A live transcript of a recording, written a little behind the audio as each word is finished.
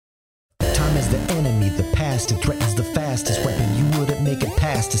is the enemy, the past. It threatens the fastest weapon. You wouldn't make it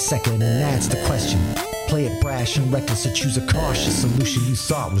past a second, and that's the question. Play it brash and reckless, or choose a cautious solution you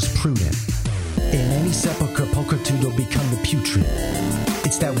thought was prudent. In any sepulchre, pulchritude will become the putrid.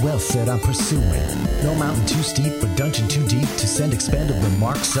 It's that wealth that I'm pursuing. No mountain too steep or dungeon too deep to send expended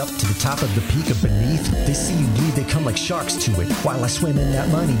remarks up to the top of the peak or beneath. They see you bleed, they come like sharks to it, while I swim in that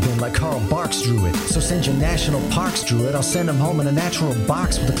money bin like Carl Barks drew it. So send your national parks druid, I'll send them home in a natural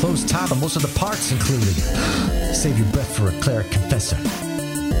box with a closed top and most of the parts included. Save your breath for a cleric confessor.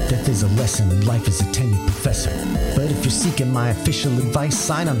 Death is a lesson and life is a tenured professor. But if you're seeking my official advice,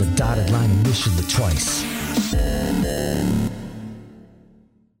 sign on the dotted line initially twice.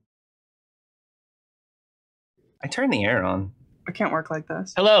 I turned the air on. It can't work like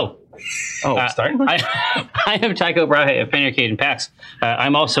this. Hello. Oh, starting? I am Tycho Brahe of Penarcade and PAX.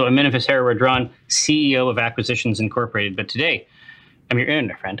 I'm also a Memphis Herald Drawn CEO of Acquisitions Incorporated. But today, I'm your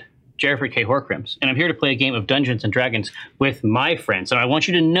internet friend, Jeffrey K. Horcrims, and I'm here to play a game of Dungeons and Dragons with my friends. And I want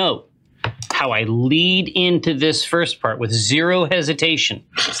you to know how I lead into this first part with zero hesitation.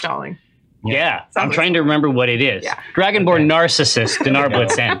 Stalling. Yeah, I'm trying to remember what it is. Yeah. Dragonborn narcissist, Dinar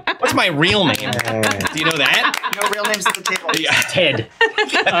Blitzen. What's my real name? Do you know that? No real names at the table. Yeah. Ted.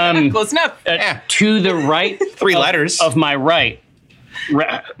 Close enough. To the right. 3 letters. Of my right.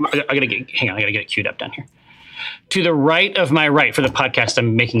 I gotta get it queued up down here. To the right of my right for the podcast,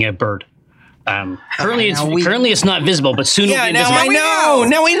 I'm making a bird. Currently it's not visible, but soon it'll be now invisible. I know.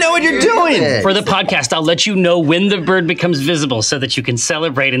 Now we know what you're doing. For the podcast, I'll let you know when the bird becomes visible so that you can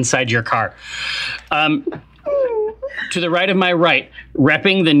celebrate inside your car. To the right of my right,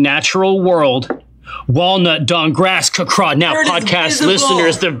 repping the natural world, walnut, dawn, grass, cacra. Now, bird podcast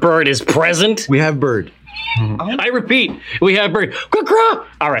listeners, the bird is present. We have bird. I repeat, we have bird. Cacra.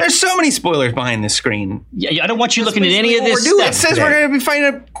 All right. There's so many spoilers behind this screen. Yeah, I don't want you looking at any of this It stuff. says we're going to be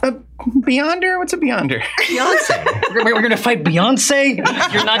fighting a Beyonder? What's a Beyonder? Beyonce. We're going to fight Beyonce?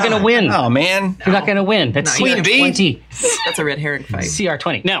 You're not going to win. Oh, man. You're not going to win. That's Queen Bee. CR20. That's a red herring fight.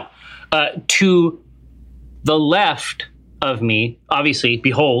 CR20. Now, to the left of me, obviously,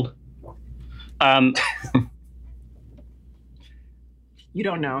 behold. You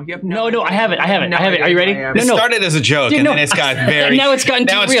don't know. You have No, I have it. Are you ready? It started as a joke, and then it's got very... And now it's gotten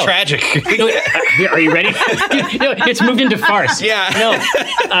too Now it's real. tragic. Are you ready? It's moved into farce. Yeah.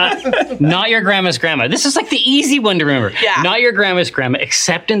 No, not your grandma's grandma. This is like the easy one to remember. Yeah. Not your grandma's grandma,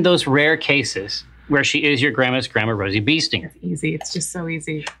 except in those rare cases where she is your grandma's grandma, Rosie Beestinger. Easy. It's just so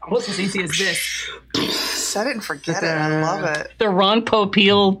easy. Almost as easy as this. Set it and forget it. I love it. The Ron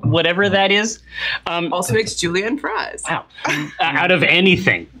Popeil, whatever that is. Also makes julienne fries. Wow. Out of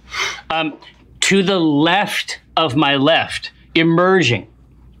anything. To the left of my left, emerging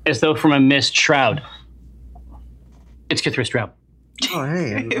as though from a mist shroud. It's Kithra Straub. Oh,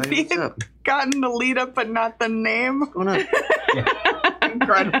 hey, If everybody, he what's had up? gotten the lead up but not the name. What's going on?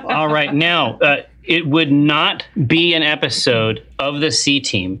 Incredible. All right. Now, it would not be an episode of the C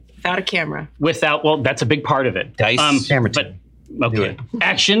Team Without a camera. without, well, that's a big part of it. Dice. Camera But, team. okay.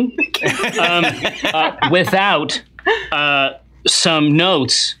 Action. Without some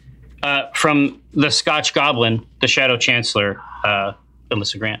notes from the Scotch Goblin, the Shadow Chancellor,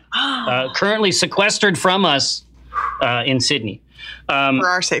 Alyssa Grant, currently sequestered from us in Sydney. For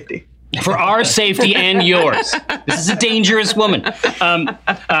our safety. For our safety and yours. This is a dangerous woman.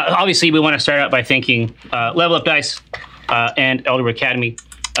 Obviously, we want to start out by thanking Level Up Dice and Elderwood Academy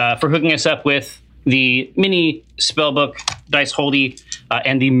for hooking us up with the mini spellbook dice holdy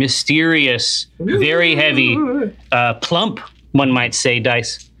and the mysterious, very heavy, plump, one might say,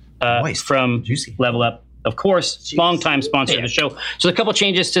 dice Moist. from Juicy. Level Up. Of course, long-time sponsor of the show. So a couple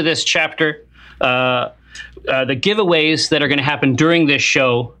changes to this chapter. The giveaways that are going to happen during this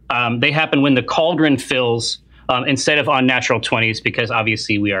show, they happen when the cauldron fills instead of on natural 20s, because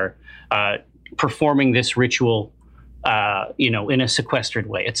obviously we are performing this ritual, in a sequestered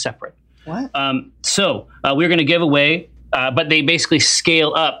way. It's separate. What? So we're going to give away, but they basically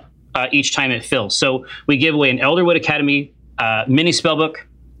scale up each time it fills. So we give away an Elderwood Academy mini spellbook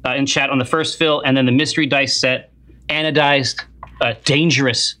in chat on the first fill, and then the mystery dice set, anodized,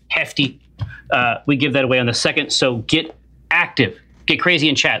 dangerous, hefty. We give that away on the second. So get active, get crazy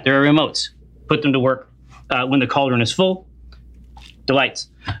in chat. There are remotes. Put them to work when the cauldron is full. Delights.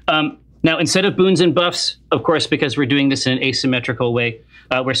 Now, instead of boons and buffs, of course, because we're doing this in an asymmetrical way,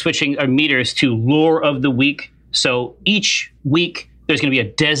 we're switching our meters to lore of the week. So each week, there's going to be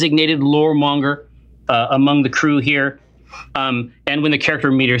a designated lore monger among the crew here. And when the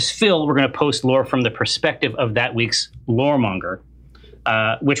character meters fill, we're going to post lore from the perspective of that week's lore monger.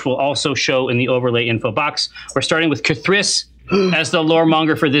 Which will also show in the overlay info box. We're starting with Kithris as the lore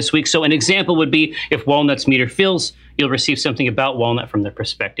monger for this week. So an example would be if Walnut's meter fills, you'll receive something about Walnut from the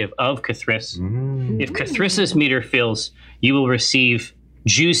perspective of Cthulhu. If Cthulhu's meter fills, you will receive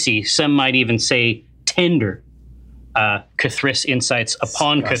juicy, some might even say tender, Cthulhu insights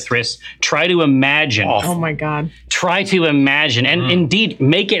upon Cthulhu. Try to imagine. Oh my God. Try to imagine, and indeed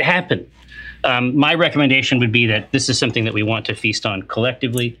make it happen. My recommendation would be that this is something that we want to feast on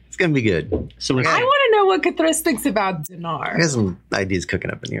collectively. It's going to be good. So let's I want to know what Cthulhu thinks about Dinar. I got some ideas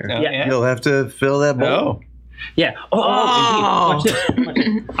cooking up in here. Yeah. You'll have to fill that bowl. Yeah. Indeed. Watch this. Watch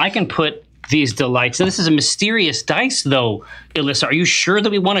this. I can put these delights. And this is a mysterious dice, though, Alyssa. Are you sure that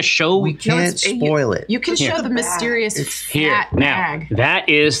we want to show? We can't spoil it. You can show the mysterious Here. fat Now, bag. that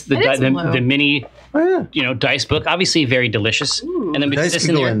is the That is low. the mini, Oh, yeah. dice book. Obviously, very delicious. And then we put Dice this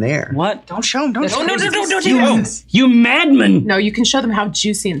could go in there. What? Don't show them. Don't show them. You madman! No, you can show them how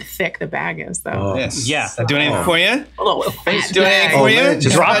juicy and thick the bag is, though. Oh. Yes. Yeah. Doing anything for you? A little fat Doing bag. anything for you? man,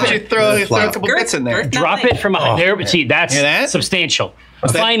 just Drop drop it. it. You throw a Flap. couple bits in there. Drop it from a there. See, that's Hear that? substantial.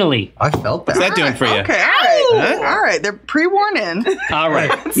 that? Finally. I felt that. What's that doing for you? Okay, all right. Huh? All right, they're pre-worn in. All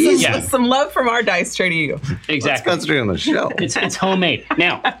right. Yeah, Some love from our dice tray to you. exactly. Concentrate on the show. It's homemade.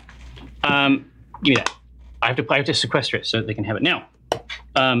 Now, give me that. I have to sequester it so that they can have it. Now,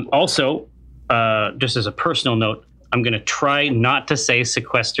 also, just as a personal note, I'm going to try not to say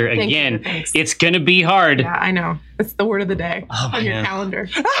sequester Thank again. you, thanks. It's going to be hard. Yeah, I know. It's the word of the day on your man. calendar.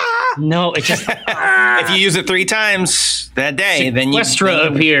 No, it just If you use it 3 times that day, then you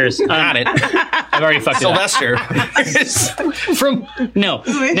Sequestra appears. got it. I've already fucked it up. Sylvester. From no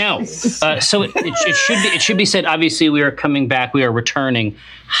now, so it should be said. Obviously, we are coming back. We are returning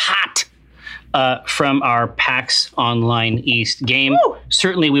hot from our PAX Online East game.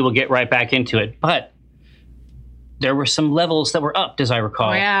 Certainly, we will get right back into it. But there were some levels that were upped, as I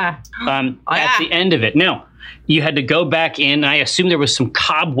recall. Oh, yeah. At the end of it. Now, you had to go back in. I assume there was some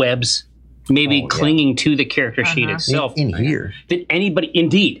cobwebs, maybe clinging to the character sheet itself. In here. Did anybody?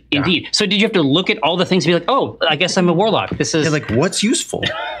 Indeed. So did you have to look at all the things and be like, oh, I guess I'm a warlock. This is Yeah, like, what's useful?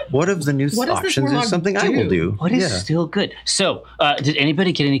 What of the new What does this options warlock is something I will do? what is still good. So, did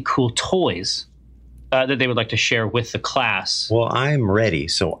anybody get any cool toys that they would like to share with the class? Well, I'm ready,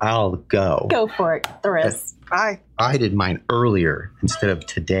 so I'll go. Go for it, Thris. Bye. I did mine earlier instead of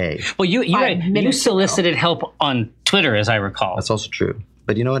today. Well, you 5 minutes solicited help on Twitter, as I recall. That's also true.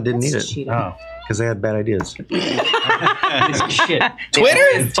 But you know what? Didn't need it Cheating. Oh, because I had bad ideas. shit.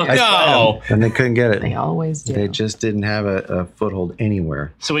 Twitter? No. And they couldn't get They it. always do. They just didn't have a foothold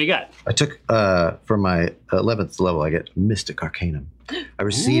anywhere. So what do you got? I took, for my 11th level, I get Mystic Arcanum. I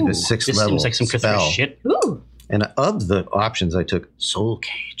receive a 6th This level seems like some spell. Cthulhu shit. Ooh, And of the options, I took Soul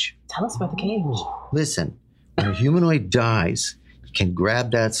Cage. tell us about the cage. Listen, when a humanoid dies, you can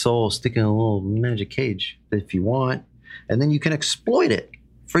grab that soul, stick it in a little magic cage if you want, and then you can exploit it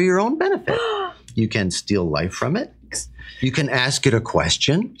for your own benefit. You can steal life from it. You can ask it a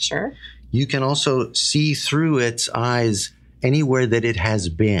question. Sure. You can also see through its eyes anywhere that it has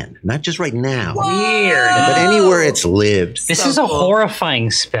been, not just right now, Weird. but anywhere it's lived. This So is a cool. horrifying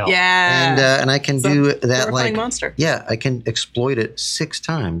spell. Yeah. And I can do that horrifying like monster. yeah, I can exploit it 6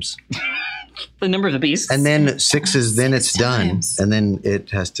 times. The number of the beast. And then 6 is then it's done, times. and then it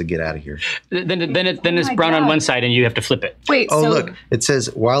has to get out of here. then it's my brown on God. one side and you have to flip it. Wait, Oh, so look, it says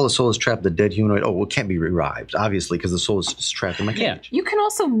while the soul is trapped, the dead humanoid. Oh, well, it can't be revived, obviously, because the soul is just trapped in my Yeah. cage. you can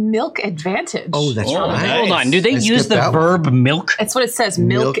also milk advantage. Oh, that's Oh, right. nice. Hold on. Do they I use skipped the that one. verb milk? That's what it says.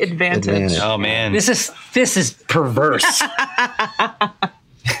 Milk, advantage. Oh, man. This is perverse.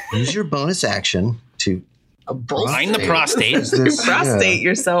 Use your bonus action to Find the prostate. this, Prostate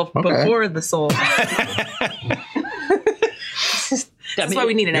yourself Okay. before the soul. That's why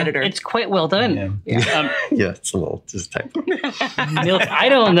we need an editor. It's quite well done. Yeah, it's a little just type. Milk. I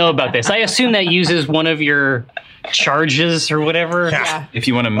don't know about this. I assume that uses one of your charges or whatever. Yeah. If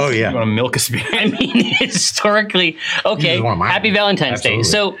you want to, Oh, yeah. you want to milk a spirit. I mean, historically, okay. Uses one of mine. Happy Valentine's Day.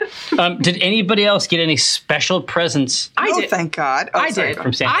 Absolutely. So, did anybody else get any special presents I Oh, did. thank God. Oh, I sorry. did.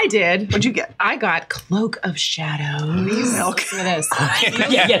 from Santa? I did. What'd you get? I got Cloak of Shadows. Milk. Listen to this.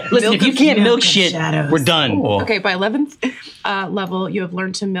 Yeah. Listen, Milk if you of can't milk milk and shit, shadows. we're done. Cool. Okay, by 11th level, you have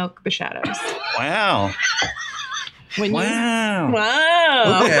learned to milk the shadows. Wow. When you, Wow.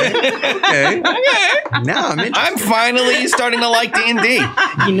 wow. Okay. Now I'm interested. I'm finally starting to like D&D.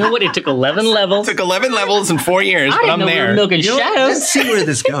 You know what? It took 11 levels. Took 11 levels in 4 years, I but didn't I'm know we were there. milking You know what? shadows. Let's see where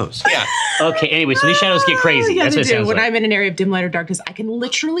this goes. Yeah. Okay, anyway, so these shadows get crazy. Yeah, That's they what it do. sounds When like. I'm in an area of dim light or darkness, I can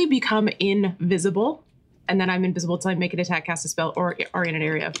literally become invisible and then I'm invisible till I make an attack, cast a spell, or are in an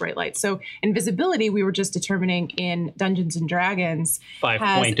area of bright light. So invisibility, we were just determining in Dungeons and Dragons 5.0.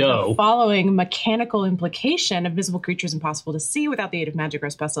 has the following mechanical implication: of visible creatures impossible to see without the aid of magic or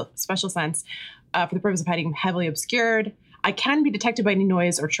special sense, for the purpose of hiding heavily obscured. I can be detected by any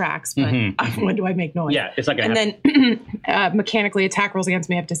noise or tracks, but when do I make noise? Yeah, it's not going And to happen. then mechanically, attack rolls against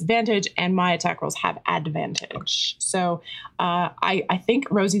me have disadvantage, and my attack rolls have advantage. So I think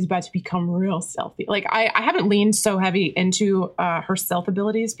Rosie's about to become real stealthy. Like I haven't leaned so heavy into her stealth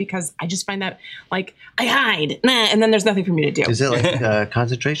abilities because I just find that like I hide, and then there's nothing for me to do. Is it like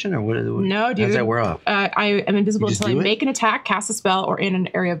concentration or what? No, dude. How does that wear off? I am invisible You just until I do it? make an attack, cast a spell, or in an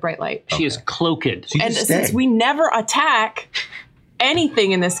area of bright light. She is cloaked. So you And just since stay. we never attack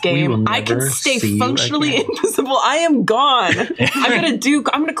anything in this game, will I can never stay see you functionally again. invisible. I am gone. I'm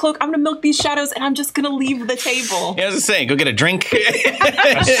gonna cloak, I'm gonna milk these shadows, and I'm just gonna leave the table. Yeah, I was just saying, go get a drink.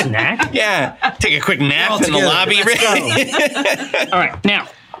 A snack? Yeah, take a quick nap All in the together. lobby. Let's All right, now.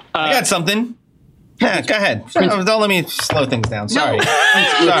 I got something. Yeah, go ahead. Don't let me slow things down. Sorry.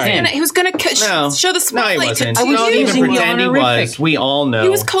 Listen, He was gonna No. show the No, he spotlight wasn't. to Don't you. even pretend he was. We all know. He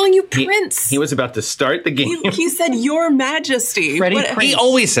was calling you He- Prince. He was about to start the game. He said, "Your Majesty." Freddie What- Prinze. He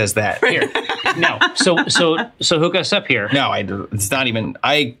always says that. Here. No. So hook us up here. No, I do. It's not even.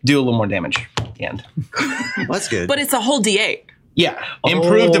 I do a little more damage at the end. Well, that's good. But it's a whole D8. Yeah.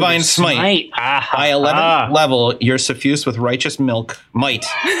 Improved Oh, Divine Smite. Aha. By 11th level, you're suffused with righteous might.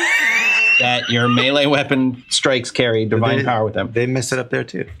 That your melee weapon strikes carry divine power with them. They mess it up there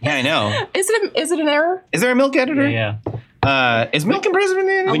too. Yeah, I know. Is it an error? Is there a milk editor? Yeah. Is milk in prison?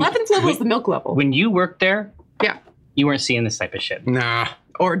 11th level is the milk level. When you worked there, Yeah. you weren't seeing this type of shit. Nah.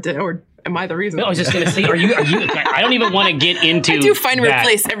 Or am I the reason? I was just gonna say, are you? I don't even want to get into. I do find and that.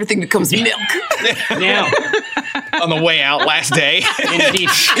 replace everything that comes milk. Now. On the way out last day. Indeed.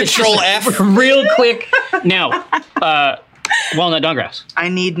 Control F. Real quick. Now, walnut doggrass. I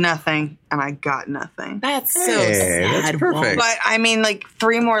need nothing, and I got nothing. That's so Hey, that's sad. perfect. But I mean, like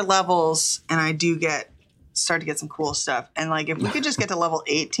 3 more levels, and I do start to get some cool stuff. And like, if we could just get to level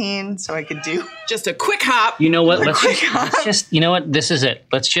 18, so I could do. Just a quick hop. You know what? Let's just. You know what? This is it.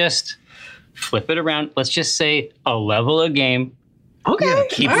 Let's just flip it around. Let's just say a level a game. Okay.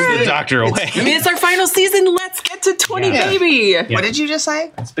 Keeps All the right. doctor away. I mean, it's our final season. Let's get to 20, Yeah. baby. What did you just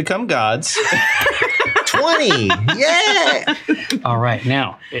say? Let's become gods. 20. Yeah. All right,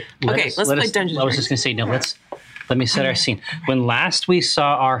 now. Let's play Dungeons I was and just going to say, no, let me set our scene. When last we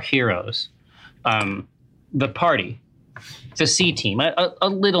saw our heroes, the party, the C Team, a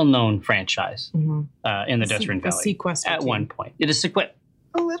little known franchise in the Deathrin Valley. the Sequester at team. one point. It is Sequest.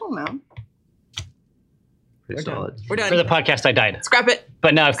 A little known. Pretty solid. We're done. For the podcast, I died. Scrap it.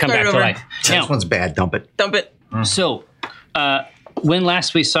 But now I've come Start back it to over. life. This Now, one's bad. Dump it. Dump it. so, when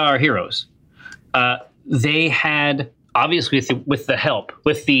last we saw our heroes, they had, obviously with the help,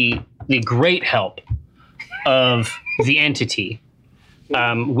 with the great help of the entity,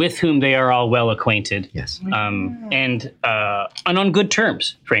 with whom they are all well acquainted. Yes. And on good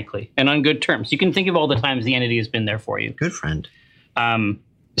terms, frankly, and on good terms. You can think of all the times the entity has been there for you. Good friend.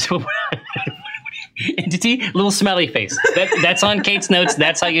 So, entity, little smiley face. That's on Kate's notes.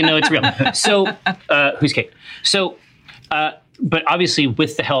 That's how you know it's real. So, who's Kate? So, but obviously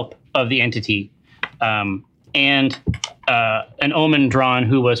with the help of the entity, and an omen drawn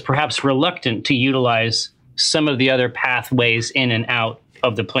who was perhaps reluctant to utilize some of the other pathways in and out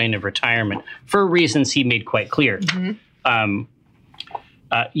of the plane of retirement for reasons he made quite clear.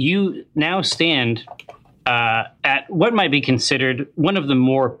 You now stand at what might be considered one of the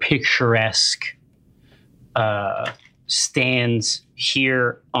more picturesque stands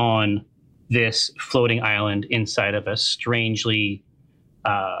here on this floating island inside of a strangely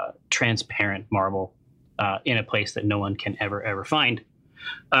transparent marble in a place that no one can ever find.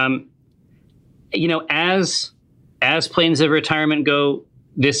 As planes of retirement go,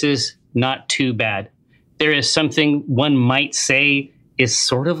 this is not too bad. There is something one might say is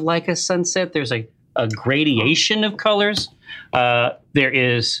sort of like a sunset. There's a gradation of colors. There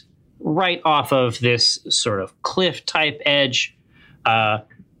is, right off of this sort of cliff type edge, a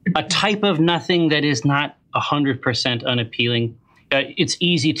type of nothing that is not 100% unappealing. It's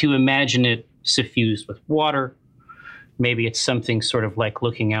easy to imagine it suffused with water. Maybe it's something sort of like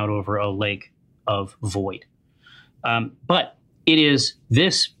looking out over a lake of void. But it is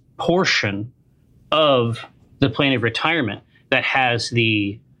this portion of the plane of retirement that has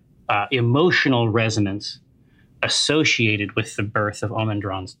the emotional resonance associated with the birth of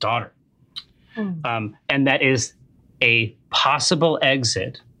Omendron's daughter. And that is a possible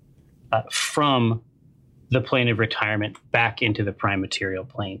exit from the plane of retirement back into the prime material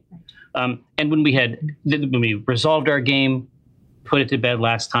plane. And when we resolved our game, put it to bed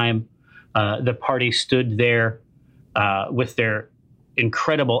last time, the party stood there with their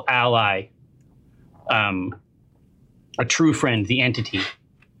incredible ally, a true friend, the entity,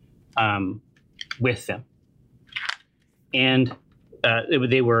 with them. And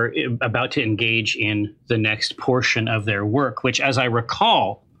they were about to engage in the next portion of their work, which, as I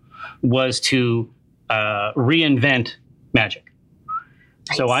recall, was to reinvent magic.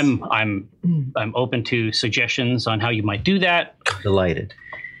 Nice. So I'm open to suggestions on how you might do that. Delighted.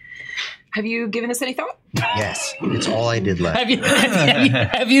 Have you given this any thought? Yes, it's all I did left.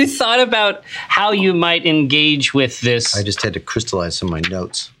 Have you thought about how you might engage with this? I just had to crystallize some of my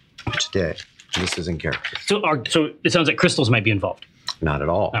notes for today. This is in character. So it sounds like crystals might be involved. Not at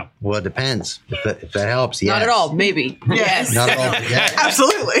all. Oh. Well, it depends. If that helps, yes. Not at all. Maybe. Yes. Not at all. Yes.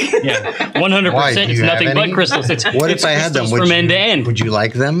 Absolutely. Yeah. 100%. It's nothing but crystals. What if I had them? From end to end. Would you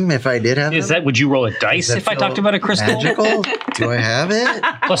like them if I did have them? Would you roll a dice if I talked about a crystal? Magical? Do I have it?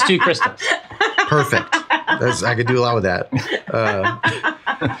 +2 crystals. Perfect. I could do a lot with that.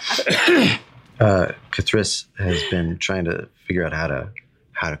 Cathris has been trying to figure out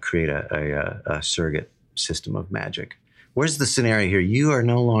how to create a surrogate system of magic. Where's the scenario here? You are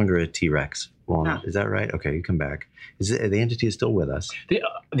no longer a T-Rex walnut. No. Is that right? Okay, you come back. The entity is still with us? The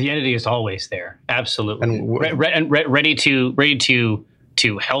entity is always there. Absolutely. And ready to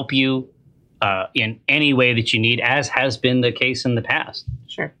help you in any way that you need, as has been the case in the past.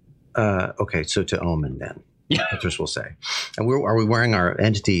 Sure. Okay, so to Omen then. Yeah. Cathris will say. And are we wearing our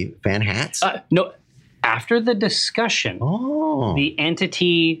entity fan hats? No. After the discussion, the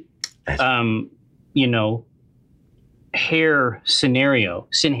entity, hair scenario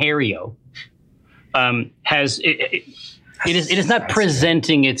it is not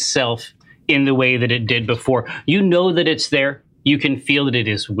presenting itself in the way that it did before. You know that it's there. You can feel that it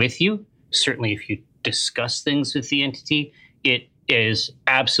is with you. Certainly, if you discuss things with the entity, it is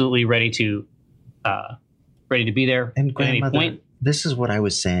absolutely ready to be there and at any point. This is what I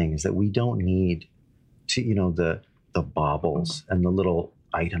was saying: is that we don't need to, the baubles and the little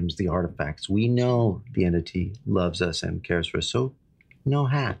items, the artifacts. We know the entity loves us and cares for us. So no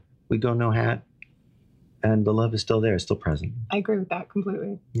hat. We go no hat. And the love is still there, still present. I agree with that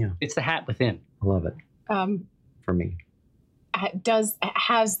completely. Yeah. It's the hat within. I love it. For me.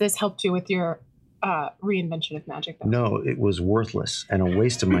 Has this helped you with your reinvention of magic, though? No, it was worthless and a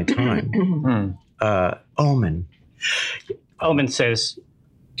waste of my time. Omen. Omen says,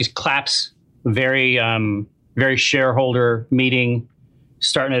 just claps, very shareholder meeting,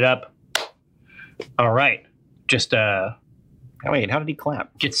 starting it up. All right. Just wait, how did he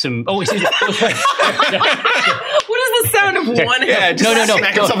clap? Get some What is the sound of one hand? No.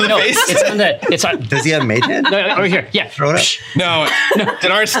 Smack himself in the face. It's on Does he have mage hand? No, over here. Yeah. Throw it up. No.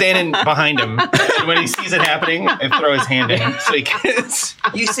 Denar's standing behind him. And when he sees it happening, I throw his hand in. So he gets,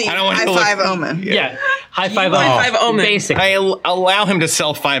 you see, high five Omen. Yeah. High five Omen. Basic. I allow him to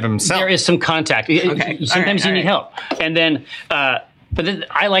self-five himself. There is some contact. Okay. Sometimes you need help. And then, but then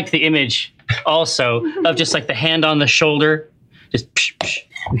I like the image also of just like the hand on the shoulder. Just psh, psh.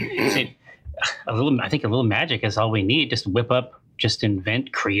 I think a little magic is all we need. Just whip up, just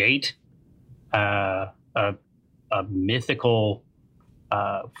invent, create a mythical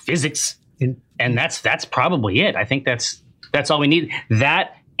physics, and that's probably it. I think that's all we need.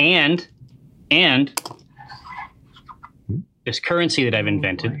 That and this currency that I've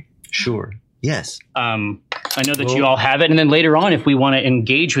invented. Sure. Yes. I know that you all have it, and then later on, if we want to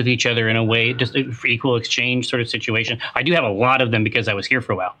engage with each other in a way, just for equal exchange sort of situation, I do have a lot of them because I was here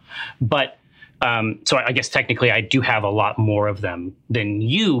for a while. But so I guess technically I do have a lot more of them than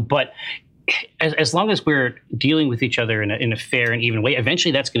you. But as long as we're dealing with each other in a fair and even way,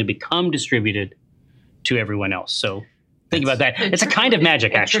 eventually that's going to become distributed to everyone else. So think about that. It's a kind of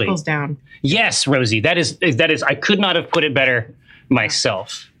magic, actually. It trickles down. Yes, Rosie, that is. I could not have put it better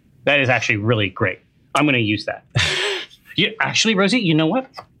myself. That is actually really great. I'm going to use that. Actually, Rosie, you know what?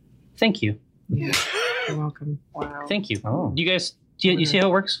 Thank you. Yeah. You're welcome. Wow. Thank you. Oh. You guys, you see how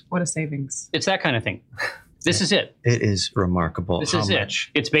it works? What a savings. It's that kind of thing. This is it. It is remarkable. This is it.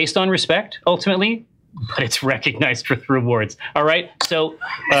 It's based on respect, ultimately, but it's recognized with rewards. All right? So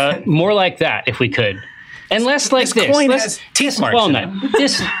more like that, if we could. And less like this. Coin has teeth marks. Walnut.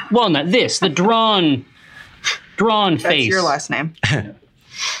 The drawn face. That's your last name.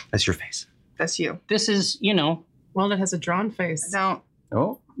 That's your face. That's you. This is, Walnut has a drawn face. I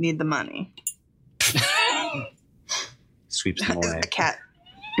don't need the money. Sweeps them away. The cat.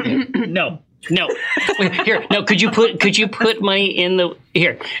 No. Wait, here. No, could you put money in the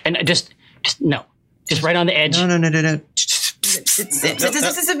here and just no. Just right on the edge.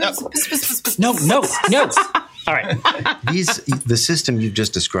 No. No. All right. The system you've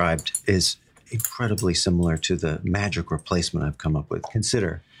just described is incredibly similar to the magic replacement I've come up with.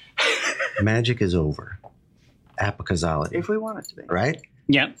 Consider, magic is over. Apocausality. If we want it to be. Right?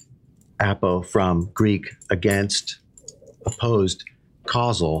 Yeah. Apo from Greek, against, opposed,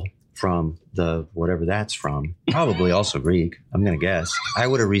 causal from the whatever that's from. Probably also Greek, I'm going to guess. I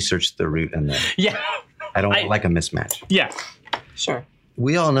would have researched the root and the... Yeah. I don't like a mismatch. Yeah. Sure.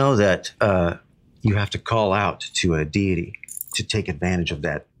 We all know that you have to call out to a deity to take advantage of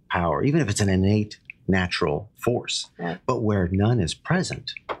that power, even if it's an innate natural force. Right. But where none is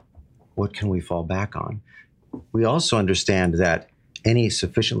present, what can we fall back on? We also understand that any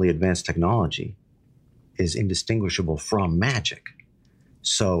sufficiently advanced technology is indistinguishable from magic.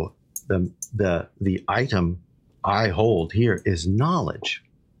 So the item I hold here is knowledge.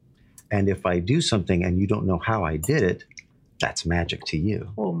 And if I do something and you don't know how I did it, that's magic to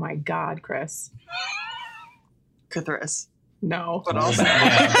you. Oh my God, Chris. Cthulhu. No. But also,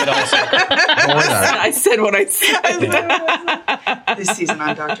 I said what I said. this season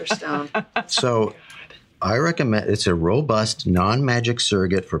on Dr. Stone. So I recommend, it's a robust, non-magic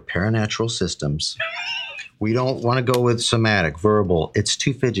surrogate for paranatural systems. We don't want to go with somatic, verbal. It's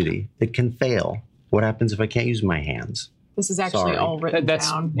too fidgety. It can fail. What happens if I can't use my hands? This is actually Sorry. all written That's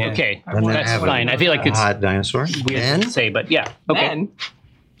down. okay. And then That's have fine. I feel like it's hot dinosaur. weird And to say, but yeah. Okay. Men.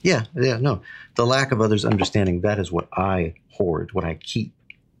 yeah, no. The lack of others' understanding, that is what I hoard, what I keep.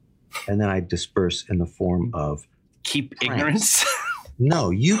 And then I disperse in the form of Keep Pranks. ignorance. no,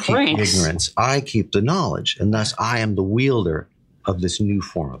 you keep Pranks. ignorance. I keep the knowledge. And thus I am the wielder of this new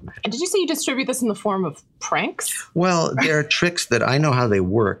form of magic. And did you say you distribute this in the form of pranks? Well, there are tricks that I know how they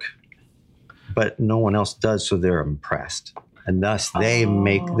work, but no one else does, so they're impressed. And thus they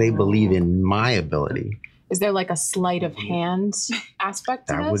believe in my ability. Is there like a sleight of hand aspect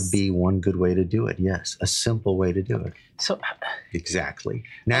to That this? would be one good way to do it. Yes, a simple way to do it. So Exactly.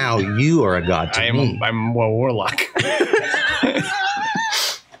 Now you are a god to me. I'm a warlock.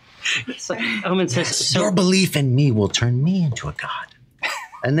 Omen says, Your so belief in me will turn me into a god.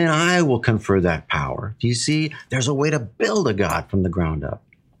 And then I will confer that power. Do you see? There's a way to build a god from the ground up.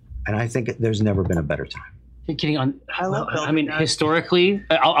 And I think there's never been a better time. you're getting on. I love I mean, building that. historically,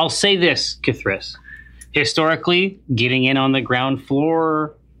 I'll say this, Kithris. Historically, getting in on the ground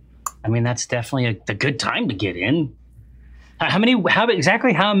floor, I mean, that's definitely a good time to get in. How many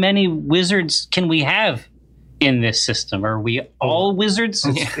wizards can we have in this system? Are we all wizards?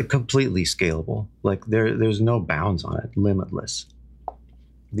 It's completely scalable. Like there's no bounds on it. Limitless.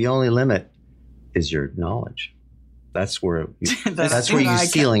 The only limit is your knowledge. That's where that's where you're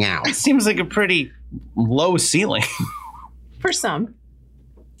ceiling out Seems like a pretty low ceiling. For some.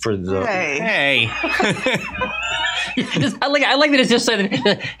 for the. Hey. Hey. I like that it's just said,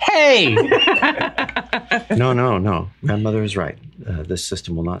 hey. No. Grandmother is right. This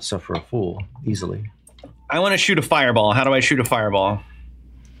system will not suffer a fool easily. I want to shoot a fireball. How do I shoot a fireball?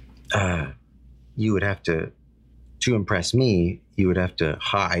 You would have to impress me, you would have to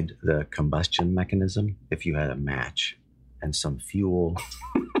hide the combustion mechanism if you had a match and some fuel.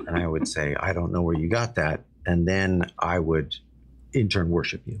 And I would say, I don't know where you got that. And then I would in turn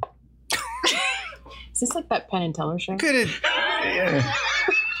worship you. Is this like that Penn and Teller show? Could it? Yeah.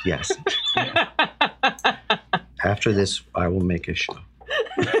 Yes. After this, I will make a show.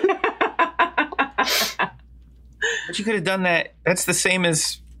 But you could have done that. That's the same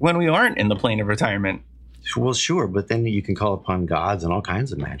as when we aren't in the plane of retirement. Well, sure, but then you can call upon gods and all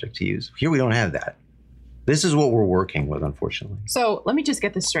kinds of magic to use. Here we don't have that. This is what we're working with, unfortunately. So let me just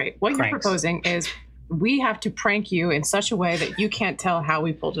get this straight. What Pranks. you're proposing is we have to prank you in such a way that you can't tell how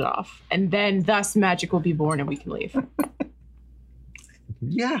we pulled it off. And then thus magic will be born and we can leave.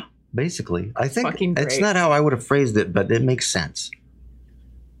 Yeah, basically. I think Fucking it's great. not how I would have phrased it, but it makes sense.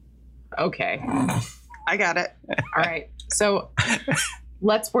 Okay. I got it. All right. So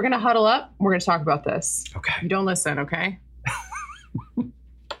we're going to huddle up. We're going to talk about this. Okay. You don't listen, okay?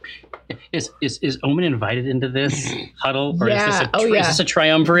 Is Omen invited into this huddle, or Yeah. is this a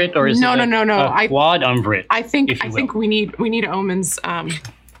triumvirate, or is No, it no. a quadumvirate? I think if you will. we need Omen's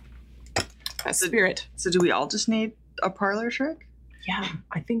spirit. So do we all just need a parlor trick? Yeah,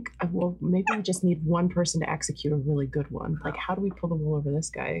 I think, well, maybe we just need one person to execute a really good one. Like, how do we pull the wool over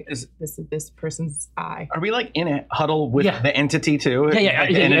this guy? This person's eye. Are we like in a huddle with Yeah. the entity too? Yeah.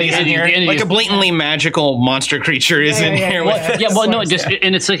 Like the entity's in here? The entity Like a is- blatantly magical monster creature is in here with us. Yeah, well, no, That's just what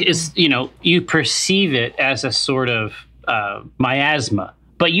and it's like you perceive it as a sort of miasma,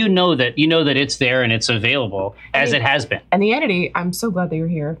 but you know that it's there and it's available as it has been. And the entity, I'm so glad that you're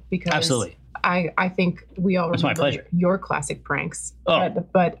here because Absolutely. I think we all It's my remember pleasure. your classic pranks. Oh.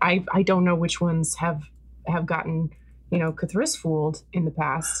 But I don't know which ones have gotten, Cthulhu's fooled in the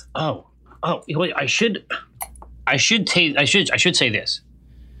past. Oh, wait, I should say this.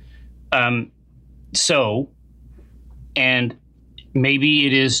 So, and maybe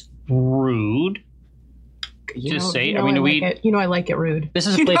it is rude to say. I like it rude. This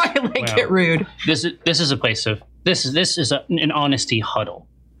is a place. I like it rude. This is a place of this is an honesty huddle,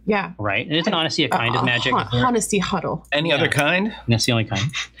 Yeah. right? And it's an honesty, a kind of magic. Honesty huddle. Any other kind? That's the only kind.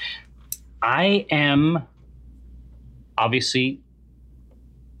 I am obviously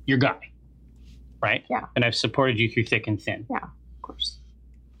your guy, right? Yeah. And I've supported you through thick and thin. Yeah, of course.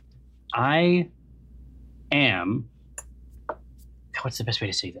 I am. What's the best way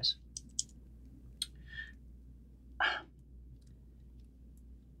to say this?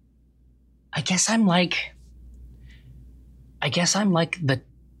 I guess I'm like the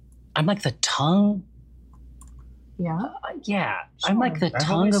tongue. Yeah. Yeah, Sure. I'm like the That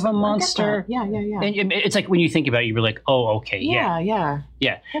tongue makes of a sense. monster. Yeah. And it's like when you think about it, you're like, oh, okay, yeah. Yeah.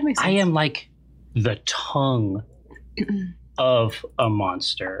 That makes sense. I am like the tongue of a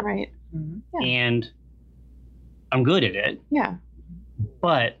monster, Right. Yeah. and I'm good at it. Yeah.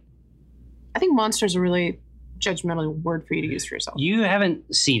 But I think monster's a really judgmental word for you to use for yourself. you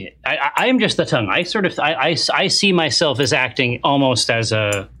haven't seen it. I am just the tongue. I sort of I see myself as acting almost as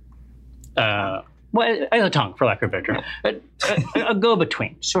a as a tongue, for lack of a better term, a go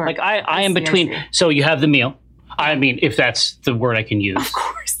between. Sure. Like I am see, I between. see. So you have the meal. I mean, if that's the word I can use. Of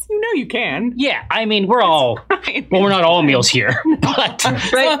course. You can. Yeah, I mean, we're all. Right. Well, we're not all meals here, but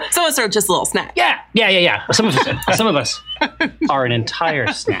right. Some of us are just a little snack. Yeah. Some of us are an entire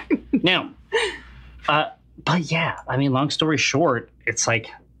snack. Now, but yeah, I mean, long story short, it's like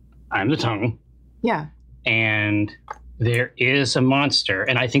I'm the tongue, Yeah. and there is a monster,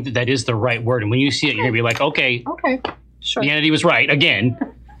 and I think that is the right word. And when you see it, you're gonna be like, okay, Okay. Sure. the entity was right again,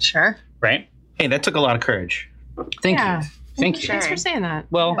 Sure. right? Hey, that took a lot of courage. Thank Yeah. you, thank you. Thanks for saying that.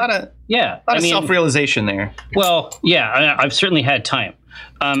 Well, A lot of yeah, self-realization there. Well, yeah, I've certainly had time.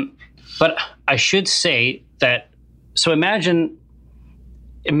 But I should say that, so imagine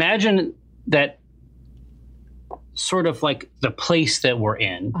that sort of like the place that we're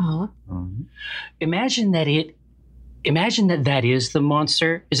in. Uh-huh. Imagine that is the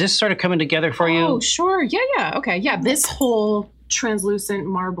monster. Is this sort of coming together for you? Oh, sure. Yeah. Okay. Yeah. This whole translucent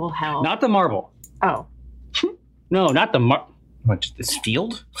marble hell. Not the marble. Oh, No, not the What, this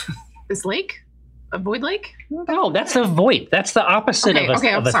field? this lake? A void lake? No, that's the void. That's the opposite Okay. of a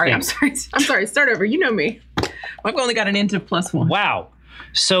Okay. of a thing. I'm sorry. Start over. You know me. I've only got an into +1. Wow.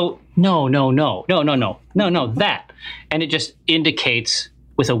 So no, that. And it just indicates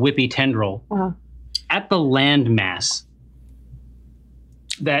with a whippy tendril Uh-huh. at the landmass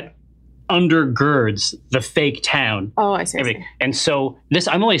that undergirds the fake town. Oh, I see. Everything. And so this,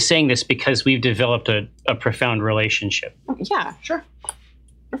 I'm only saying this because we've developed a profound relationship. Okay, yeah, sure.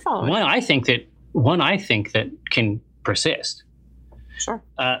 You're following. One I think that can persist. Sure.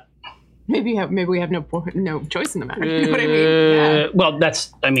 Uh, Maybe we have no choice in the matter. You know what I mean? Yeah. Well,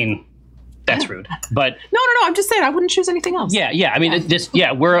 that's rude. But No. I'm just saying I wouldn't choose anything else. yeah. I mean,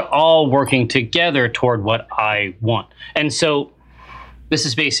 we're all working together toward what I want. And so this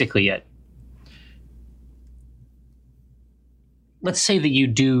is basically it. Let's say that you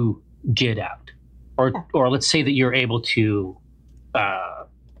do get out, or let's say that you're able to,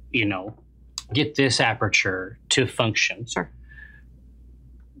 get this aperture to function. Sure.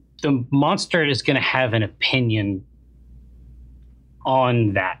 The monster is going to have an opinion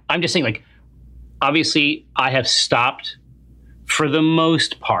on that. I'm just saying, like, obviously, I have stopped for the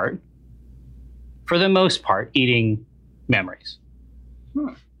most part, eating memories.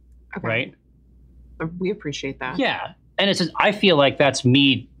 Okay. Right? We appreciate that. Yeah. And it's just, I feel like that's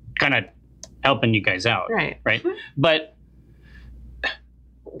me kind of helping you guys out. Right. Right. But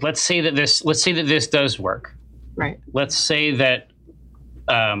let's say that this does work. Right. Let's say that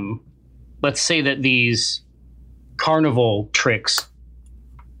these carnival tricks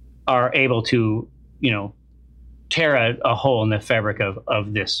are able to, tear a hole in the fabric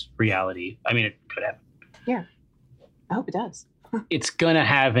of this reality. I mean, it could happen. Yeah. I hope it does. It's gonna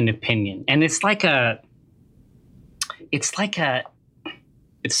have an opinion, and it's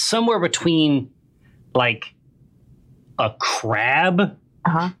somewhere between like a crab.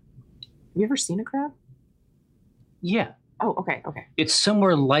 Uh-huh. Have you ever seen a crab? Yeah. Oh, okay. It's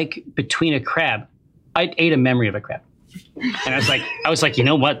somewhere like between a crab. I ate a memory of a crab. And I was like, you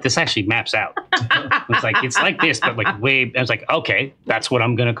know what? This actually maps out. It's like this, but like way. I was like, okay, that's what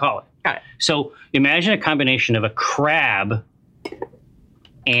I'm going to call it. Got it. So imagine a combination of a crab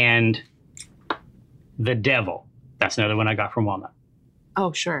and the devil. That's another one I got from Walnut.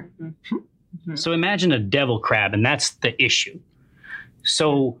 Oh, sure. So imagine a devil crab, and that's the issue.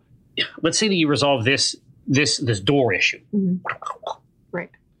 So let's say that you resolve this door issue. Right.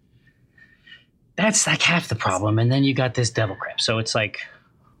 That's like half the problem, and then you got this devil crab. So it's like,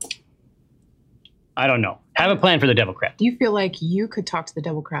 I don't know. Have a plan for the devil crab. Do you feel like you could talk to the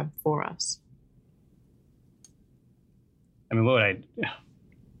devil crab for us? I mean, what would I?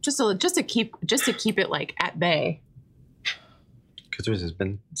 Just to keep it like at bay. Kazuz has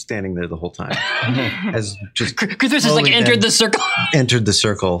been standing there the whole time. Has just Because this is like entered the circle. entered the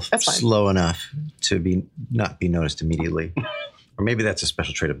circle That's fine. slow enough to not be noticed immediately. Or maybe that's a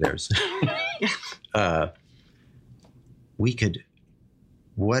special trait of theirs.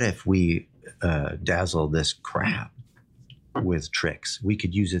 What if we dazzle this crab with tricks? We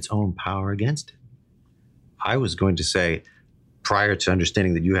could use its own power against it. I was going to say, prior to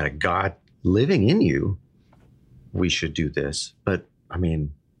understanding that you had a god living in you, we should do this. But, I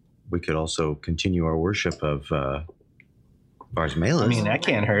mean, we could also continue our worship of Vars Malus. I mean, that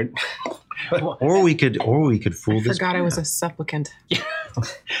can't hurt. Or we could fool I this. forgot I was a supplicant.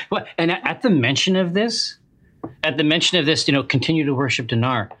 Well, and at the mention of this, continue to worship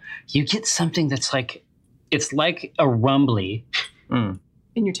Dinar, you get something that's like, it's like a rumbly In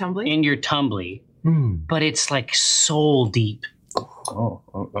your tumbly? in your tumbly, but it's like soul deep. Oh,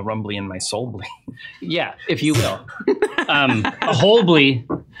 a rumbly in my soul bleed. Yeah, if you will. A whole blee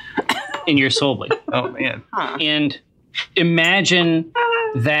in your soul blee. Oh, man. And imagine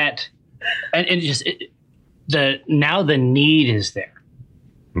that, and now the need is there.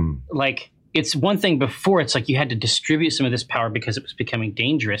 Like, it's one thing before, it's like you had to distribute some of this power because it was becoming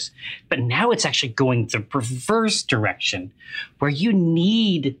dangerous, but now it's actually going the reverse direction, where you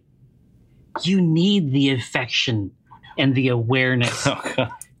need the affection and the awareness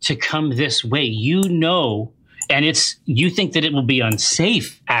to come this way. You know, and you think that it will be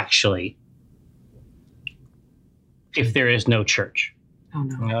unsafe, actually, if there is no church. Oh,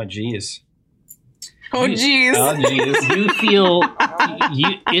 no. Oh, jeez. Oh, jeez. Oh, jeez. You feel,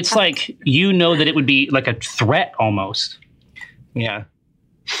 it's like, you know that it would be like a threat almost. Yeah.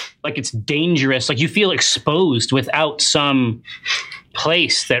 Like it's dangerous. Like you feel exposed without some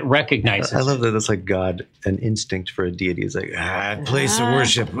place that recognizes. I love that it's like God, an instinct for a deity is like, place of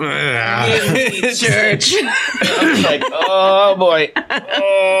worship. Church. I'm like, oh boy.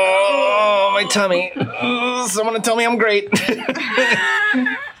 Oh, my tummy. Oh, someone tell me I'm great.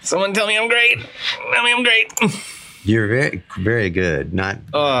 Someone tell me I'm great. Tell me I'm great. You're very, very good.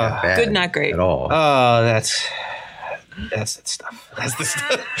 Not bad Good, not great. at all. Oh, that's the stuff. That's the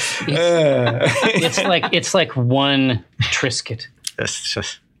stuff. It's like one Triscuit. That's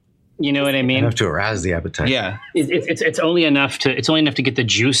just You know what I mean? enough to arouse the appetite. Yeah. It's only enough to get the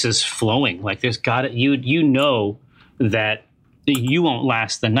juices flowing. Like there's got to, you know that you won't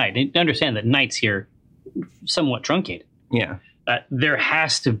last the night. And understand that nights here somewhat truncated. Yeah. There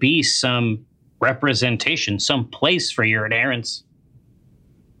has to be some representation, some place for your adherents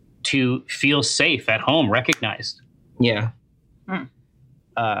to feel safe at home, recognized. Yeah.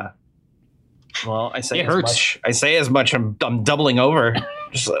 Well, I say It as hurts. much. I say as much. I'm doubling over.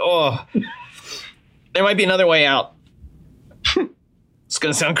 Just like, oh, there might be another way out. It's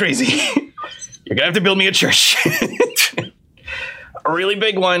gonna sound crazy. You're gonna have to build me a church, a really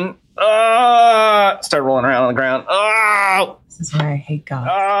big one. Start rolling around on the ground. Oh, This is why I hate God.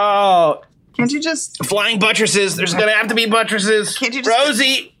 oh, Can't you just flying buttresses. There's gonna have to be buttresses. Can't you just-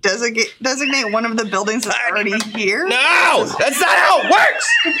 Rosie? designate one of the buildings that's already here? No, that's not how it works.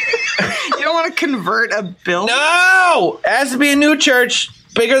 You don't want to convert a building? No, it has to be a new church,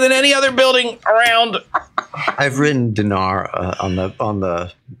 bigger than any other building around. I've written dinar on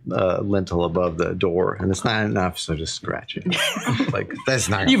the lintel above the door, and it's not enough, so just scratch it. Like that's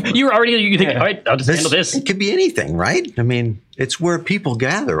not. You think, all right, I'll just handle this. It could be anything, right? I mean, it's where people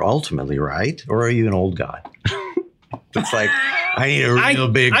gather ultimately, right? Or are you an old god? It's like I need a real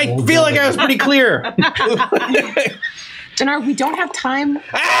big. I old feel like god. I was pretty clear. Dinar, we don't have time.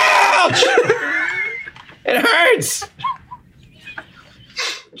 Ouch! It hurts.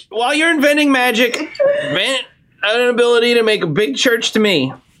 While you're inventing magic, invent an ability to make a big church to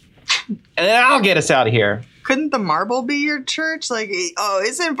me, and then I'll get us out of here. Couldn't the marble be your church? Like, oh,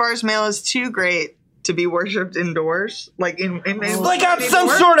 isn't Vars Malus too great to be worshipped indoors? Like in Like I'm some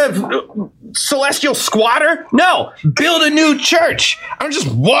sort of celestial squatter? No, build a new church. I don't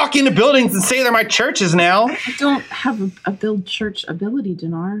just walk into buildings and say they're my churches now. I don't have a build church ability,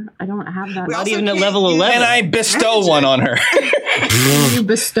 Dinar. I don't have that. Not even at level 11. And I bestow one on her. Can you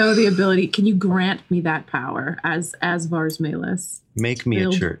bestow the ability? Can you grant me that power as Vars Malus? Make me a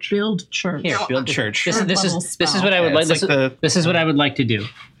church. Build church. Here, Build church. This is what I would like. This is what I would like to do.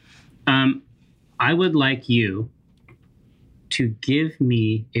 I would like you to give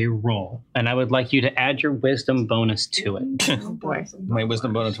me a roll, and I would like you to add your wisdom bonus to it. Oh boy. My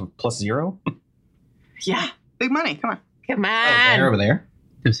wisdom bonus of +0. Yeah, big money. Come on. Come They're over on. there.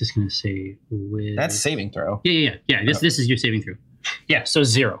 I was just going to say with... That's saving throw. Yeah. This is your saving throw. Yeah, so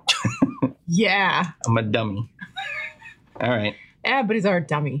 0. Yeah. I'm a dummy. All right. Yeah, but he's our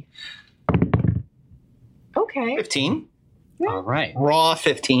dummy. Okay. 15. All right. Raw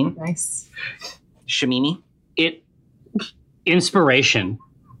 15. Nice. Shamini. Inspiration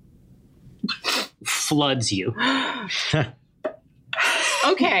floods you.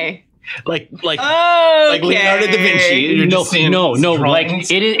 Okay. Like Leonardo da Vinci. You're No, just seeing no. Like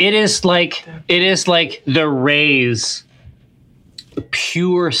drawings. it is like the rays, the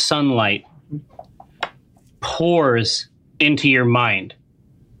pure sunlight pours into your mind.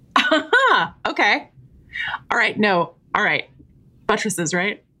 Okay. All right. No. All right. Buttresses,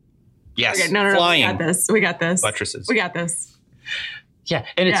 right? Yes. Okay. No. Flying. We got this. Buttresses. We got this. Yeah,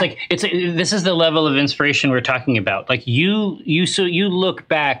 and it's this is the level of inspiration we're talking about. Like you look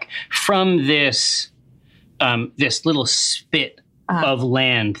back from this this little spit of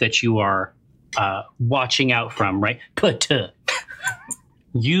land that you are watching out from, right?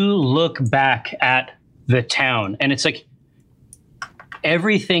 You look back at the town, and it's like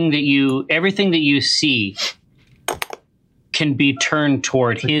everything that you see can be turned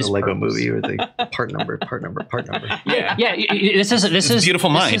toward his The Lego purpose. movie or the part number. Yeah. Yeah, this is beautiful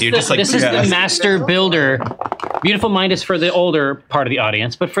mind. This is You're the, just like, this is yeah. the master builder. Beautiful mind is for the older part of the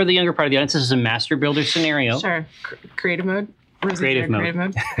audience, but for the younger part of the audience, this is a master builder scenario. Sure. Creative mode. Or is it Creative mode. Creative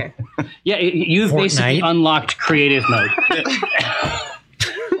mode. Okay. Yeah, you've basically unlocked creative mode.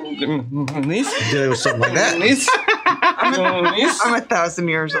 Did it with something like that. I'm 1,000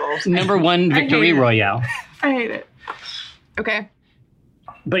 years old. Number 1 victory royale. I hate it. Okay.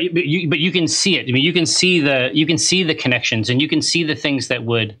 But you can see it. I mean, you can see the connections, and you can see the things that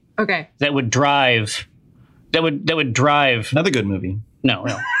would drive. Another good movie. No.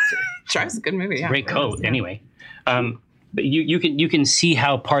 Drive's a good movie. Yeah. Great code. Anyway, but you can see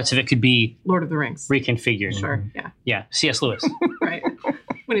how parts of it could be Lord of the Rings. reconfigured. Sure. Yeah. Yeah. C.S. Lewis. Right.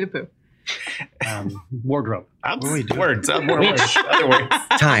 Winnie the Pooh. Wardrobe. Words. More words. Other words.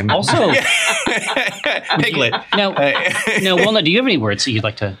 Time. Also, Piglet. now, Walnut, do you have any words that you'd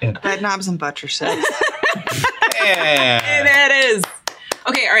like to? Bed knobs and buttresses. Yeah. That is.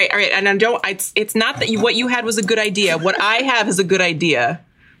 Okay. All right. And I don't. It's not that what you had was a good idea. What I have is a good idea.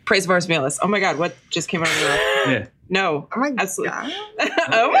 Praise Vars Malus. Oh my God! What just came out of your mouth? Yeah. No. Oh my Absolutely. God.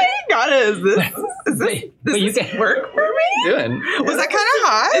 Oh my God! Is this But you can work for me? Doing. Was that kind of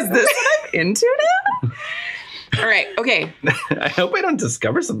hot? Is this what I'm into now? All right. Okay. I hope I don't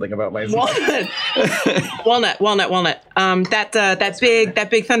discover something about myself. Walnut. That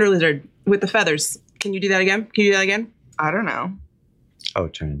big thunder lizard with the feathers. Can you do that again? I don't know. Oh,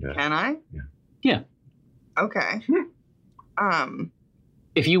 turn into it. Can I? Yeah. Okay.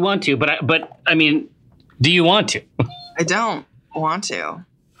 If you want to, but I mean, do you want to? I don't want to.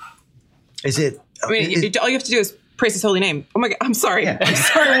 Is it? I mean, all you have to do is praise his holy name. Oh my God! I'm sorry. I'm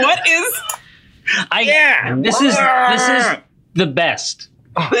sorry. What is This is the best.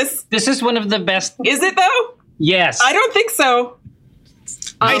 this? This is one of the best. Is it though? Yes. I don't think so.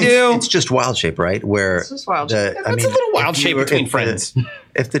 I do. It's just wild shape, right? Where It's just wild shape. It's a little wild shape between friends.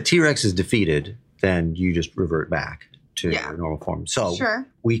 If the T-Rex is defeated, then you just revert back to your normal form. So Sure.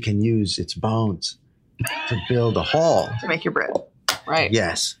 we can use its bones to build a hall. To make your bread. Right.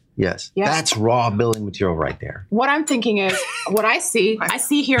 Yes. Yeah. That's raw building material right there. What I'm thinking is, what I see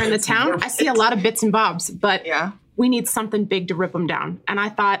here in the town, I see a lot of bits and bobs, but Yeah. we need something big to rip them down. And I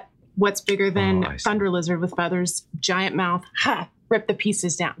thought, what's bigger than I see. thunder lizard with feathers, giant mouth, rip the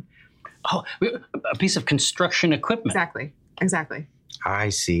pieces down. Oh, a piece of construction equipment. Exactly. I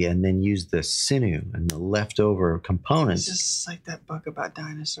see. And then use the sinew and the leftover It's components. just like that book about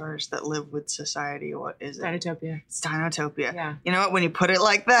dinosaurs that live with society. What is it? Dinotopia. It's Dinotopia. Yeah. You know what? When you put it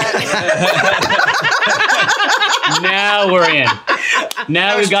like that, Now we're in.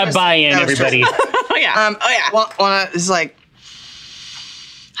 Now we've got buy-in, That was everybody. Oh yeah. Well, it's like,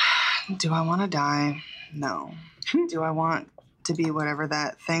 do I want to die? No. Do I want to be whatever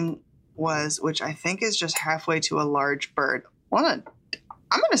that thing was, which I think is just halfway to a large bird.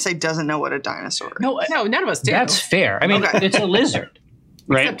 I'm going to say doesn't know what a dinosaur is. No, none of us do. That's fair. I mean, Okay. it's a lizard,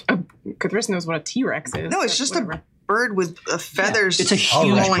 right? Except Cathris knows what a T-Rex is. No, it's just a bird with feathers. It's a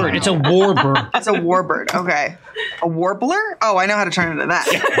huge falling bird. out. It's a war bird. It's a warbird. Okay. A warbler? Oh, I know how to turn into that.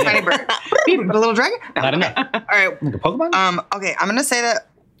 Tiny bird. But a little dragon? No. Not enough. All right. Like a Pokemon? Okay, I'm going to say that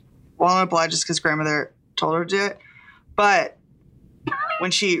Walnut obliged just because grandmother told her to do it. But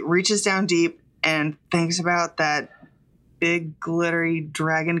when she reaches down deep and thinks about that big, glittery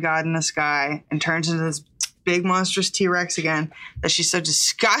dragon god in the sky and turns into this big, monstrous T-Rex again, that she's so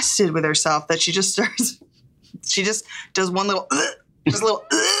disgusted with herself that she just starts... She just does one little... just a little...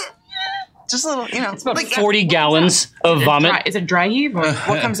 just a little, you know... It's about 40 gallons of vomit. Is it dry heave? Or?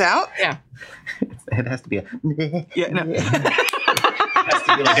 What comes out? Yeah. It has to be a... Yeah, no. has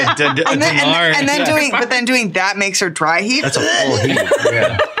to be like a And then, dinar. but then doing that makes her dry heave. That's a full heat.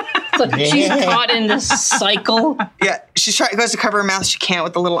 Yeah. It's like she's caught in this cycle. Yeah, goes to cover her mouth. She can't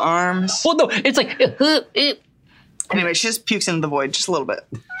with the little arms. Well, no, it's like... Anyway, she just pukes into the void just a little bit.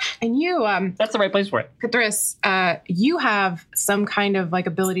 And you, That's the right place for it. Cathris, you have some kind of like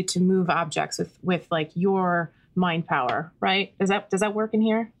ability to move objects with like your mind power, right? Does that work in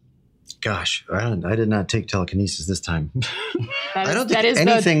here? Gosh, I did not take telekinesis this time. That don't think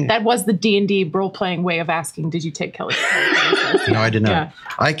anything- that was the D&D role-playing way of asking, did you take telekinesis? No, I did not. Yeah.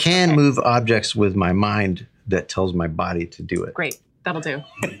 I can move objects with my mind that tells my body to do it. Great. That'll do.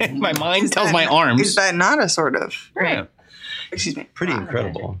 My mind tells my arms. Is that not a sort of? Great. Yeah. Excuse me. Pretty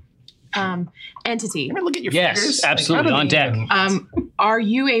incredible. Entity. Ever look at your Yes, fingers? absolutely, on deck. Are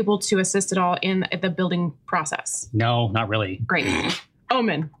you able to assist at all in the building process? No, not really. Great.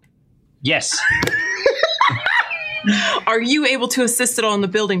 Omen. Yes. Are you able to assist at all in the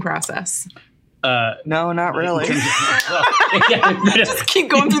building process? No, not really. Just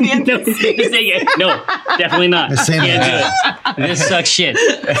keep going through the NPCs. No, definitely not. Same Can't do it. This sucks shit.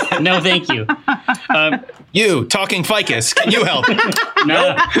 No, thank you. You, talking ficus, can you help?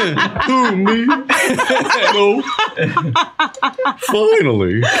 No. No.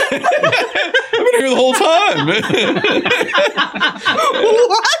 Finally. I've been here the whole time.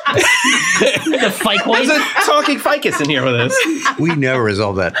 The fight There's a talking ficus in here with us. We never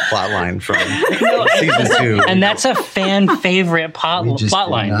resolved that plot line from season 2. And that's a fan favorite we just plot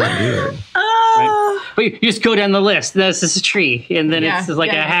did line. not do it. Right? But you just go down the list. This is a tree, and then it's just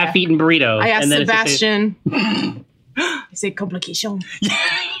like a half-eaten burrito. I asked and then Sebastian. I say complication.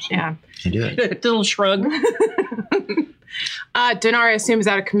 Yeah. You do it. It's a little shrug. Dinar, I assume, is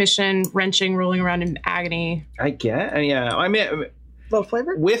out of commission, wrenching, rolling around in agony. I get, yeah. I mean, Little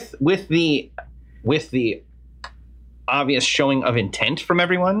flavor? with the obvious showing of intent from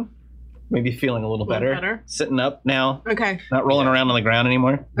everyone, maybe feeling a little better. Sitting up now, Okay. not rolling around on the ground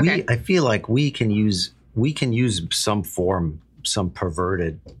anymore. Okay. I feel like we can use some form, some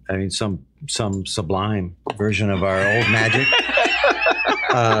perverted, some sublime version of our old magic.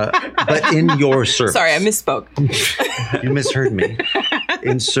 But in your service. Sorry, I misspoke. You misheard me.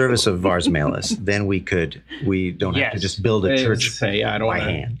 In service of Vars Malus, then we don't have to Yes. just build a church Say, yeah, I don't by want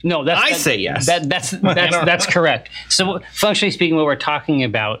to. hand. No, I say yes. That's correct. So, functionally speaking, what we're talking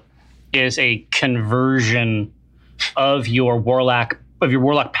about is a conversion of your warlock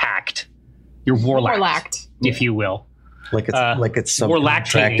pact, your warlock, Warlacked. if you will. Like it's We're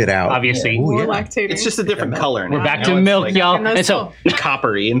subcontracted lactating, out. obviously. Ooh, yeah. Lactating. It's just a different color. We're now. back Now to it's milk, like y'all. And those And so,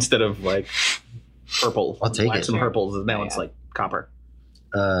 coppery instead of like purple. I'll take Blacks it. and purples. Now it's like copper.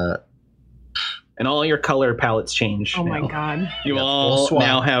 Uh, And all your color palettes change. Oh now. my god. You full all swap.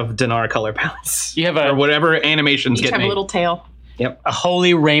 now have Dinar color palettes. You have or whatever animations Each get have a made. little tail. Yep. a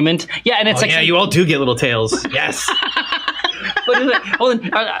holy raiment. Yeah, and it's Oh, like, yeah, you all do get little tails. Yes. but is it, hold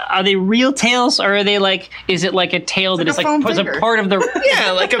on, are they real tails, or are they like? Is it like a tail that like is a foam like a finger. part of the?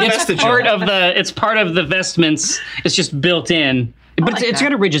 Yeah, like a vestige. It's part of the vestments. It's just built in, but like it's that.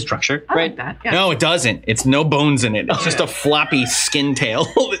 got a rigid structure, I right? like that. Yeah. No, it doesn't. It's no bones in it. It's just a floppy skin tail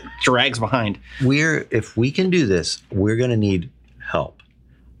that drags behind. if we can do this, we're going to need help.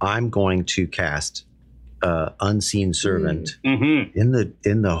 I'm going to cast Unseen Servant Mm-hmm.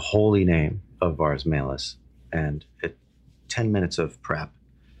 in the holy name of Vars Malus, and 10 minutes of prep,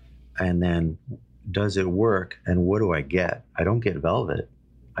 and then does it work? And what do I get? I don't get velvet.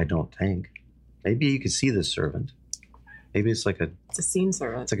 I don't think. Maybe you could see the servant. Maybe it's like a scene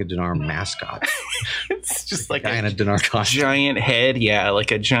servant. it's like a Dinar mascot. It's just like Guy in a a Dinar costume. giant head. Yeah,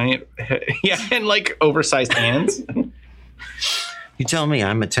 like a giant. Yeah, and like oversized hands. You tell me.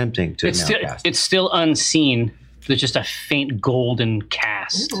 I'm attempting to It's now still, cast. it's still unseen. There's just a faint golden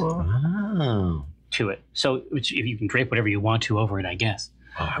cast Ooh. Oh. to it. So if you can drape whatever you want to over it, I guess.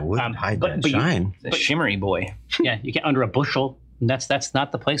 Oh, I wouldn't hide but that shine. The shimmery boy. Yeah, you get under a bushel. And that's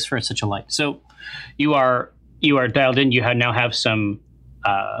not the place for such a light. So you are dialed in. You now have some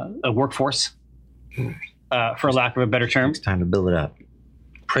a workforce, for lack of a better term. It's time to build it up.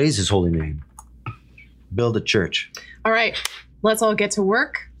 Praise his holy name. Build a church. All right, let's all get to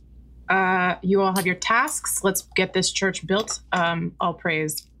work. You all have your tasks. Let's get this church built. I'll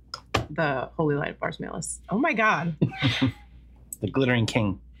praise the holy light of Barsmelis. Oh my God. The glittering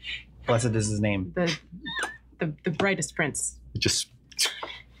king. Blessed is his name. The brightest prince. It just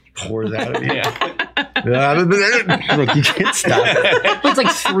pours out of you. Yeah. Look, you can't stop it. It's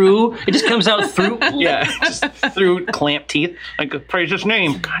like through. It just comes out through. Yeah. Just through clamp teeth. Like, praise his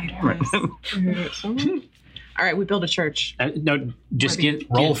name. God damn it. All right, we build a church. No, just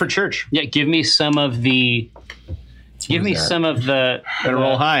Roll for church. Yeah, give me some of the. Give me some of the. Better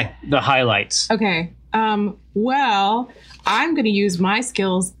roll high. The highlights. Okay. Well, I'm going to use my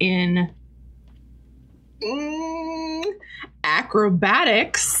skills in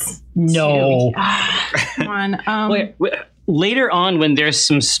acrobatics. No. Come on. Wait, later on, when there's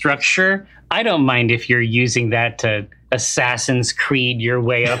some structure, I don't mind if you're using that to Assassin's Creed your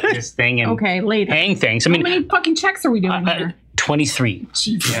way up this thing and Okay, later. hang things. I How mean, many fucking checks are we doing here? 23.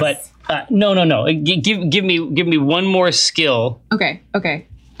 Jesus. But no. Give me one more skill. Okay. Okay,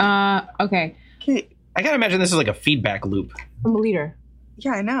 I gotta imagine this is like a feedback loop. I'm a leader.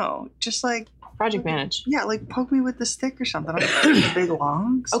 yeah, I know. Just like, Project manage. yeah, like poke me with the stick or something. I'm like the big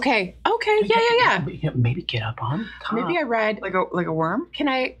logs. Okay. Yeah. Maybe get up on top. Maybe I ride. Like a worm. Can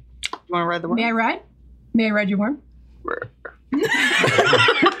I? You want to ride the worm? May I ride? May I ride your worm?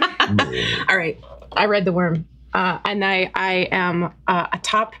 All right. I read the worm, and I am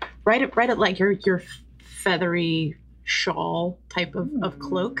atop right at like your feathery shawl type of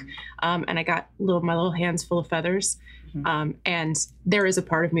cloak, and I got my little hands full of feathers, and there is a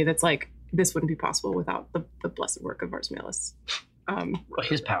part of me that's like, this wouldn't be possible without the blessed work of Barsmelis.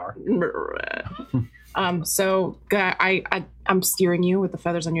 His power. So I'm steering you with the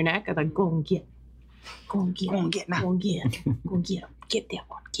feathers on your neck. I'm like, go and get him. Get that one. Get.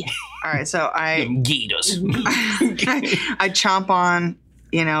 All right, so I Geetos. I chomp on,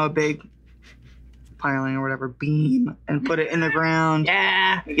 a big piling or whatever beam and put it in the ground.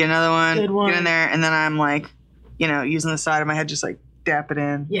 Yeah. Get another one. Good one. Get in there, and then I'm like, using the side of my head, just like dap it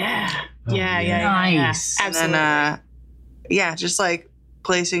in. Yeah. Oh, Yeah. Nice. Absolutely. And then, just like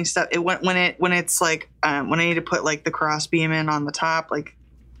placing stuff. When it's like when I need to put like the cross beam in on the top, like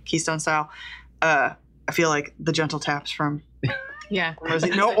Keystone style. I feel like the gentle taps from yeah. Rosie.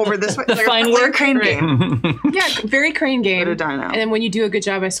 No, over this way. The Like fine a work. crane game. Yeah, very crane game. Go to Dino. And then when you do a good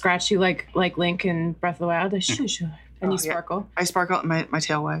job, I scratch you like Link in Breath of the Wild. I shoo, and you sparkle. I sparkle and my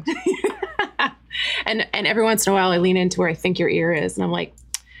tail wags. And every once in a while, I lean into where I think your ear is, and I'm like,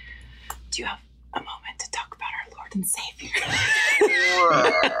 "Do you have a moment to talk about our Lord and Savior?"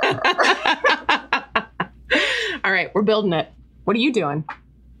 All right, we're building it. What are you doing?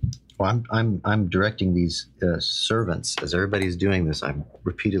 Well, I'm directing these servants as everybody's doing this. I'm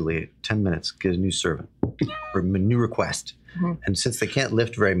repeatedly 10 minutes get a new servant or a new request, and since they can't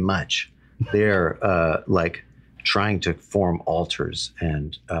lift very much, they're like trying to form altars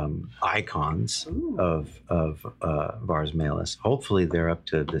and icons of Barsmelis. Hopefully, they're up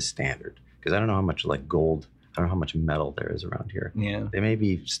to this standard because I don't know how much like gold. I don't know how much metal there is around here. Yeah. They may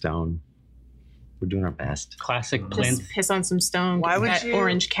be stone. We're doing our best. Classic plinth. Piss on some stone. Why get would that you-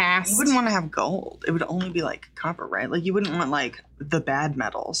 orange cast? You wouldn't want to have gold. It would only be like copper, right? Like you wouldn't want like the bad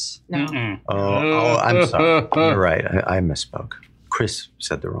metals. No. Oh, I'm sorry. You're right. I misspoke. Chris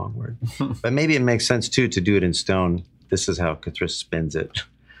said the wrong word. But maybe it makes sense, too, to do it in stone. This is how Cthulhu spins it.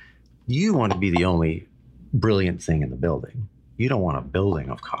 You want to be the only brilliant thing in the building. You don't want a building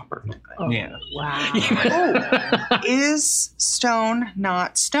of copper. Yeah. Wow. Is stone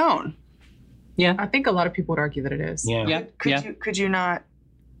not stone? I think a lot of people would argue that it is. Yeah. Could you not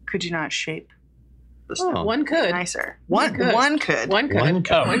shape the stone? Oh. One could. Nicer. One could. One could. One could. One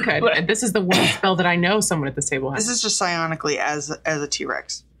could. One could. And this is the one spell that I know someone at this table has. This is just psionically as a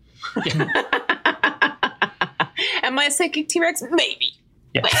T-Rex. Am I a psychic T-Rex? Maybe.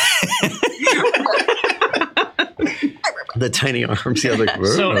 Yeah. The tiny arms, yeah, like,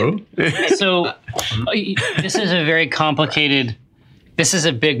 So this is a very complicated. This is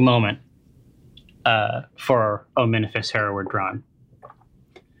a big moment for Ominifus Hereward Drawn.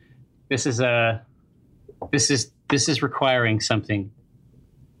 This is requiring something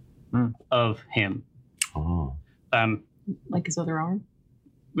of him. Oh. Like his other arm?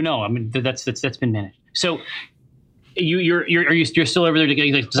 No, I mean that's been managed. So you're still over there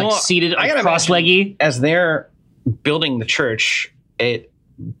like Well, seated I gotta cross-leggy. As they're building the church,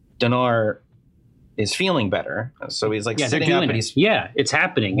 Dinar is feeling better. So he's like Yeah, they're sitting up doing and it. he's Yeah, it's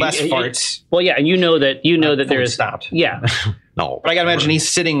happening. less It- farts. well, yeah, and you know that Fully there's stopped. Yeah, No. But I gotta imagine he's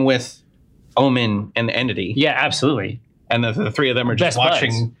sitting with Omen and the entity. yeah, absolutely. And the three of them are just Best buds.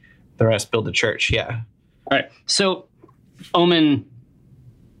 watching the rest build the church. Yeah. All right. So, Omen,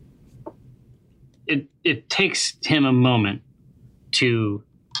 it takes him a moment to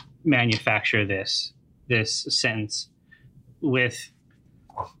manufacture this sentence with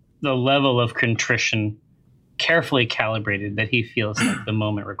the level of contrition carefully calibrated that he feels like the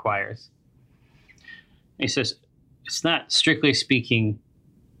moment requires. He says, it's not strictly speaking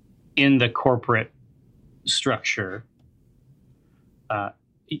in the corporate structure.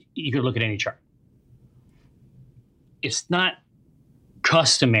 You could look at any chart. It's not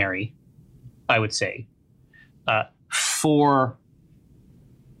customary, I would say, for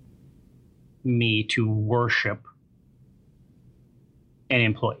me to worship an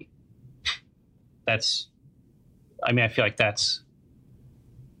employee. I feel like that's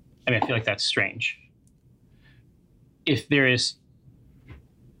strange. If there is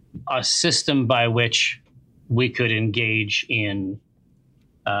a system by which we could engage in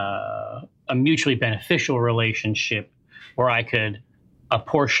a mutually beneficial relationship where I could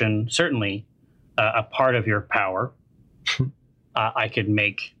apportion, certainly, a part of your power, I could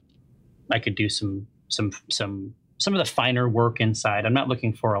do some of the finer work inside. I'm not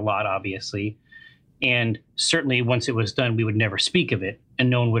looking for a lot, obviously. And certainly once it was done, we would never speak of it and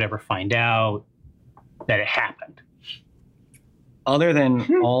no one would ever find out that it happened. Other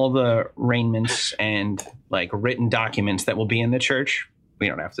than all the raiments and like written documents that will be in the church, we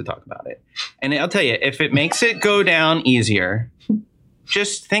don't have to talk about it. And I'll tell you, if it makes it go down easier,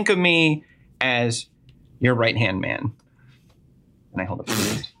 just think of me as your right-hand man. And I hold up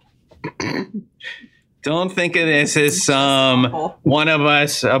the Don't think of this as one of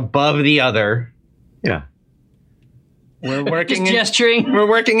us above the other. Yeah. We're working Just gesturing. We're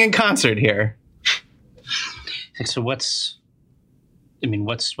working in concert here. So what's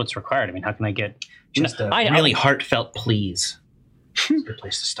required? I mean, how can I get Just a really heartfelt please. It's a good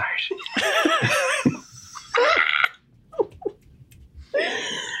place to start.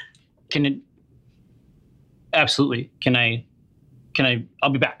 Can it? Absolutely. Can I? I'll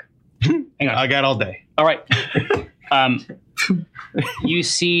be back. Hang on. I got all day. All right. You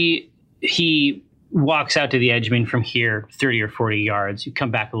see, he walks out to the edge. I mean, from here, 30 or 40 yards. You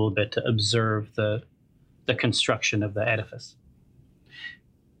come back a little bit to observe the construction of the edifice,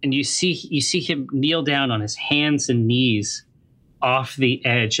 and you see him kneel down on his hands and knees off the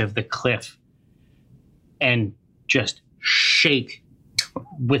edge of the cliff, and just shake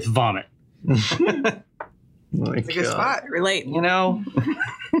with vomit. It's a good spot. Relate. You know,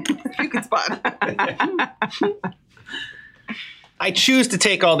 You good spot. I choose to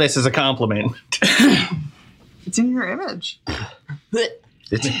take all this as a compliment. It's in your image.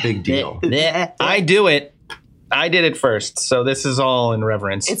 It's a big deal. I do it. I did it first, so this is all in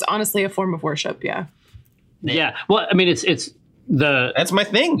reverence. It's honestly a form of worship. Yeah. Yeah. Well, I mean, it's the That's my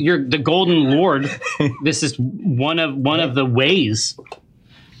thing. you're the Golden Lord. This is one of the ways.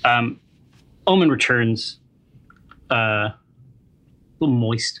 Omen returns, a little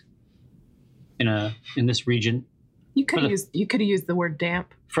moist in this region. You could have used the word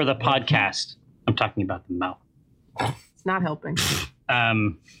damp. For the podcast, I'm talking about the mouth. It's not helping.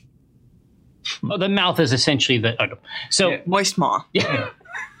 The mouth is essentially the Moist maw. yeah,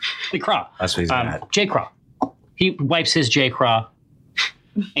 the craw. That's what he's at. J craw. He wipes his J craw,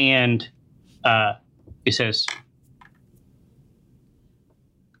 and he says,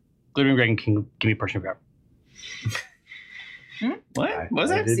 "Glittering Dragon can give me a portion of your power." What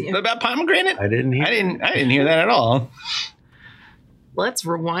was I that didn't- about pomegranate? I didn't hear. I didn't hear that at all. Let's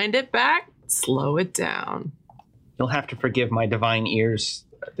rewind it back. Slow it down. You'll have to forgive my divine ears.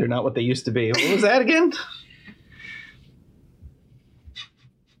 They're not what they used to be. What was that again?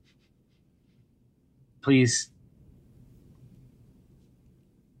 Please.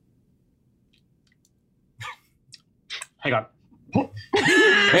 Hang on.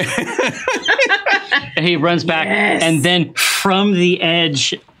 And he runs back, Yes. and then from the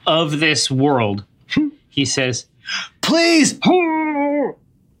edge of this world, he says, "Please,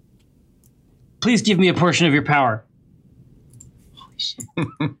 please give me a portion of your power." Holy shit.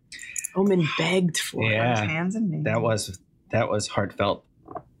 Omen begged for it. Yeah. Hands and knees. That was heartfelt.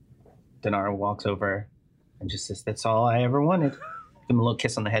 Dinar walks over and just says, "That's all I ever wanted." Give him a little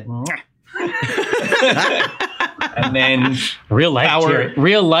kiss on the head. Mwah. And then Real life, Power. Jerry.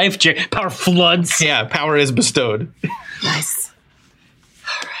 Real life, Jerry. Power floods. yeah, power is bestowed. Nice.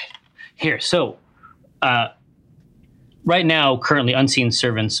 Here, so right now, currently, unseen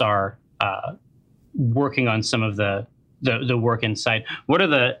servants are working on some of the work inside. What are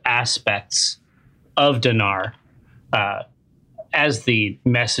the aspects of Dinar as the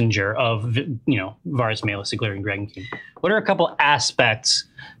messenger of, Varus Malus, the Glittering Dragon King? What are a couple aspects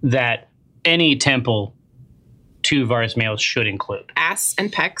that any temple to Varus Malus should include? Ass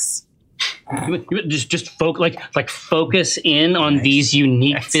and pecs. You just focus in on these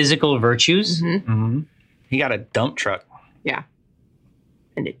unique physical virtues. He got a dump truck. Yeah.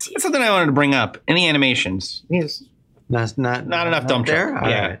 And it's That's something I wanted to bring up. In the animations, Not not enough dump there. truck.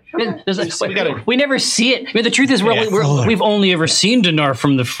 Yeah. We never see it. I mean, the truth is, we've only ever seen Dinar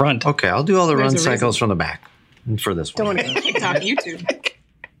from the front. Okay, I'll do all the There's run a reason. cycles from the back for this don't one. want to TikTok, YouTube.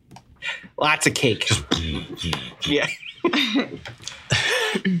 Lots of cake. Yeah.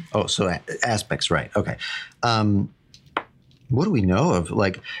 Oh, so aspects, right? Okay. What do we know of?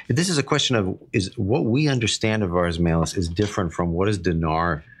 Like, this is a question of is what we understand of Varus Malus is different from what does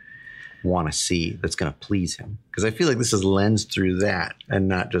Dinar want to see that's going to please him? Because I feel like this is lensed through that and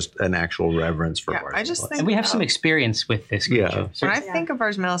not just an actual reverence for Varus I just Malus. think And we have some experience with this creature. Yeah. So when I think of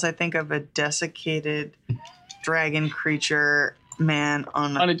Varus Malus, I think of a desiccated dragon creature man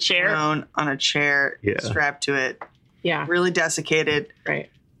on On a chair? throne, on a chair, Yeah. strapped to it, Yeah. really desiccated. Right.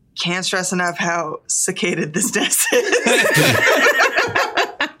 Can't stress enough how cicated this nest is.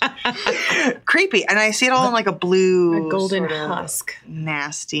 Creepy, and I see it all in like a blue, A golden sort of husk.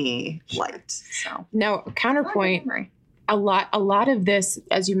 nasty light. So Now, counterpoint. A lot of this,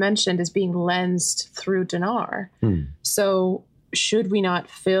 as you mentioned, is being lensed through Dinar. So should we not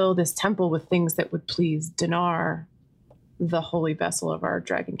fill this temple with things that would please Dinar, the holy vessel of our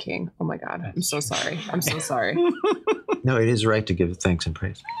Dragon King? Oh my God, I'm so sorry. I'm so sorry. No, it is right to give thanks and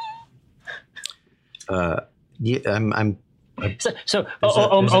praise. Yeah, I'm So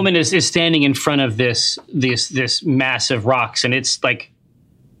Omen is standing in front of this massive rocks, and it's like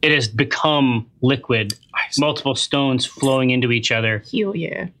it has become liquid. Multiple stones flowing into each other, Hell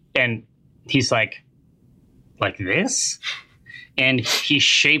yeah. and he's like this, and he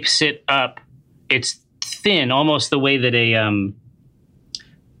shapes it up. It's thin, almost the way that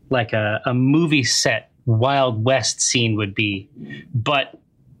a movie set Wild West scene would be, but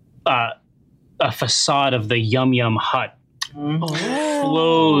a facade of the Yum Yum Hut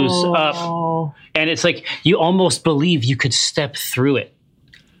flows up, and it's like you almost believe you could step through it.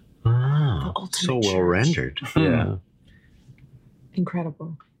 so well rendered. Yeah.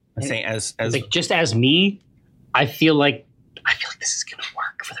 Incredible. I say as Like just as me, I feel like this is gonna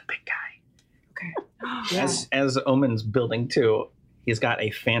work for the big guy. Okay. Yeah. as Omen's building too, he's got a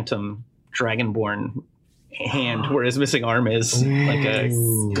phantom dragonborn hand where his missing arm is, like a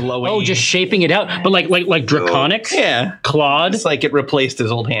glowing. Oh, just shaping it out, but like draconic. yeah, Clawed. it's like it replaced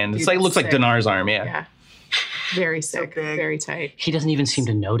his old hand. It's Dude, like it looks like sick. Dinar's arm. Yeah, Yeah. Very sick. big. Very tight. He doesn't even seem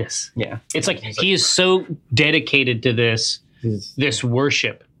to notice. yeah. It's like he is so dedicated to this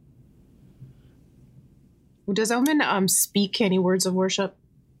worship. Does Omen speak any words of worship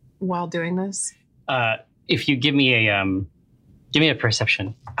while doing this? If you give me a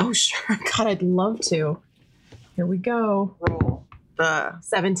perception. Oh, sure. God, I'd love to. Here we go. Roll the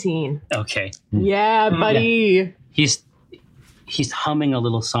 17. Okay. Yeah, buddy. He's humming a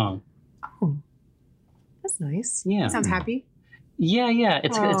little song. That's nice. Yeah. Sounds happy. Yeah.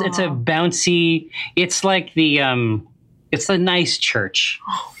 It's a bouncy. It's like it's the nice church.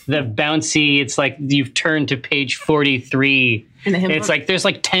 The bouncy. It's like you've turned to page 43. In the hymn It's book? like there's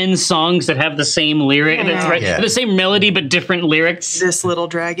like 10 songs that have the same lyric, Yeah. that's right, Yeah. the same melody but different lyrics. this little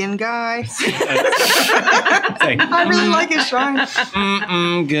dragon guy. Like, I really like his shine.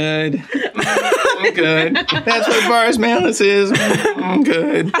 good. Good. That's what Varus Malus is.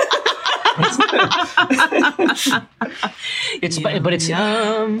 Good. It's but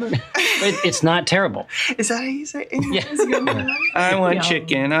it's not terrible. Is that how you say it? Yeah. I want Yum.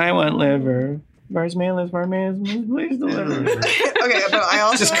 chicken. I want liver. Varus Malus, please deliver. Okay, but I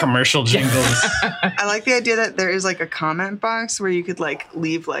also Just commercial jingles. I like the idea that there is like a comment box where you could like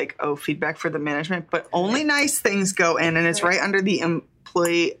leave like feedback for the management, but only nice things go in, and it's right under the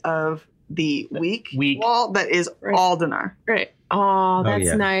employee of the week wall that is all Dinar. Right. Oh, that's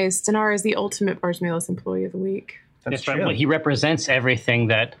yeah. nice. Dinar is the ultimate Varus Malus employee of the week. That's right. Well, he represents everything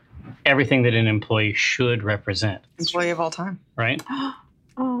that an employee should represent, Employee of all time. right?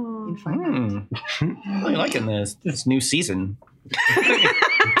 Oh. You can find out. I'm really liking this new season.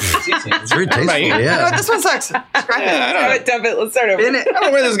 It's very tasteful. Right. Oh, Yeah. this one sucks. Scrap Yeah, I don't, Dump it. Let's start over. Bin it. I don't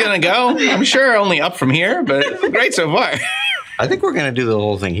know where this is gonna go. I'm sure only up from here, but it's great so far. I think we're going to do the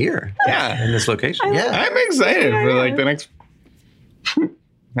whole thing here. Yeah. In this location. Yeah. I'm excited for like the next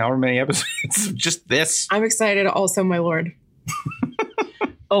however many episodes of just this. I'm excited also, my lord.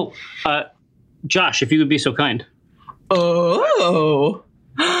 Oh, Josh, if you would be so kind. Oh.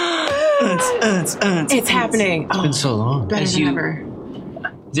 It's happening. It's been so long. Better As than you- ever.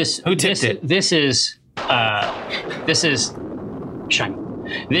 Who tipped it? This is shiny.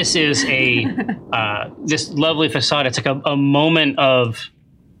 This is a this lovely facade. It's like a moment of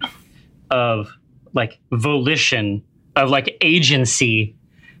like volition, of like agency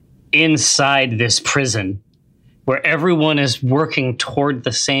inside this prison, where everyone is working toward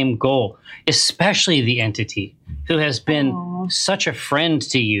the same goal, especially the entity who has been such a friend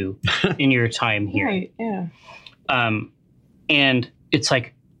to you in your time here. Right, yeah. And it's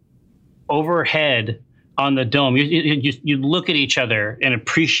like overhead on the dome, you look at each other and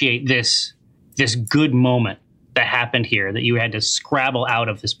appreciate this good moment that happened here, that you had to scrabble out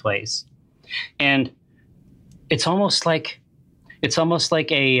of this place. And it's almost like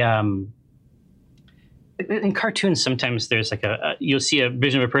a in cartoons, sometimes there's like you'll see a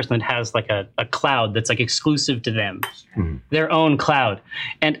vision of a person that has like a cloud that's like exclusive to them, their own cloud.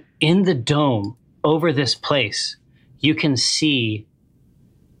 And in the dome over this place, you can see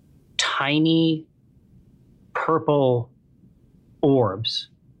tiny purple orbs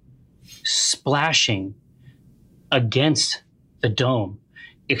splashing against the dome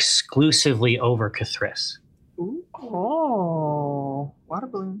exclusively over Cthulhu, Oh. Water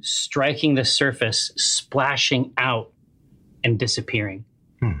balloons. striking the surface, splashing out and disappearing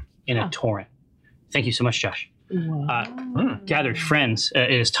in a torrent. Thank you so much, Josh. Gathered friends,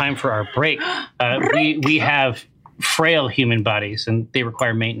 it is time for our break. We have frail human bodies and they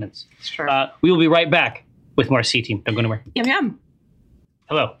require maintenance. Sure. We will be right back with more C Team. Don't go anywhere. Yum yum.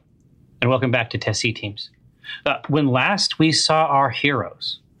 Hello, and welcome back to Test C Teams. When last we saw our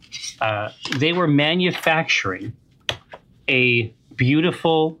heroes, they were manufacturing a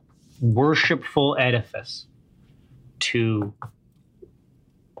beautiful, worshipful edifice to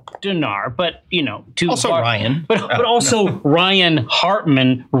Dinar, but to Also Ryan. but also Ryan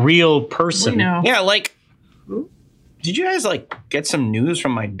Hartman, real person. We know. Yeah, like, did you guys like get some news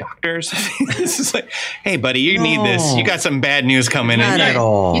from my doctors? This is like, hey, buddy, you need this. You got some bad news coming Not in. at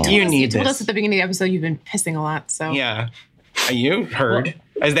all. You need You told this. us at the beginning of the episode you've been pissing a lot, so. Yeah, you heard.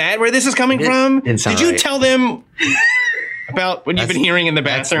 Is that where this is coming from? didn't sound Did you right. tell them about what you've been hearing in the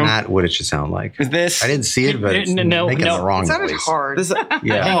That's bathroom? not what it should sound like. Is this? I didn't see it, but it's No, making no. the wrong It sounded noise. hard. This,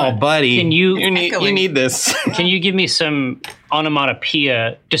 Yeah. oh, buddy, Can you- need this? Can you give me some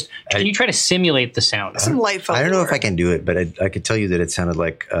onomatopoeia? Can you try to simulate the sound? Some light I don't know if folklore. I can do it, but I could tell you that it sounded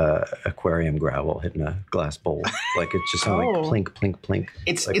like aquarium gravel hitting a glass bowl. Like it just sounded like plink, plink, plink.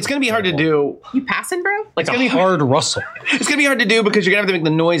 It's Like gonna be hard to do. You passing, bro? Like a hard rustle. It's gonna be hard to do because you're gonna have to make the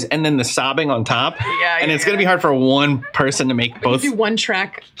noise and then the sobbing on top. And it's gonna be hard for one person to make both. Do one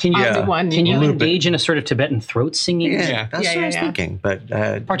track. Can you, onto one. can you little bit. engage in a sort of Tibetan throat singing? Yeah, that's Yeah, what I was yeah. thinking.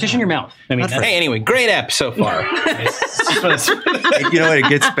 But Partition your mouth. I mean, Not for- that's- Hey, anyway, great app so far. you know what? It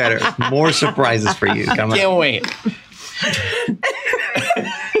gets better. More surprises for you. Come on. Can't wait.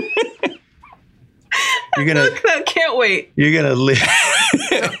 You're gonna Can't wait. you're gonna live.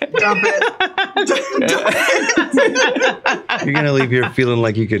 Dump it. You're gonna leave here feeling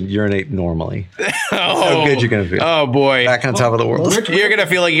like you could urinate normally. Oh, How good you're gonna feel. Oh boy, Back on top of the world. you're gonna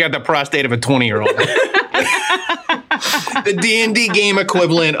feel like you got the prostate of a 20-year-old. The D&D game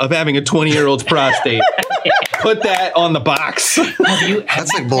equivalent of having a 20-year-old's prostate. Put that on the box.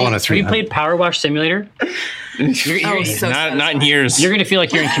 That's like blowing a Have three. you played Power Wash Simulator? Not in years. You're going to feel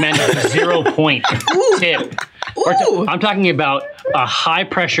like you're in Commander 0 point tip. I'm talking about a high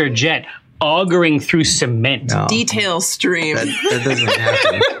pressure jet auguring through cement. No, Detail stream. that doesn't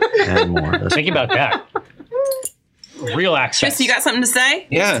happen anymore. That's- Think about that. Real access. Chris, you got something to say?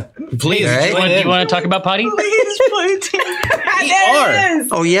 Yeah, please. All right. join Do in. you want to talk about potty? Please play team. are.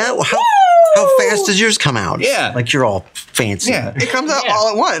 Oh yeah. Well, how fast does yours come out? Yeah. Like you're all fancy. Yeah. It comes out Yeah. all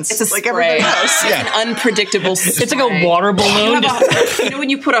at once. It's a like spray. everything else. Yeah. An unpredictable It's like a water balloon. you know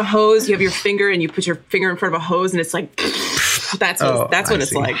when you put a hose, you have your finger and you put your finger in front of a hose and it's like that's what I it's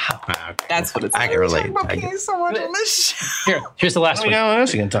see. like. That's what it's I like. can relate. About I get- peeing so much on this show. Here's the last Oh, one. yeah, what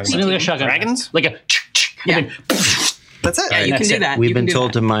else are you gonna talk Something like a about? shotgun. Dragons? Like a. Yeah. And then, That's it. Yeah, you That's can do it. that. We've You can been do told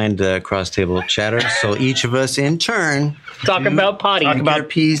that. to mind cross table chatter, so each of us in turn talk about potty. Talk about- get a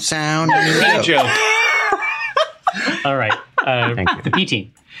P sound. And Hey, here we go. Joe. All right. Thank you. The P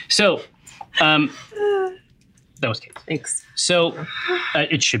team. So, that was Kate. Thanks. So,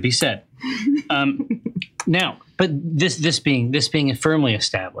 it should be said. Now, but this being firmly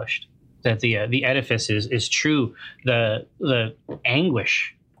established that the edifice is true. The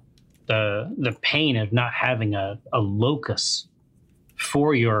anguish, the pain of not having a locus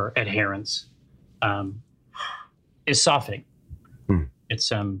for your adherents is softening.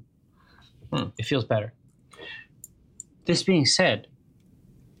 It's it feels better. This being said,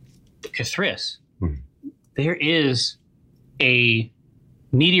 Cathris, there is a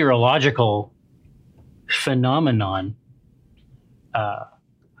meteorological phenomenon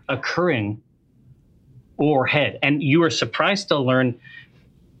occurring overhead, and you are surprised to learn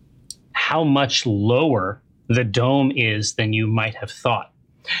how much lower the dome is than you might have thought.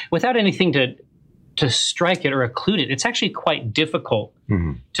 Without anything to strike it or occlude it, it's actually quite difficult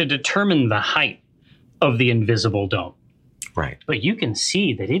to determine the height of the invisible dome. Right. But you can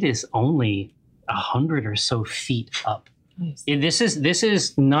see that it is only 100 or so feet up. Nice. This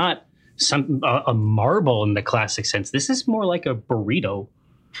is not a marble in the classic sense. This is more like a burrito,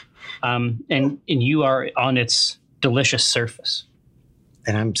 and you are on its delicious surface.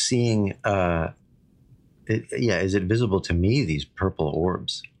 And I'm seeing, is it visible to me, these purple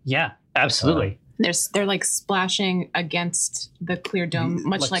orbs? Yeah, absolutely. They're like splashing against the clear dome,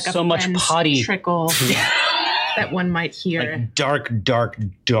 much like so a much friend's potty trickle that one might hear. Like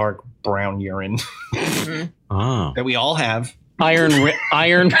dark brown urine Oh, that we all have. Iron,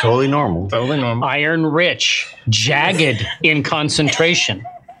 totally normal. Totally normal. iron rich, jagged in concentration.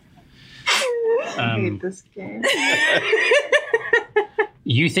 I hate this game.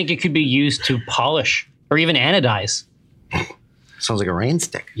 You think it could be used to polish or even anodize? Sounds like a rain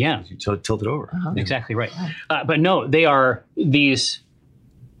stick. Yeah, You tilt it over. exactly right. But no, they are these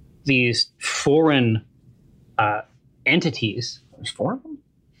foreign entities. There's 4 of them?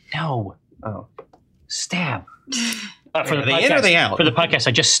 No, Oh. stab. For Are the they podcast, in or are they out? For the podcast,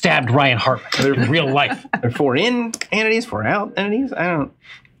 I just stabbed Ryan Hartman in real life. They're 4 in entities, 4 out entities? I don't.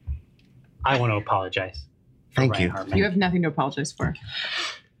 I want to apologize. Thank Ryan you. Hartman. You have nothing to apologize for.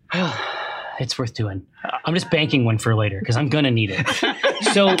 It's worth doing. I'm just banking one for later because I'm gonna need it.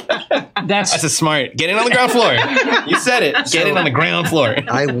 So That's that's a smart. Get in on the ground floor. You said it. Get in on the ground floor.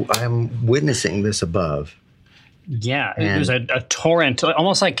 I'm witnessing this above. yeah. There's a torrent,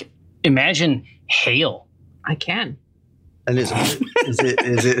 almost like imagine hail. I can. And is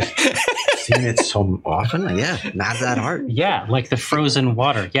it seeing it so often? Yeah, not that hard. Yeah, like the frozen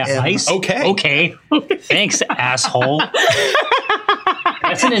water. Yeah, Yeah, ice. okay. Thanks, asshole.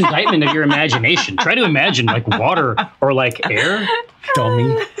 That's an indictment of your imagination. Try to imagine like water or like air.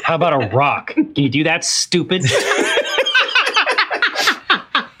 Dummy. How about a rock? Can you do that, stupid?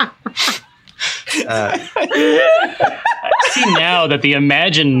 I see now that the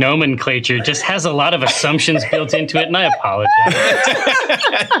imagined nomenclature just has a lot of assumptions built into it, and I apologize.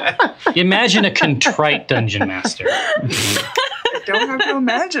 Imagine a contrite dungeon master. I don't have to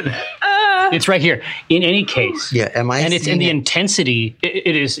imagine it. It's right here. In any case, Yeah, am I? and it's in seeing the it? intensity.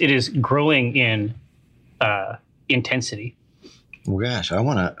 It is growing in intensity. Well, gosh, I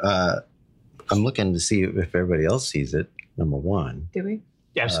want to. I'm looking to see if everybody else sees it. Number one, Do we?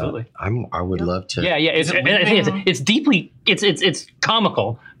 Absolutely. I would love to. Yeah. It's deeply. It's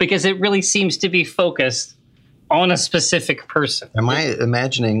comical because it really seems to be focused on a specific person. Am I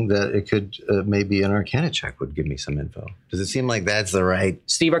imagining that it could maybe an Arcana check would give me some info? Does it seem like that's the right?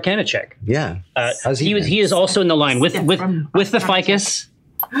 Steve Arcana check. Yeah. How's He been? is also in the line with the ficus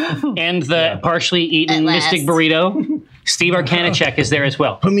and the partially eaten mystic burrito. Steve Arcana check is there as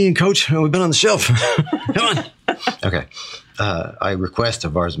well. Put me in, coach. We've been on the shelf. Come on. Okay. I request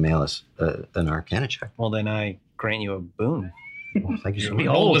of Vars Malus an Arcana check. Well, then I grant you a boon. Well, thank you so much.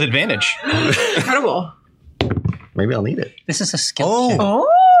 Behold with advantage. Incredible. Maybe I'll need it. This is a skill Oh. check.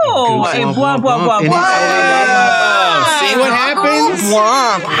 Oh, Goose. and blah, blah, blah, And blah. Oh, see what happens?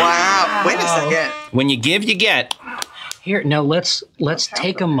 Womp, wow. Wait a second. When you give, you get. Here, now let's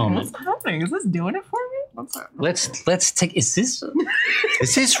take a moment. What's happening? Is this doing it for me? What's that? Let's take. Is this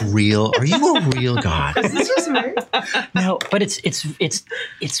Is this real? Are you a real god? Is this just me? no? But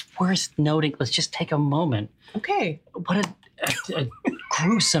it's worth noting. Let's just take a moment. Okay. What a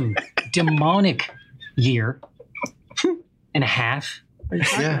gruesome, demonic year and a half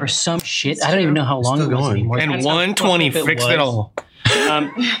Yeah. or some shit. I don't even know how long Still it was going. anymore. And That's how 120 fucked up fixed it was. all.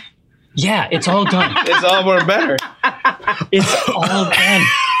 Yeah, it's all done. It's all more better. It's all done.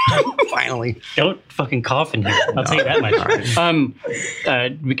 Finally. Don't fucking cough in here. I'll tell you that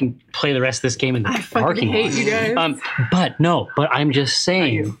much. We can play the rest of this game in the parking lot. hate you guys. But I'm just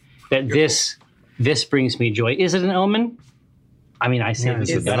saying that this brings me joy. Is it an omen? I mean, I say Yeah, this.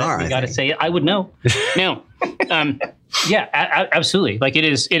 it's a dinar, I You got to think. say it. I would know. Now, yeah, absolutely. Like it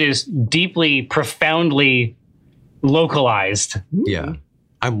is deeply, profoundly localized. Yeah.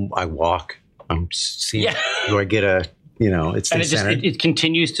 I walk. I'm seeing. Yeah. Do I get a? It's And it just centered. it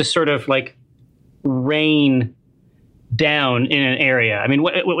continues to sort of like rain down in an area. I mean,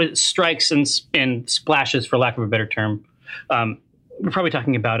 what strikes and splashes, for lack of a better term, we're probably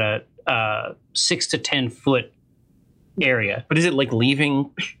talking about a 6 to 10 foot area. But is it like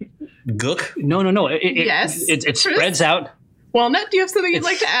leaving gook? No. Yes. It spreads out. Walnut, do you have something you'd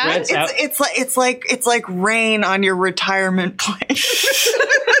like to add? It's like rain on your retirement plan.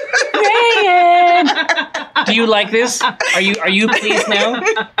 Ryan! Do you like this? Are you pleased now?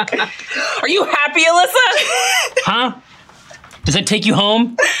 Are you happy, Alyssa? Huh? Does that take you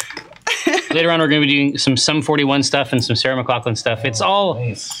home? Later on, we're going to be doing some Sum 41 stuff and some Sarah McLachlan stuff. It's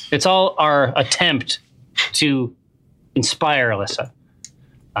all our attempt to inspire Alyssa.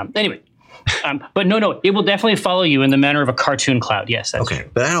 Anyway. But no, it will definitely follow you in the manner of a cartoon cloud. Yes, that's Okay,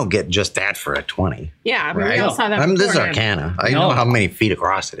 true. but I don't get just that for a 20. Yeah, but Right. we all saw that This is beforehand. Arcana. I No. know how many feet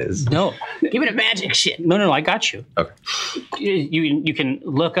across it is. No, Give it a magic shit. no, I got you. Okay. You can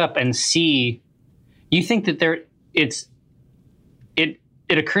look up and see. You think that it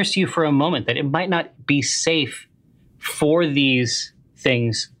occurs to you for a moment that it might not be safe for these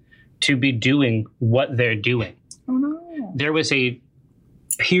things to be doing what they're doing. Oh no. There was a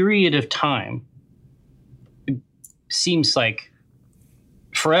period of time, it seems like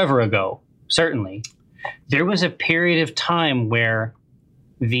forever ago, certainly, there was a period of time where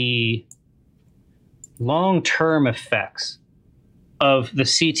the long-term effects of the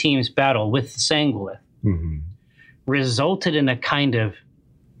C-Team's battle with the Sangolith resulted in a kind of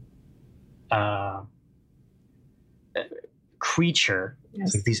creature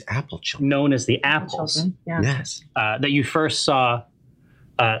It's like these apple children. known as the apples. Children. Yeah. Yes. That you first saw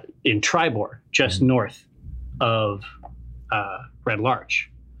in Tribor, just north of Red Larch.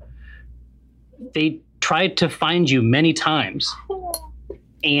 They tried to find you many times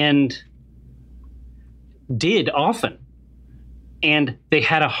and did often. And they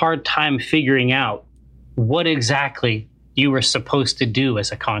had a hard time figuring out what exactly you were supposed to do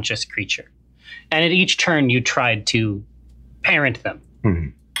as a conscious creature. And at each turn, you tried to parent them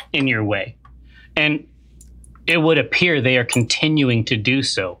in your way. And it would appear they are continuing to do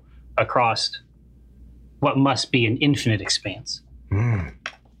so across what must be an infinite expanse.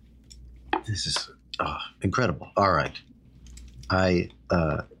 This is incredible. All right. I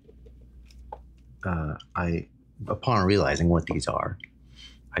upon realizing what these are,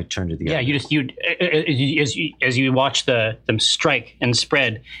 I turn to the Yeah, other. as you watch them strike and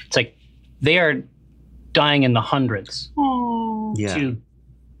spread, it's like they are dying in the hundreds Oh. Yeah.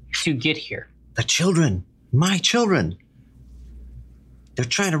 to get here. The children, my children. They're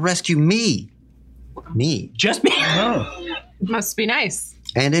trying to rescue me. Me. Just me. Must be nice.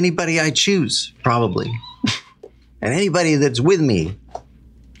 And anybody I choose, probably. And anybody that's with me,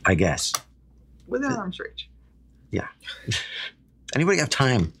 I guess. Within arm's reach. Yeah. Anybody have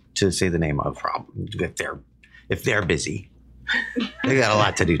time to say the name of if they're busy? They got a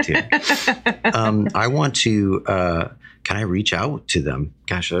lot to do too. I want to. Can I reach out to them?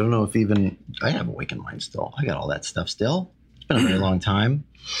 Gosh, I don't know if even I have Awakened Mind still. I got all that stuff still. It's been a very long time.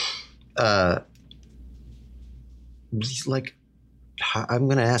 Just like, I'm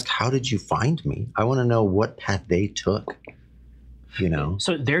going to ask, how did you find me? I want to know what path they took. You know.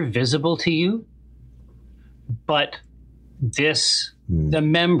 So they're visible to you, but the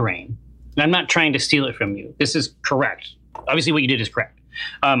membrane, and I'm not trying to steal it from you. This is correct. Obviously what you did is correct.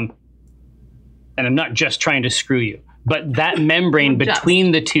 And I'm not just trying to screw you, but that membrane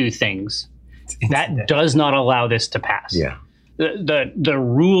between the two things, that does not allow this to pass. Yeah. The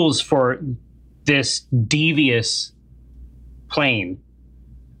rules for this devious plane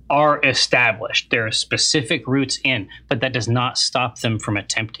are established. There are specific routes in, but that does not stop them from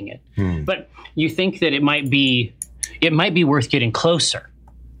attempting it. But you think that it might be worth getting closer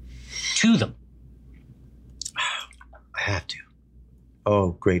to them. I have to.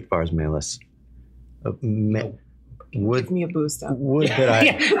 Oh, great Vars Malus. Would Give me a boost up. would that I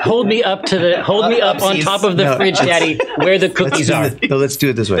Yeah, hold me up on top of the No, fridge, Daddy, where the cookies are. Let's do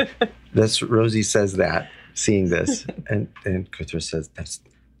it this way. That's Rosie says that, seeing this, and Kuthra says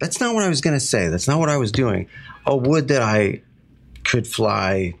that's not what I was going to say. That's not what I was doing. Oh, would that I could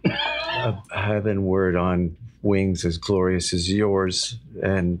fly heavenward on wings as glorious as yours,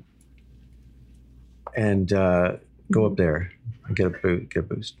 and go up there and get a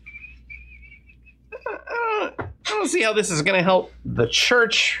boost. I don't see how this is going to help the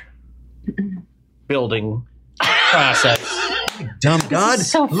church building process. Dumb God,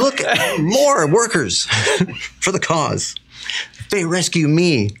 look, more workers for the cause. If they rescue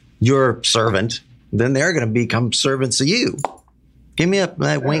me, your servant, then they're going to become servants of you. Give me that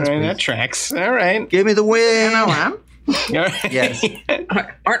wings, All right, please. that tracks. All right. Give me the wing. NLM? Yes.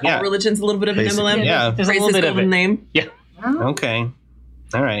 Aren't Yeah. all religions a little bit of an Basically. emblem? Yeah. There's a Praise little his bit of golden it. name. Yeah. Okay.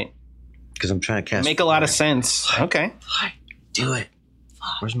 All right. Because I'm trying to cast. Make a lot of sense. Okay. Do it.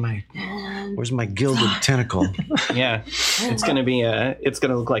 Where's my gilded tentacle? Yeah. It's gonna be it's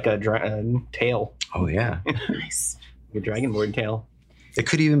gonna look like a tail, Oh yeah. Nice. a dragonborn tail. It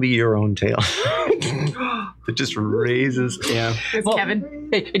could even be your own tail. It just raises. Yeah. It's Well, Kevin.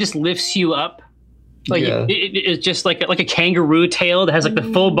 It just lifts you up. Like Yeah. it's just like a kangaroo tail that has like the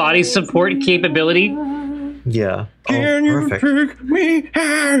full body support capability. Yeah. Oh, perfect. pick me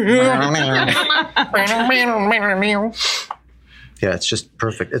Yeah, it's just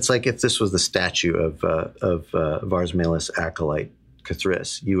perfect. It's like if this was the statue of Vars Malus acolyte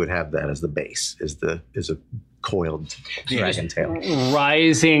Cthulhu, you would have that as the base, is a coiled dragon tail.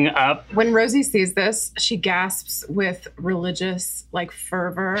 Rising up. When Rosie sees this, she gasps with religious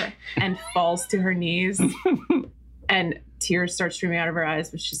fervor and falls to her knees, and tears start streaming out of her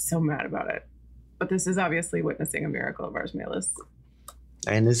eyes. But she's so mad about it. But this is obviously witnessing a miracle of Vars Malus.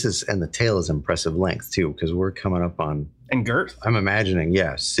 And the tail is impressive length too, because we're coming up on. and girth. I'm imagining,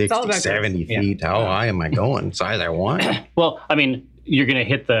 60, all about 70 girth. feet. How high am I going? Size I want. Well, I mean, you're going to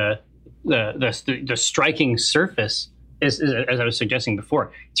hit the striking surface, as I was suggesting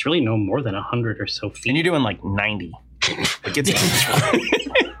before. It's really no more than 100 or so And feet. you're doing 90. Like it's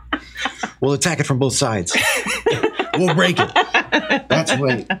We'll attack it from both sides. We'll break it. That's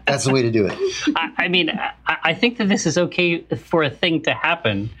the way to do it. I mean, I think that this is okay for a thing to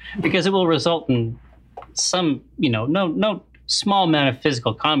happen because it will result in some, no small amount of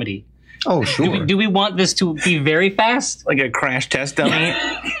physical comedy. Oh, sure. Do we want this to be very fast? like a crash test dummy.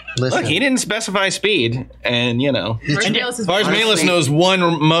 Listen, Look, he didn't specify speed, and Vars Malus is Vars Malus Honestly, knows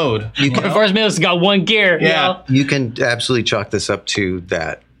one mode. Vars Malus got one gear. Yeah. you can absolutely chalk this up to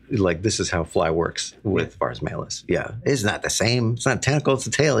that. Like, this is how fly works with Vars Malus. Yeah. It's not the same. It's not a tentacle, it's a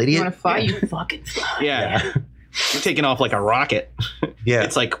tail, You idiot. want to fly? You fucking fly. Yeah. You're taking off like a rocket. Yeah.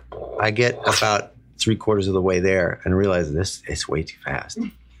 It's like, I get about 3/4 of the way there and realize this is way too fast.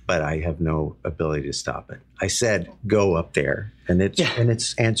 But I have no ability to stop it. I said, go up there. And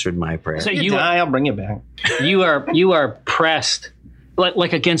it's answered my prayer. So you die, I'll bring you back. you are pressed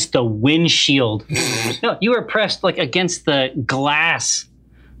like against the windshield. No, you are pressed like against the glass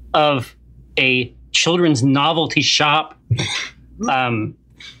of a children's novelty shop.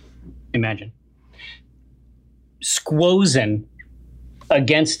 Imagine squozen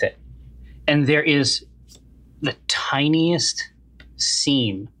against it, and there is the tiniest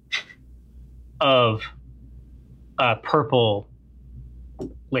seam of purple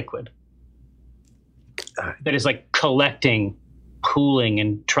liquid that is like collecting, pooling,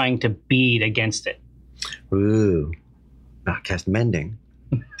 and trying to bead against it. Ooh. Not cast mending.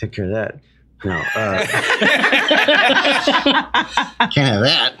 Take care of that. No. Can't have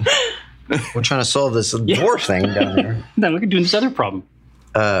that. We're trying to solve this dwarf thing down there. Then we could do this other problem.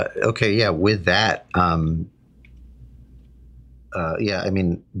 Okay, yeah, with that, I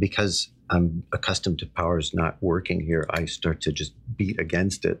mean, because I'm accustomed to powers not working here, I start to just beat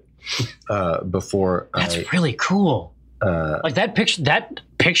against it before That's really cool. Like that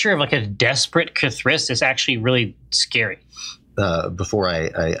picture of like a desperate Cthulhu is actually really scary. before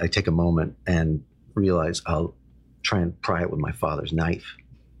I take a moment and realize I'll try and pry it with my father's knife.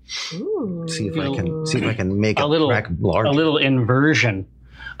 Ooh. See if I can make A a little- crack larger. A little inversion.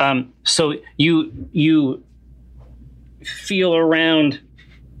 So you feel around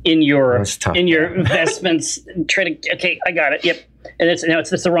in your That's tough. vestments, try to. Okay, I got it. Yep. And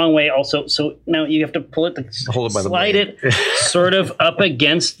it's the wrong way also. So now you have to pull it, Hold it by the slide blade. it sort of up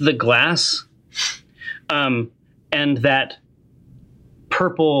against the glass, and that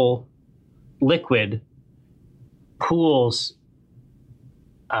purple liquid pools,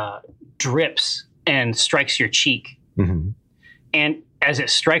 drips and strikes your cheek. Mhm. And as it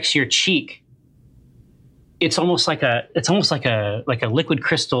strikes your cheek, it's almost like a liquid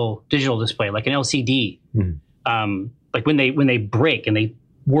crystal digital display, like an LCD. Mhm. Like when they break and they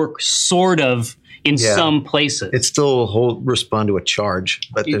work sort of in Yeah. some places. It still respond to a charge,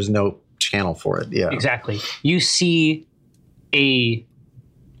 but there's no channel for it. Yeah. Exactly. You see a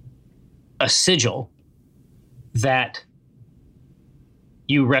sigil that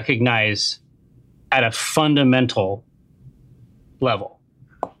you recognize at a fundamental level.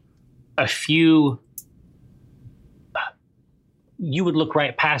 A few, you would look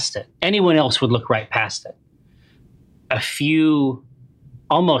right past it. Anyone else would look right past it. A few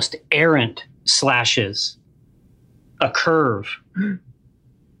almost errant slashes, a curve,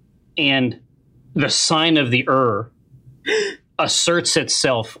 and the sign of the asserts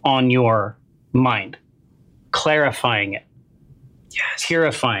itself on your mind. clarifying it,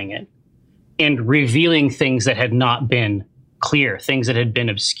 purifying it, and revealing things that had not been clear, things that had been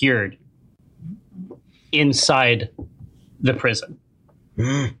obscured inside the prison.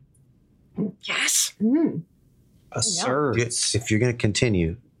 Yes. Absurd. If you're going to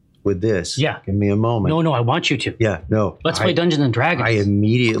continue with this, Yeah. give me a moment. No, I want you to. Yeah, no. Let's play Dungeons and Dragons. I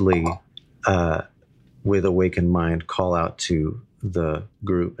immediately, with awakened mind, call out to the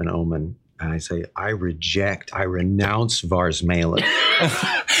group and Omen, and I say, I renounce Vars Malin,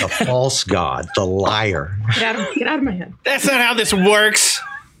 the false god, the liar. Get out of my head. That's not how this works.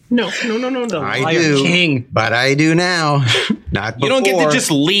 No. I Liar do, King. but I do now. Not before. You don't get to just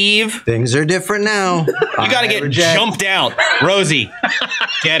leave. Things are different now. You got to get jumped out. Rosie,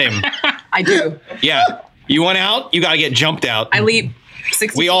 get him. I do. Yeah. You want out? You got to get jumped out. I leap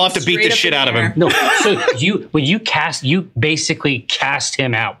 60 We all have to beat straight the up shit in out of air. him. No, so you basically cast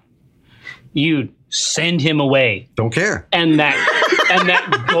him out. You send him away. Don't care. And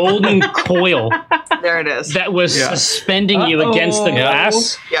that golden coil There it is. that was suspending you against the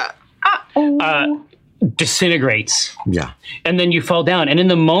glass Yeah. disintegrates. Yeah. And then you fall down. And in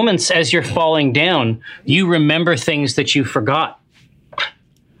the moments as you're falling down, you remember things that you forgot.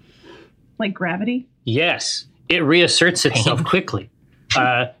 Like gravity? Yes, it reasserts itself quickly.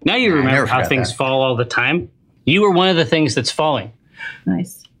 Now you remember never how forgot things that. fall all the time. You were one of the things that's falling.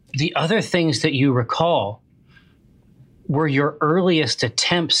 Nice. The other things that you recall were your earliest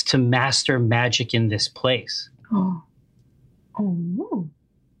attempts to master magic in this place. Oh.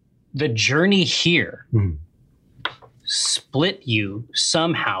 The journey here Mhm. split you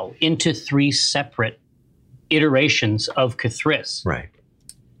somehow into 3 separate iterations of Cthulhu. Right.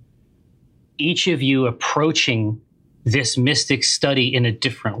 Each of you approaching this mystic study in a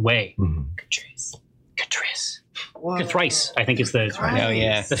different way. Mhm. Catrice. Cthulhu. Whoa. Thrice, I think is the Oh,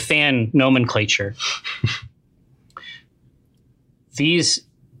 yeah. the fan nomenclature. These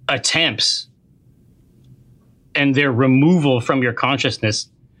attempts and their removal from your consciousness,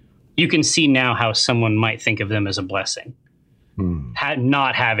 you can see now how someone might think of them as a blessing,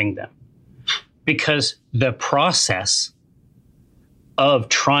 not having them. Because the process of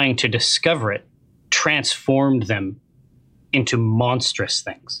trying to discover it transformed them into monstrous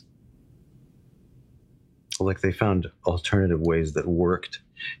things. Like they found alternative ways that worked.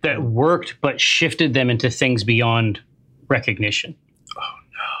 That worked, but shifted them into things beyond recognition.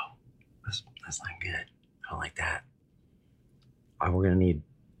 That's not good. I don't like that. We're gonna need.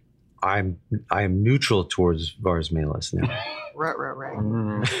 I am neutral towards Vars Malus now. Right.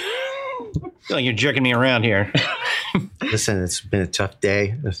 I feel like you're jerking me around here. Listen, it's been a tough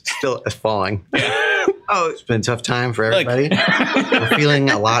day. It's still falling. Oh, It's been a tough time for everybody. We're feeling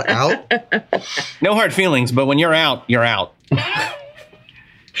a lot out. No hard feelings, but when you're out, you're out.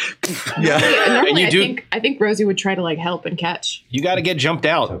 Yeah. Normally, you do- I think Rosie would try to like help and catch. You got to get jumped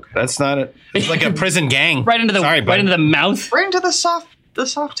out. That's not it. It's like a prison gang. Right into the Sorry, bud. right into the mouth. right into the soft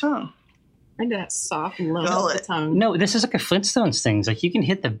tongue. Into that soft low Gullet. of the tongue. No, this is like a Flintstones thing. It's like you can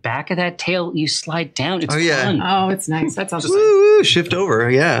hit the back of that tail, you slide down. It's Oh, yeah. fun. Oh, it's nice. That sounds nice. Woo, shift over.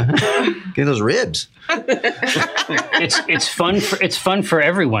 Yeah. Get those ribs. It's fun for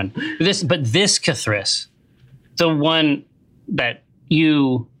everyone. This Cthulhu, the one that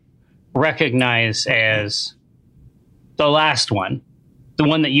you recognize as the last one, the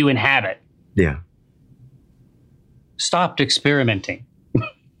one that you inhabit, Yeah. stopped experimenting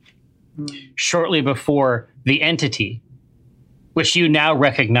shortly before the entity, which you now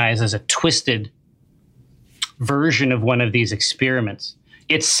recognize as a twisted version of one of these experiments,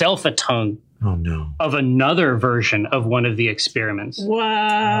 itself a tongue Oh no. of another version of one of the experiments.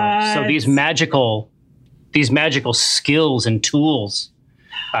 What? So these magical skills and tools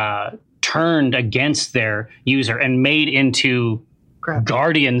turned against their user and made into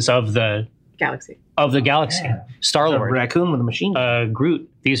guardians of the Galaxy. galaxy. Star-Lord, raccoon with a machine. Groot.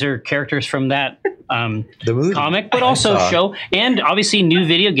 These are characters from that The movie. comic, but also saw. show, and obviously new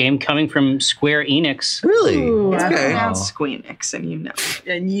video game coming from Square Enix. Really? Ooh, It's Okay. pronounced Squeenix, and you know.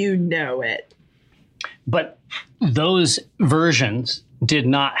 And you know it. But those versions did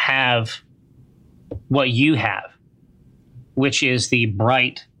not have what you have, which is the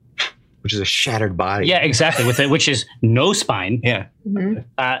bright. Which is a shattered body. Yeah, exactly. With it, which is no spine. Yeah.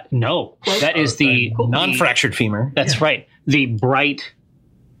 No, that is the Non-fractured femur. That's right. The bright,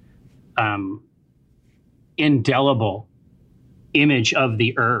 indelible image of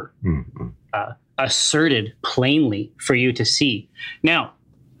the Mhm. asserted plainly for you to see. Now,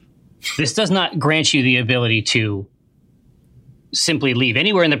 this does not grant you the ability to simply leave.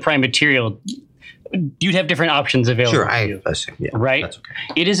 Anywhere in the prime material, you'd have different options available. Sure, to I you. assume. Yeah, Right? That's okay.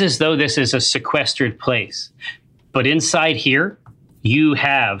 It is as though this is a sequestered place. But inside here, you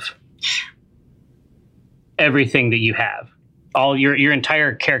have everything that you have. All your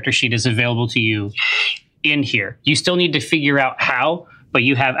entire character sheet is available to you in here. You still need to figure out how, but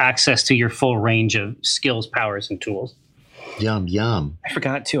you have access to your full range of skills, powers, and tools. Yum, yum. I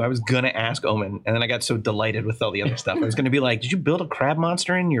forgot too. I was gonna ask Omen, and then I got so delighted with all the other stuff. I was gonna be like, "Did you build a crab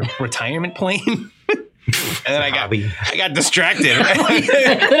monster in your retirement plane?" And then I got distracted. Then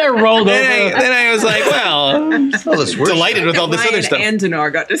I rolled over. Then I was like, "Well, delighted with all this other stuff." And Dinar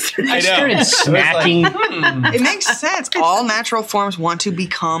got distracted. I know. started smacking. It makes sense. All natural forms want to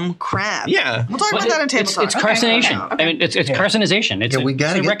become crab. Yeah. We'll talk about that in tabletop. It's carcination. Okay. I mean, it's carcinization. It's we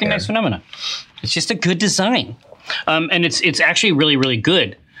gotta a get recognized there. phenomenon. It's just a good design. And it's actually really, really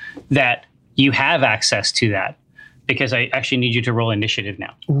good that you have access to that, because I actually need you to roll initiative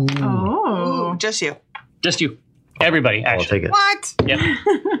now. Oh. Ooh, just you. Just you. Everybody, I'll actually. take it. What? Yep.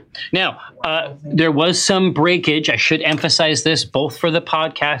 Now, there was some breakage. I should emphasize this both for the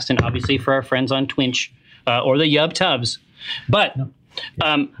podcast and obviously for our friends on Twitch or the Yub Tubs. But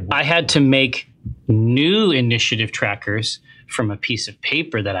I had to make new initiative trackers from a piece of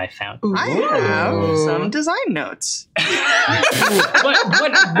paper that I found. I have some design notes.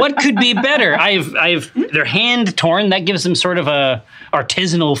 What could be better? They're hand torn. That gives them sort of a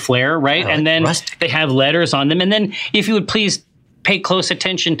artisanal flair, right? like And then rustic. they have letters on them. And then, if you would please pay close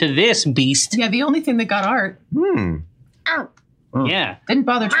attention to this beast. Yeah, the only thing that got art Yeah. didn't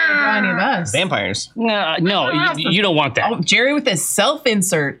bother trying to draw any of us. Vampires. No, you don't want that. Oh, Jerry with his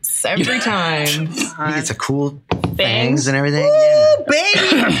self-inserts every time. He gets a cool Fangs. fangs and everything. Ooh,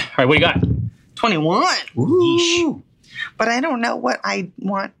 baby. All right, what do you got? 21. Ooh. But I don't know what I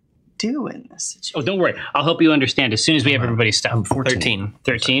want to do in this situation. Oh, don't worry. I'll help you understand as soon as we have everybody's stuff. 13.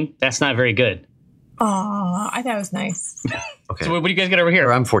 13? That's not very good. Oh, I thought it was nice. Okay. So what do you guys got over Or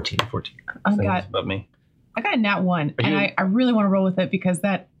here? I'm 14. I got Above me. a nat 1, and you- I really want to roll with it because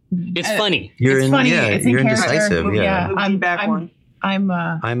that It's funny. You're it's in, funny. yeah, It's in you're character. indecisive. Yeah. Move you back one. I'm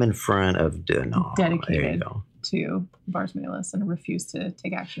I'm in front of Dinar. There you dedicated go. to Bars Malus and refuse to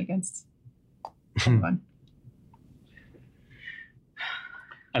take action against anyone.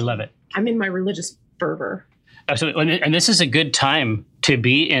 I love it. I'm in my religious fervor. Absolutely. And this is a good time to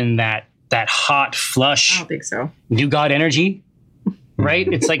be in that hot I flush don't think so. new god energy, right?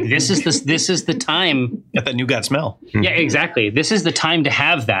 It's like this is the time. Got that new god smell. Yeah, exactly. This is the time to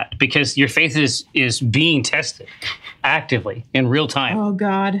have that, because your faith is being tested actively in real time. Oh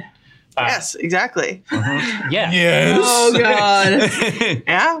God. Yes, exactly. Yeah. Yes. Oh, God.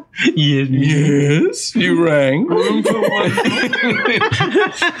 Yeah. Yes. You rang.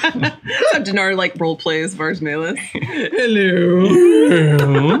 Dinar like role plays Vars Malus.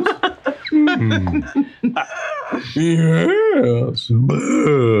 Yes.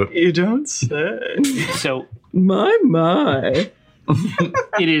 You don't say. So My.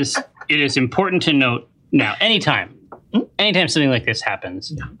 it is important to note now, anytime something like this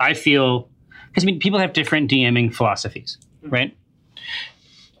happens, I feel, because people have different DMing philosophies, right?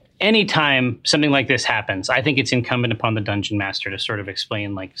 Anytime something like this happens, I think it's incumbent upon the dungeon master to sort of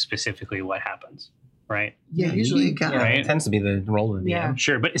explain like specifically what happens, right? Yeah, usually you got Yeah, Right. it tends to be the role of the Yeah. DM.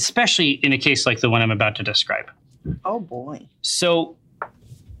 Sure, but especially in a case like the one I'm about to describe. Oh boy. So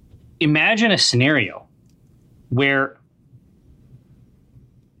imagine a scenario where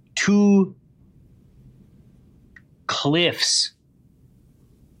two cliffs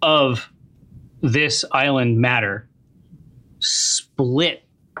of this island matter split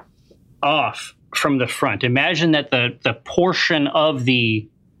off from the front. Imagine that the portion of the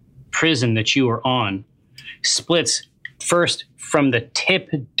prison that you are on splits first from the tip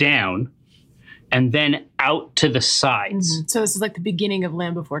down and then out to the sides. So this is like the beginning of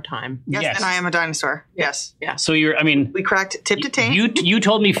Land Before Time. Yes, Yes. and I am a dinosaur. Yes. So We cracked tip to taint you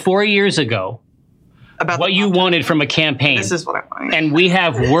told me 4 years ago about what the you content. wanted from a campaign, This is what I want. and we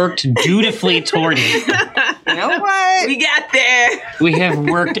have worked dutifully toward it. You know what? We got there. We have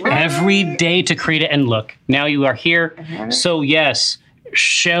worked every day to create it, and look, now you are here. So yes,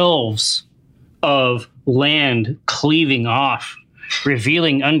 shelves of land cleaving off,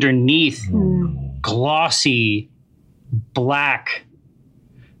 revealing underneath glossy black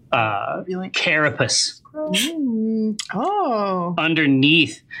carapace. Oh.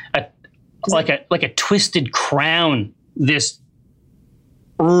 Underneath like a twisted crown, this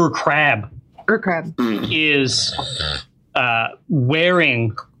crab Crab. is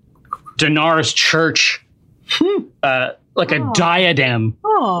wearing Dinar's church like a diadem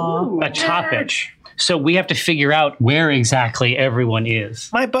Oh. atop it. So we have to figure out where exactly everyone is.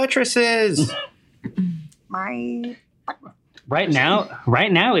 My buttresses. My Right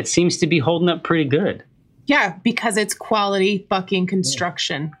now, it seems to be holding up pretty good. Yeah, because it's quality fucking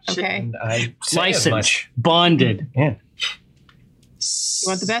construction. Okay. And I say as Licensed, much. bonded. Yeah. You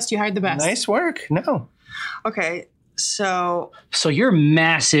want the best, you hired the best. Nice work. No. okay. So So your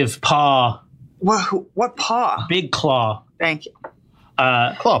massive paw, what paw? big claw, Thank you,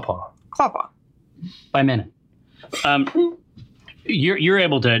 Claw paw. claw paw. by minute. You're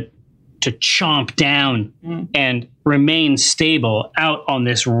able to chomp down and remain stable out on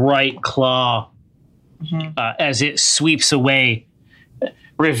this right claw as it sweeps away,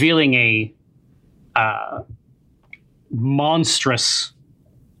 revealing a monstrous,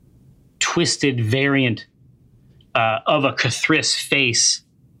 twisted variant of a Cathris face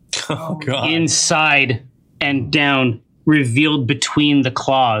Oh, God. inside and down, revealed between the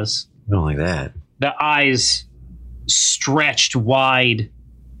claws. I don't like that. The eyes stretched wide.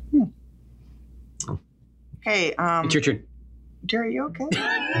 Hey, It's your turn. Jerry, you okay?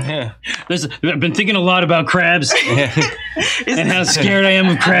 Yeah. I've been thinking a lot about crabs and how scared I am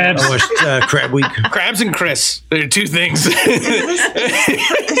of crabs. I watched Crab Week. Crabs and Chris. They're two things. Is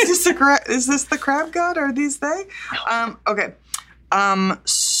this the crab god? Or are these they? Okay.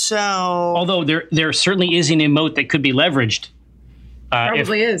 So Although there certainly is an emote that could be leveraged.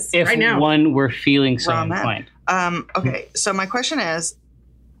 Probably is if right now. one were feeling so Raw map. inclined. Okay, so my question is,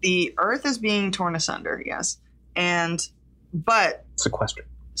 the Earth is being torn asunder, yes, but Sequestered.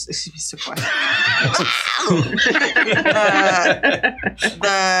 sequestered.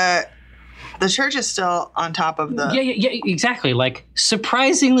 The church is still on top of the. Yeah, exactly. Like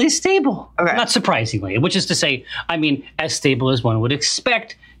surprisingly stable. Okay. Not surprisingly, which is to say, I mean, as stable as one would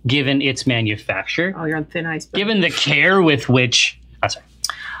expect, given its manufacture, Oh, you're on thin ice. given the care with which. Oh, sorry.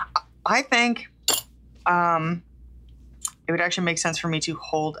 I think it would actually make sense for me to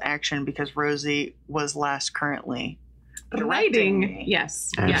hold action because Rosie was last currently directing me.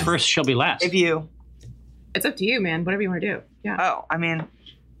 Yes. And Yes. First shall be last. If you, It's up to you, man. Whatever you want to do. Yeah. oh, I mean,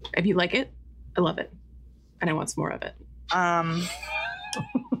 If you like it, I love it. And I want some more of it. I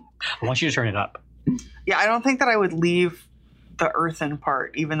want you to turn it up. yeah, I don't think that I would leave the earthen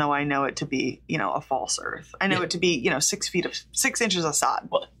part, even though I know it to be, a false earth. I know it to be, 6 inches of sod.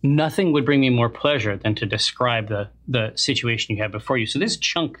 Well, nothing would bring me more pleasure than to describe the situation you have before you. So this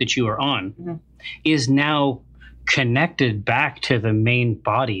chunk that you are on is now connected back to the main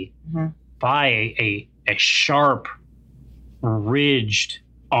body by a sharp, ridged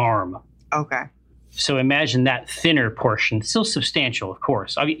arm. Okay. So imagine that thinner portion, still substantial, of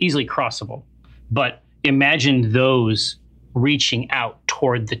course, easily crossable, but imagine those reaching out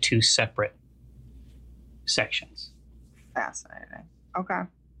toward the two separate sections. Fascinating. Okay.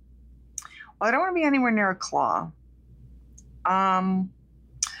 Well, I don't want to be anywhere near a claw.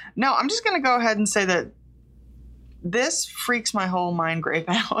 No, I'm just going to go ahead and say that this freaks my whole mind grape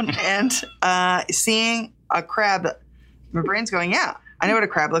out. And seeing a crab, my brain's going, yeah, I know what a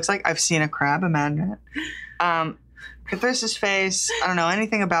crab looks like. I've seen a crab, imagine it. Cathris's face, I don't know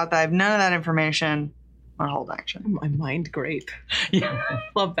anything about that. I have none of that information. On hold action. My mind grape. Yeah.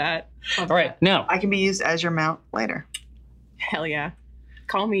 Love that. Love All right, now, I can be used as your mount later. Hell yeah.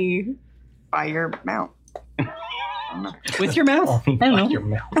 Call me. By your mount. with your mouth. I don't know. Your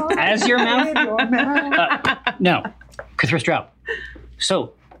mouth. As your mouth. Your mount. Now, Cathris Drought.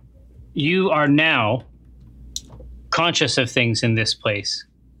 So, you are now conscious of things in this place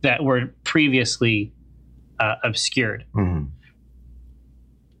that were previously obscured. Mhm.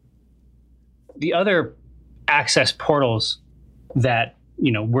 The other access portals that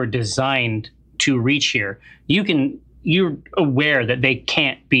were designed to reach here, you're aware that they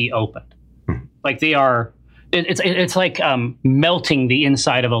can't be opened. Like they are. It's like melting the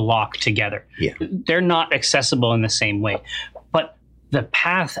inside of a lock together. Yeah. They're not accessible in the same way. But the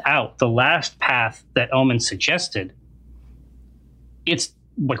path out, the last path that Omen suggested, it's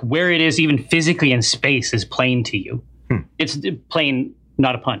like where it is even physically in space is plain to you. It's plain,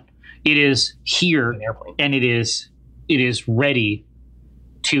 not a pun. It is here and it is ready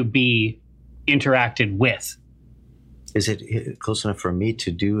to be interacted with. Is it close enough for me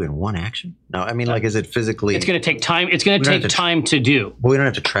to do in one action? No, I mean, like, is it physically? It's going to take time. It's going to take time to do. Well, we don't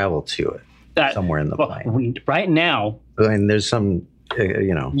have to travel to it somewhere in the plane. Right now. I mean, there's some,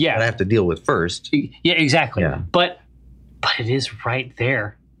 Yeah. that I have to deal with first. Yeah, exactly. Yeah. But it is right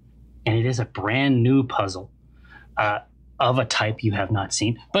there, and it is a brand new puzzle of a type you have not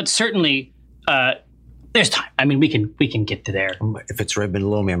seen. But certainly, there's time. I mean, we can get to there. If it's right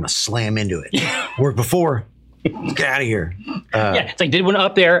below me, I'm gonna slam into it. Worked before. Let's get out of here. Yeah, it's like did one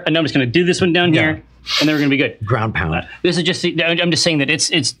up there, and I'm just going to do this one down here, and then we're going to be good. Ground pound. This is just. I'm just saying that it's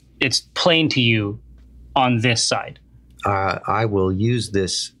it's plain to you on this side. I will use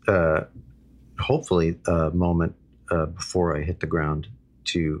this, hopefully, moment before I hit the ground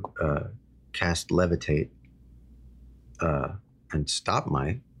to cast Levitate and stop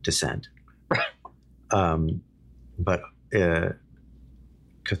my descent. But Cthulhu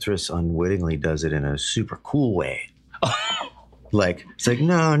unwittingly does it in a super cool way. Like, it's like,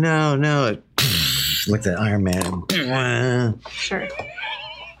 no. Like the Iron Man. Sure.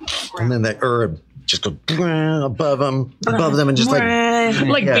 And then the herb just goes above them, and just like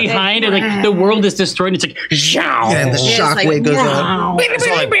Behind it, like the world is destroyed. And it's like, yeah, and the shockwave goes on. It's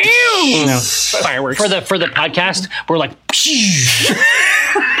all like, you know, fireworks. For the podcast, we're like, I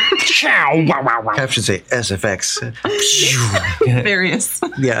should say SFX. Various.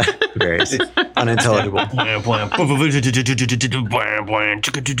 Yeah, various. Unintelligible.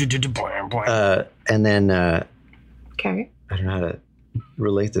 And then Okay. I don't know how to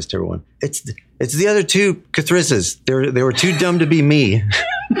relate this to everyone. It's the other two Cthulhu's. They were too dumb to be me,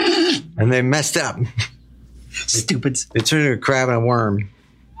 and they messed up. Stupids. They turned into a crab and a worm,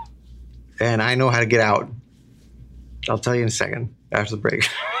 and I know how to get out. I'll tell you in a second after the break.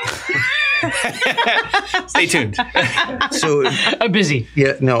 Stay tuned. So I'm busy.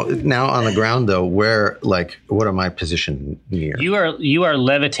 yeah, no. Now on the ground though, what am I positioned near? You are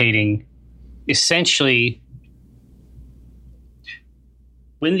levitating, essentially.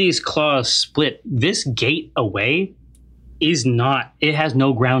 When these claws split, this gate away it has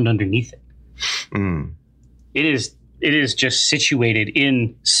no ground underneath it. Mm. It is just situated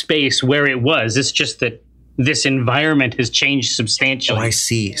in space where it was. It's just that this environment has changed substantially. Oh, I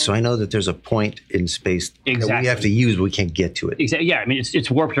see. So I know that there's a point in space that Exactly. we have to use, but we can't get to it. Exactly. Yeah, I mean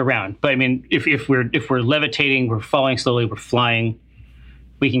it's warped around. But I mean, if we're levitating, we're falling slowly, we're flying,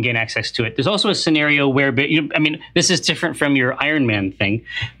 we can gain access to it. There's also a scenario where, this is different from your Iron Man thing,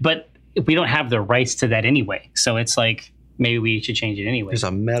 but we don't have the rights to that anyway. So it's like maybe we should change it anyway. There's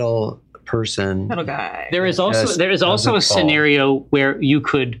a metal person. Little guy. There is also doesn't a scenario where you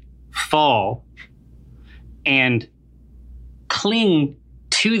could fall and cling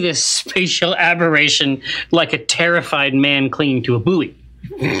to this spatial aberration like a terrified man clinging to a buoy,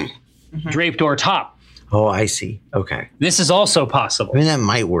 draped o'er top. Oh, I see. Okay. This is also possible. I mean, that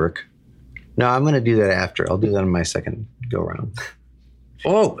might work. No, I'm going to do that after. I'll do that on my second go round.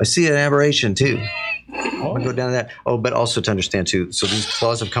 Oh, I see an aberration too. I'll go down to that. Oh, but also to understand too. So these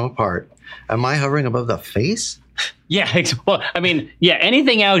claws have come apart. Am I hovering above the face? Yeah. Well, I mean, yeah.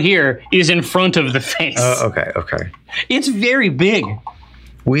 Anything out here is in front of the face. Okay. It's very big.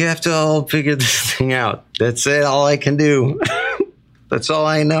 We have to all figure this thing out. That's it. All I can do. That's all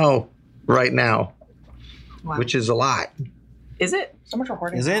I know right now. Wow. Which is a lot. Is it? So much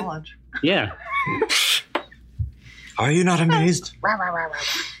recording Is it? knowledge. Yeah. Are you not amazed?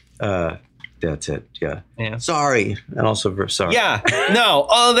 That's it. Yeah. Yeah. Sorry. And also sorry. Yeah. No.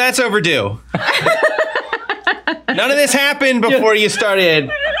 Oh, that's overdue. None of this happened before you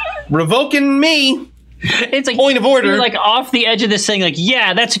started revoking me. It's like Point of order. You're like off the edge of this thing. Like,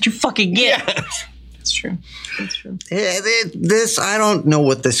 yeah, that's what you fucking get. Yeah. It's true. It's true. This, I don't know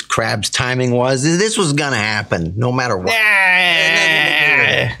what this crab's timing was. This was going to happen no matter what.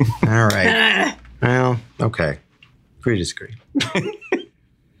 All right. Well, okay. Agree to disagree.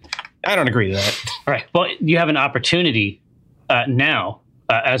 I don't agree to that. All right. Well, you have an opportunity now,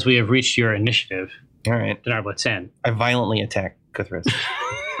 as we have reached your initiative, All right. Dinar Blitzen. I violently attack Cthulhu.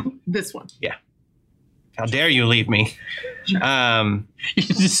 This one. How dare you leave me? I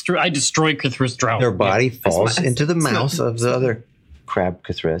destroy Cthulhu's drown. Their body falls It's- into the it's mouth not- of the other crab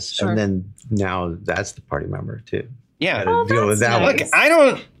Cthulhu. Sure. And then now that's the party member, too. Yeah. Gotta deal with that Look, one.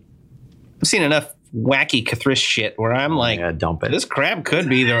 I've seen enough wacky Cthulhu shit where I'm like, Yeah, dump it. this crab could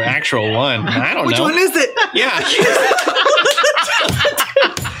be the actual one. I don't Which know. one is it? Yeah.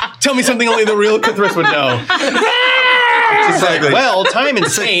 Tell me something only the real Cthulhu would know. It's like, well, time and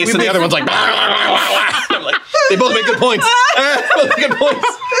space, and the other one's like, I'm like, they both make good points. Both make good points.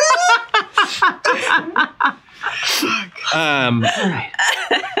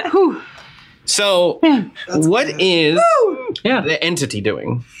 So, what is Yeah. the entity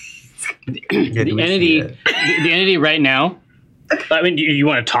doing? Yeah, do we see Entity, it? the entity right now. I mean, you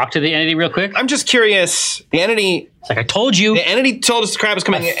want to talk to the entity real quick? I'm just curious. The entity It's like I told you. told us the crab is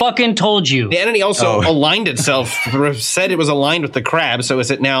coming. I fucking told you. The entity also aligned itself, said it was aligned with the crab. So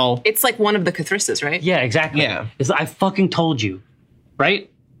is it now? It's like one of the Cthulhu's, right? Yeah, exactly. Yeah. It's like, I fucking told you, right?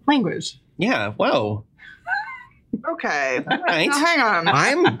 Language. Yeah. Whoa. Okay. All right. Now, hang on.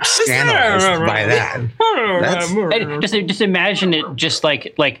 I'm scandalized by that. That's, And just imagine it, just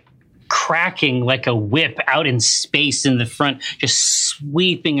like cracking like a whip out in space in the front, just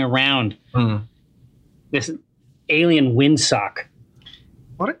sweeping around. This alien windsock.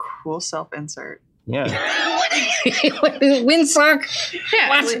 What a cool self-insert. Yeah. Windsock? Yeah,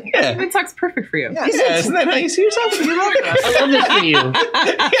 What? Yeah. Windsock's perfect for you. Yeah. Yeah, isn't that how you see yourself? You love that. I love this for you.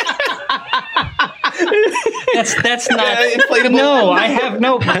 That's not inflatable. No, I have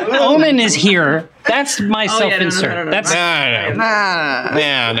no. Omen is here. That's my Oh, yeah, no, no, self-insert. no, no, no. That's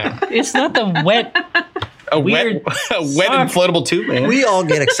Nah. No. it's not the wet. A Weird wet sock. inflatable tube, man. We all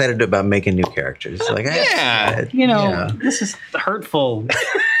get excited about making new characters. Like, Yeah. You know, Yeah. this is hurtful.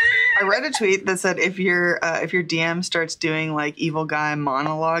 I read a tweet that said if your DM starts doing like evil guy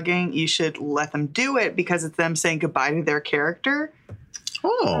monologuing, you should let them do it because it's them saying goodbye to their character.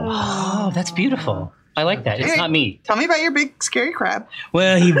 Oh. Oh, that's beautiful. I like that. It's Hey, not me. Tell me about your big scary crab.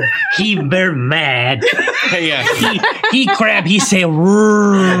 Well, he very mad. Yeah. He crab. He say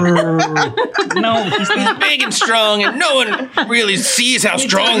no. He's not. Big and strong, and no one really sees how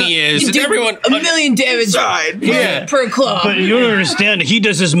strong he is. And everyone, million damage yeah, per claw. But you don't understand. He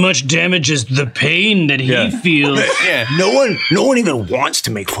does as much damage as the pain that he feels. yeah. No one even wants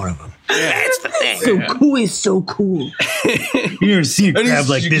to make fun of him. That's the thing. Who is so cool? You never see a And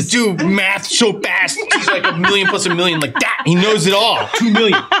you can do math so fast. He's like a million plus a million, like that. He knows it all. 2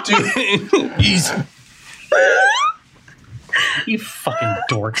 million. He's You fucking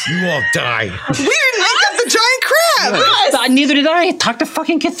dorks. You all die. We didn't make up the giant crab. Neither did I. Talk to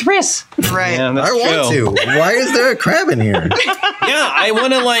fucking Kithris. Right. yeah, that's I want true. to. Why is there a crab in here? Yeah, I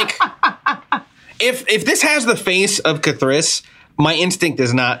want to like. If this has the face of Kithris, my instinct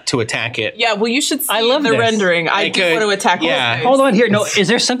is not to attack it. Yeah, well, you should see I love the this. rendering. I do could- want to attack. yeah. His face. Hold on here. No, is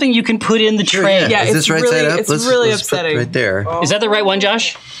there something you can put in the tray? Yeah, Is it's this right really- side up? it's really put upsetting. right there. Is that the right one,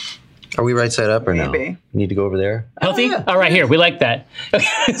 Josh? Are we right side up or no? Maybe. Need to go over there? Healthy? All right, here. We like that.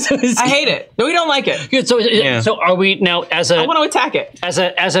 So is- I hate it. No, we don't like it. Good. So are we now as I a want to attack it. as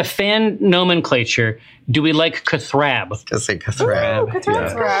a fan nomenclature? Do we like Kathrab? Let's say Kathrab. Kathrab's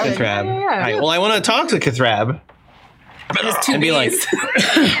Yeah. crab. Kathrab. Yeah. All right, well, I want to talk to Kathrab and be like,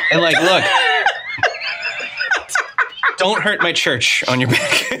 look, don't hurt my church on your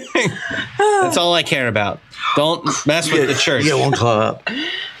back. That's all I care about. Don't mess with the church. You get one claw up.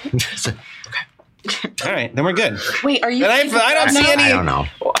 All right, then we're good. Wait, are you? And I don't see any. I don't know.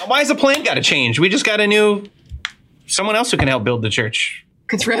 Why has the plan got to change? We just got a new someone else who can help build the church.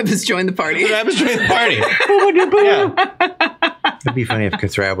 Kathrab has joined the party. Kathrab is joining the party. Yeah. It'd be funny if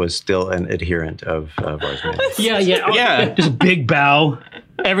Kathrab was still an adherent of ours. Yeah. Yeah. Just a big bow.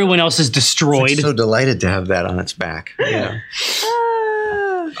 Everyone else is destroyed. So delighted to have that on its back. Yeah.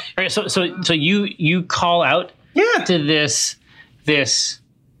 All right, so you call out Yeah. to this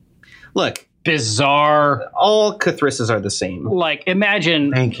Look, bizarre, all Cathrises are the same. like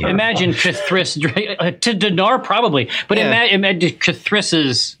imagine Thank you. Cathris to Dinar probably, but Yeah. imagine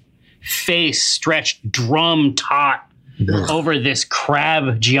Cathris's face stretched drum taut over this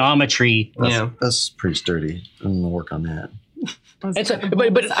crab geometry. That's pretty sturdy. I'm gonna work on that. It's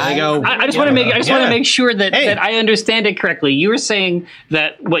but I go. I just want to make want to Yeah. make sure that, Hey. that I understand it correctly. You were saying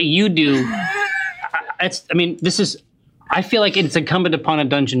that what you do. This is. I feel like it's incumbent upon a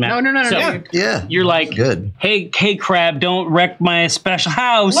dungeon master. No. So Yeah. Yeah. you're like, Good. hey, crab, don't wreck my special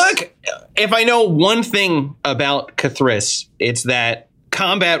house. Look, if I know one thing about Cathris, it's that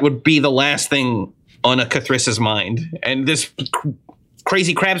combat would be the last thing on a Cathris's mind, and this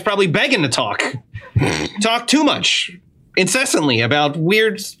crazy crab's probably begging to talk too much, incessantly about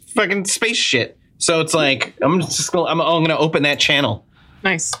weird fucking space shit. So it's like I'm gonna open that channel.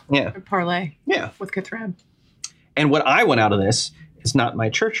 Nice. Yeah, Parlay yeah. with Kathrab. And what I want out of this is not my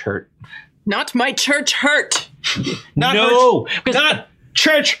church hurt. Not my church hurt. Not No, church, because- not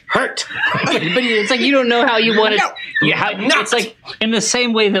church hurt. but it's like you don't know how you want it. It's like in the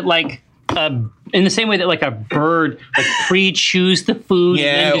same way that like a bird like pre-chews the food.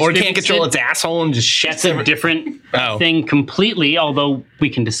 Yeah, and then or can't distributes control it. its asshole and just That's shits a different Oh. thing completely. Although we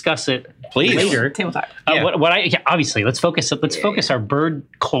can discuss it Please. later. Table talk. Yeah. Obviously let's focus our bird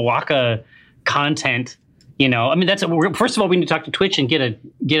cloaca content. You know, I mean, first of all, we need to talk to Twitch and get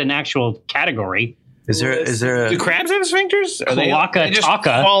an actual category. Is there Do a crabs have sphincters? Are they just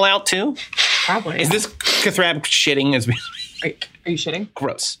Taka. fall out too? Probably. Is this Cathrab shitting? Is Are you shitting?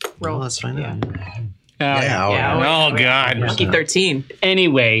 gross. well, let's find out. Yeah. Oh God. Monkey 13.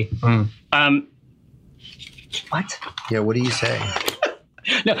 Anyway, Mm. what? Yeah, what do you say?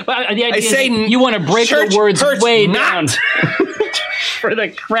 No, but the idea say is that you want to break the church words hurts way not. down for the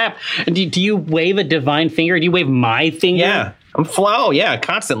crap. Do you wave a divine finger? Do you wave my finger? Yeah. I'm yeah,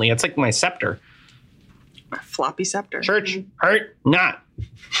 constantly. It's like my scepter. Floppy scepter. Church hurt not.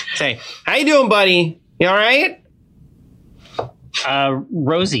 Say, how you doing, buddy? You all right?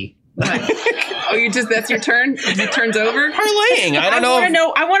 Rosie. Oh, that's your turn? Your turn's over? Parlaying. I don't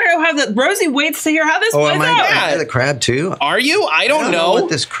know. I want to know how Rosie waits to hear how this plays am out. I the crab too? Are you? I don't know. What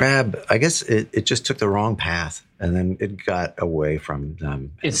this crab, I guess it just took the wrong path and then it got away from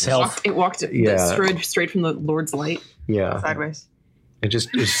them. Itself. It walked straight from the Lord's light. Yeah. Sideways. It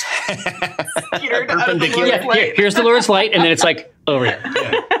just Petered out of the Perpendicular. Lord's light. Here's the Lord's light, and then it's like over here.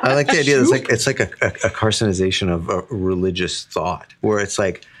 I like the idea that it's like a carcinization of a religious thought where it's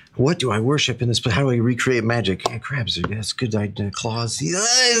like, what do I worship in this? How do I recreate magic? Yeah, crabs. That's good idea. Claws.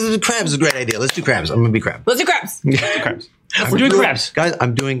 Crabs is a great idea. Let's do crabs. I'm going to be crab. Let's do crabs. Crabs. We're doing crabs. Guys,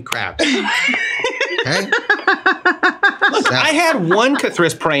 I'm doing crabs. Okay? Look, I had one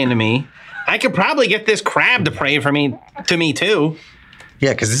Cthulhu praying to me. I could probably get this crab to pray to me too.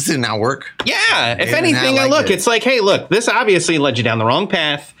 Yeah, because this did not work. Yeah. If Yeah, anything, I like it. it's like, hey, look, this obviously led you down the wrong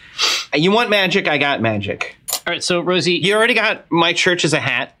path. You want magic? I got magic. All right, so Rosie, You already got my church as a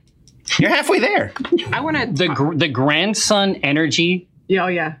hat. You're halfway there. I want to. the grandson energy Yeah, oh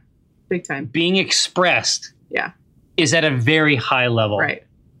yeah. Big time. being expressed Yeah. is at a very high level. Right.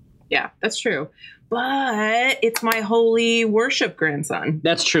 Yeah, that's true. But it's my holy worship grandson.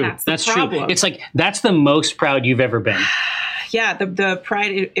 That's true. That's the That's true. problem. It's like that's the most proud you've ever been. Yeah, the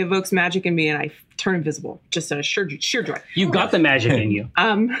pride evokes magic in me, and I turn invisible. Just a sheer joy. You've got the magic in you.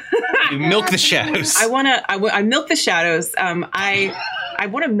 You milk the shadows. I milk the shadows. I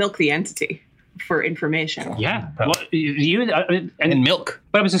want to milk the entity for information. Yeah. Well, you and milk.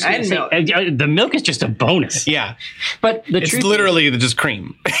 But I was just going to say, milk. the milk is just a bonus. Yeah. But the It's truth literally just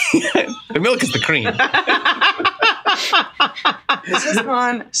cream. The milk is the cream. This has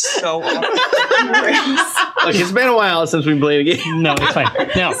gone so off. Look, it's been a while since we played a game. no, it's fine.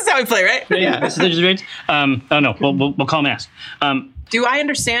 Now, This is how we play, right? Yeah. this is the experience. Oh no, we'll call him ask. Do I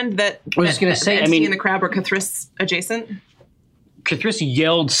understand that? I was just gonna say, the I entity mean- and the crab are Cthulhu adjacent. Cthulhu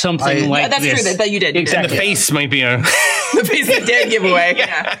yelled something like Yeah, that's this. true. That you did. And the Exactly. face might be a. The face of the dead giveaway.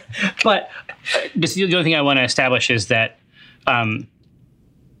 Yeah. But just the only thing I want to establish is that I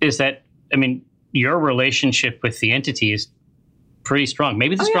mean, your relationship with the entity is pretty strong.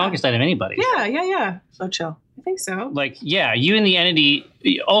 Maybe the strongest out of anybody. Yeah. So chill. I think so. Like, yeah, you and the entity,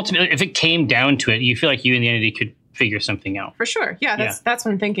 ultimately, if it came down to it, you feel like you and the entity could figure something out. For sure. Yeah, that's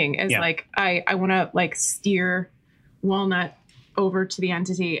what I'm thinking. Is Yeah. like I want to like steer Walnut over to the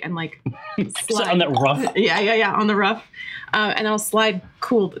entity and like slide On that rough. Yeah, on the rough, and I'll slide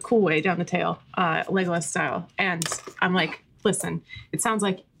cool way down the tail, Legolas style. And I'm like, listen, it sounds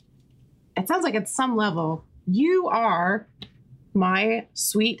like at some level you are my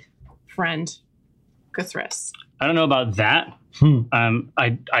sweet friend, Cthulhu. I don't know about that.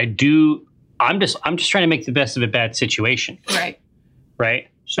 I do. I'm just trying to make the best of a bad situation, Right. right?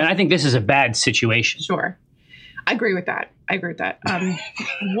 Sure. And I think this is a bad situation. Sure. I agree with that.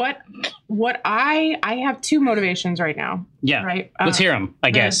 What I have two motivations right now. Yeah. Right. Let's hear them,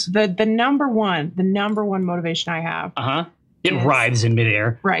 I guess. The number one motivation I have. It Yes. writhes in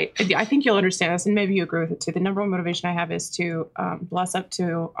midair. Right. I think you'll understand this, and maybe you agree with it too. The number one motivation I have is to bless up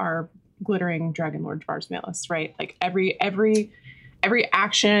to our glittering Dragon Lord Vars Malus. Right. Like every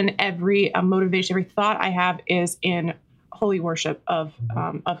action, every motivation, every thought I have is in holy worship of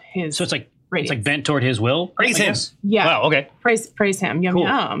his. So it's like radiance. bent toward his will. Praise I him. guess? Yeah. Wow. Okay. Praise him. Yum Cool.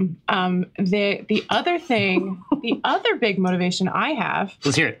 yum. The other thing, the other big motivation I have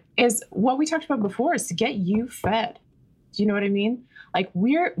Let's hear it. is what we talked about before, is to get you fed. Do you know what I mean? Like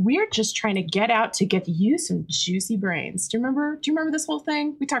we're just trying to get out to get you some juicy brains. Do you remember this whole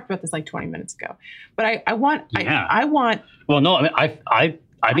thing? We talked about this like 20 minutes ago. But I want. Well, no. I mean,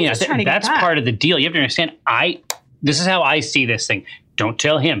 I mean, just trying to get that's back. part of the deal. You have to understand. This is how I see this thing. Don't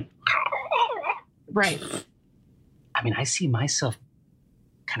tell him. Right. I mean, I see myself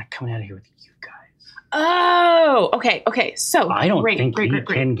kind of coming out of here with you guys. Oh, okay. So I don't great, think great.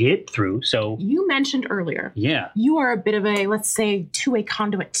 can get through. So You mentioned earlier, yeah. you are a bit of a, let's say, two-way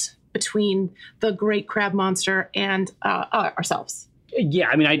conduit between the great crab monster and ourselves. Yeah,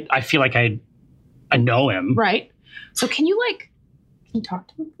 I mean, I feel like I know him. Right. So can you talk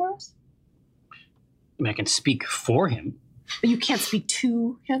to him for us? I mean, I can speak for him. But you can't speak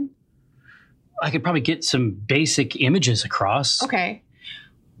to him? I could probably get some basic images across. Okay.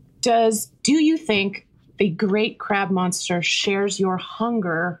 Do you think the great crab monster shares your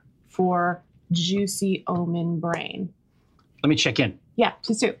hunger for juicy omen brain? Let me check in. Yeah,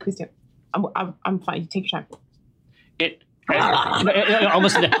 please do. I'm fine. You take your time. It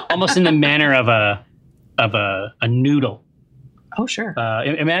almost in the manner of a noodle. Oh, sure.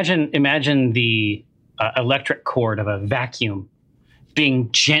 Imagine the electric cord of a vacuum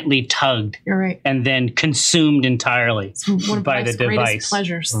being gently tugged You're right. and then consumed entirely It's one of by the life's greatest device.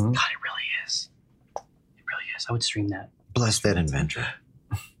 pleasures. God, it really is. It really is. I would stream that. Bless that inventor.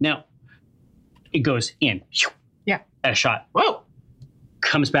 Now, it goes in. Yeah. At a shot. Whoa.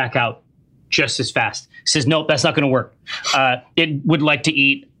 Comes back out just as fast. Says, nope, that's not going to work. It would like to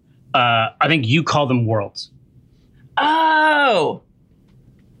eat, I think you call them worlds. Oh.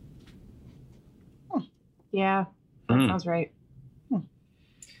 Yeah, that sounds right.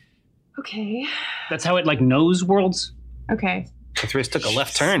 Okay. That's how it like knows worlds. Okay. Thrace took a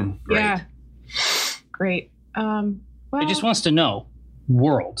left turn. Yeah. Great. Well, It just wants to know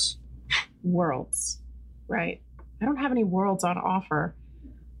worlds. worlds. Right. I don't have any worlds on offer.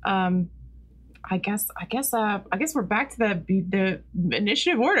 I guess we're back to the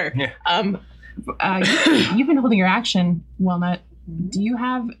initiative order. Yeah. You've been holding your action, Walnut. Do you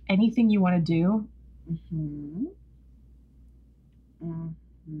have anything you want to do?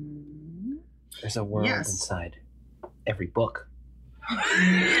 There's a world Yes. inside every book.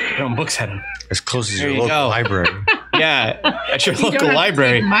 Your own books had them. As close as There your you local go. library. Yeah, at your You don't local have to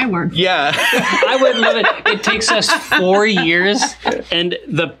library. take my word. Yeah. I would love it. It takes us 4 years, and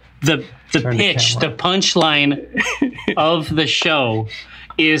the pitch, the punchline of the show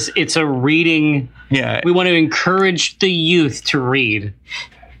is it's a reading. Yeah. We want to encourage the youth to read.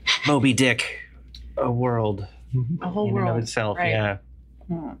 Moby Dick, a world A whole in and world of itself. right. Yeah.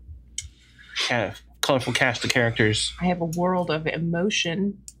 Yeah. Colorful cast of characters. I have a world of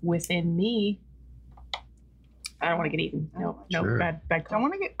emotion within me. I don't want to get eaten. No, Sure. bad Don't call.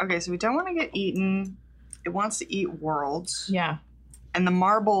 want to get okay. So we don't want to get eaten. It wants to eat worlds, Yeah. and the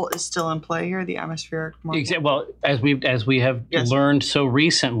marble is still in play here. The atmospheric marble. Well, as we have Yes. learned so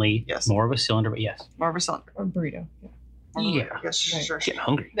recently, Yes. more of a cylinder, but yes. More of a cylinder. Or burrito. Yeah. Yeah. Yes, Right. sure. Getting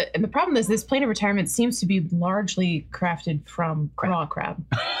hungry. And the problem is this plane of retirement seems to be largely crafted from raw crab.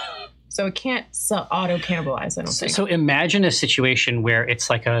 So it can't auto cannibalize, I don't think. So imagine a situation where it's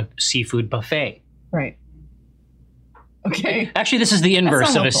like a seafood buffet. Right. Okay. Actually, this is the inverse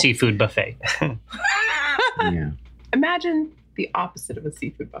of a helpful. seafood buffet. Yeah. Imagine the opposite of a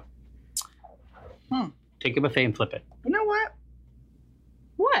seafood buffet. Take a buffet and flip it. You know what?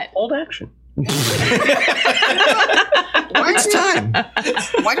 What? Old action. Why It's do- time.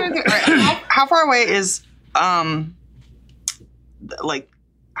 Why do I do? All right, how far away is like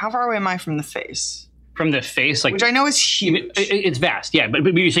how far away am I from the face? From the face, like Which I know is huge. it's vast, yeah. But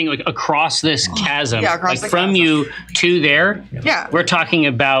you're saying like across this chasm, Yeah, across like the from chasm. you to there. Yeah. We're talking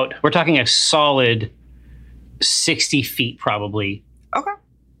a solid 60 feet probably. Okay.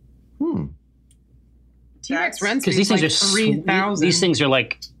 T-Rex runs Because these things like are 3,000. these things are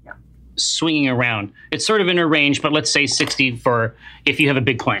like swinging around. It's sort of in a range, but let's say 60 for if you have a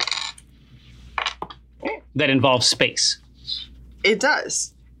big plane that involves space. It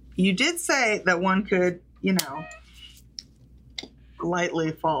does. You did say that one could,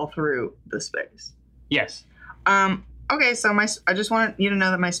 lightly fall through the space. Yes. Okay, so I just want you to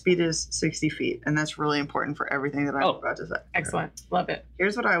know that my speed is 60 feet, and that's really important for everything that I'm about to say. Excellent. Love it.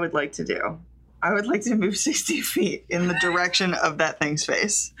 Here's what I would like to do. I would like to move 60 feet in the direction of that thing's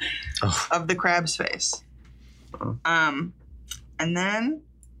face, of the crab's face. And then,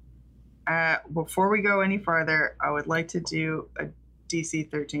 before we go any farther, I would like to do a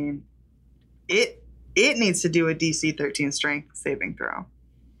DC 13. It needs to do a DC 13 strength saving throw.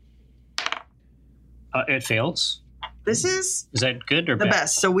 It fails. This is Is that good or the bad?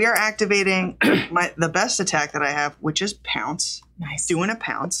 best. So we are activating the best attack that I have, which is pounce. Nice. Doing a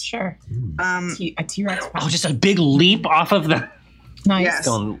pounce. Sure. Um, A T-Rex. Oh, just a big leap off of the. nice. yes.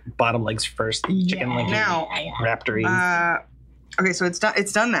 Going bottom legs first. Chicken leg. Now, Raptory. okay, so it's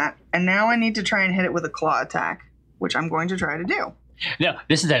done that, and now I need to try and hit it with a claw attack, which I'm going to try to do. No,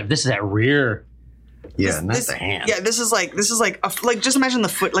 this is that rear. Yeah, not This- the hand. Yeah, this is like just imagine the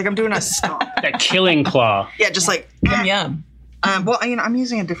foot, like I'm doing a stomp. That killing claw. Yeah, just like Yum yum. well, I'm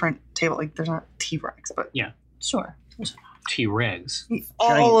using a different table. Like there's not T-Rex, but Sure. T-Regs.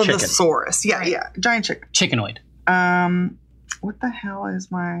 all of the chicken. Saurus. Yeah, Right. yeah, giant chicken. Chickenoid. What the hell is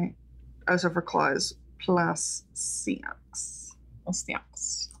my? Oh, so for claws plus CX.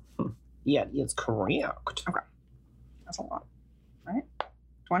 Stamps. Yeah, it's correct. That's a lot, right?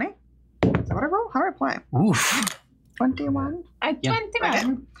 20. Is that what I roll? How do I play? Oof. 21. Yeah.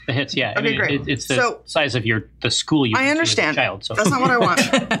 It hits, yeah. Okay, great. It's the So- size of the school you I went to as a understand. child. So That's not what I want.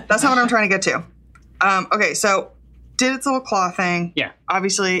 That's not what I'm trying to get to. Okay, so did its little claw thing. Yeah.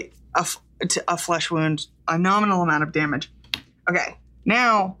 Obviously, a flesh wound, a nominal amount of damage. Okay,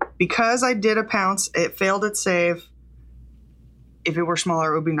 now because I did a pounce, it failed its save. If it were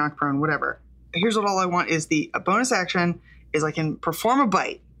smaller, it would be knocked prone. Whatever. Here's what all I want is a bonus action is I can perform a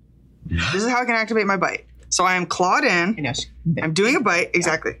bite. This is how I can activate my bite. So I am clawed in. I know. I'm doing a bite.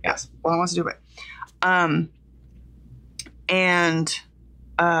 Exactly. Yes. Well, I want to do a bite.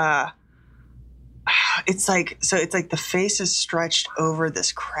 It's like the face is stretched over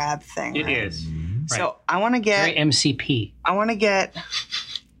this crab thing. It right? is. So I want to Very get. MCP. I want to get.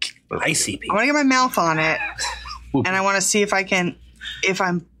 ICP. I want to get my mouth on it, and I want to see if I can.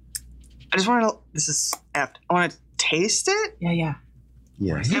 I just want to. This is effed. I want to taste it. Yeah.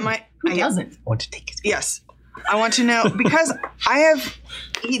 Yes. Am I? Who doesn't? Want to take it? Yes. I want to know because I have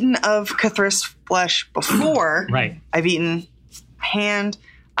eaten of Cthulhu's flesh before. Right. I've eaten hand.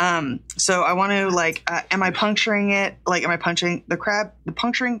 So I want to am I puncturing it? Like, am I punching the crab?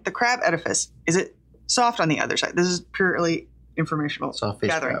 Puncturing the crab edifice. Is it soft on the other side? This is purely informational Soft face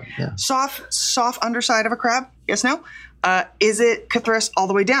gathering. crab. Yeah. Soft underside of a crab. Yes, no. Is it Cthulhu all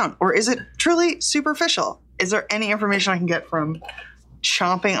the way down, or is it truly superficial? Is there any information I can get from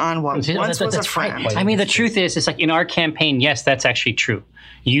chomping on what once was a friend? I mean, the truth is, it's like in our campaign, yes, that's actually true.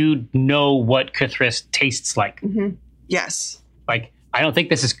 You know what Cthulhu tastes like. Mm-hmm. Yes. Like, I don't think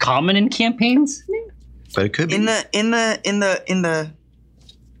this is common in campaigns. But it could be. In the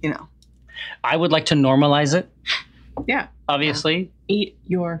I would like to normalize it, Yeah. obviously. Eat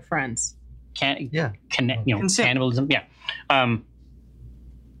your friends. Yeah. Consume. Cannibalism. Yeah.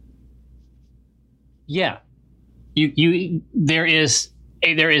 Yeah. There is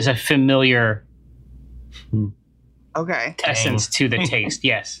a familiar Okay. essence to the taste.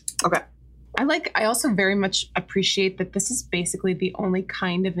 Yes. Okay. I also very much appreciate that this is basically the only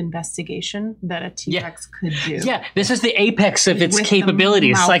kind of investigation that a T-Rex could do. Yeah. This is the apex of its With the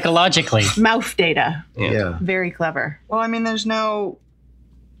capabilities mouth. psychologically. Mouth data. Yeah. Very clever. Well, I mean, there's no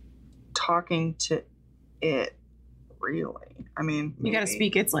talking to it, really. I mean, You got to maybe.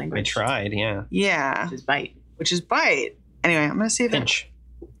 speak its I language. tried, yeah. Yeah, Which is bite. which is bite. Anyway, I'm gonna see if it. Pinch.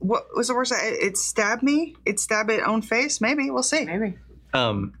 What was the worst? It stabbed me. It stabbed its own face. Maybe we'll see. Maybe.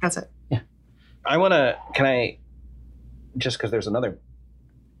 That's it. Can I, just because there's another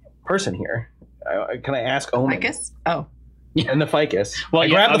person here, can I ask Omen? Ficus? Oh. And the ficus. Well, I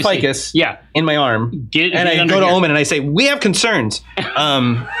yeah, grab the obviously. ficus Yeah. in my arm, Get and I under go to here. Omen and I say, we have concerns.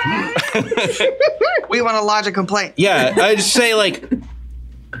 We want to lodge a complaint. Yeah, I just say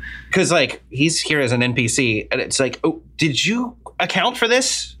because he's here as an NPC, and it's like, oh, did you account for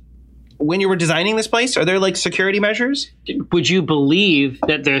this when you were designing this place? Are there security measures? Would you believe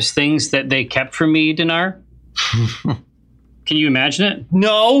that there's things that they kept from me, Dinar? Can you imagine it?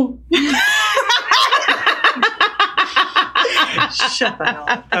 No. Shut the hell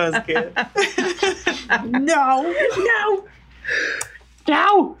up. That was good. No.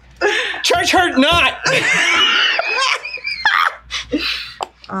 No. Church hurt not.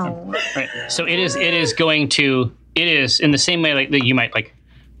 Oh. Right. So it is in the same way that you might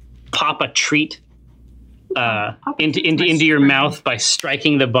pop a treat into your mouth by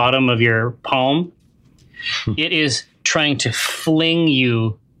striking the bottom of your palm. It is trying to fling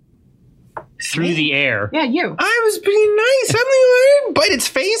you through the air. Yeah, you. I was being nice. I didn't bite its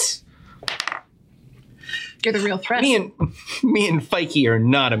face. You're the real threat. Me and Fikey are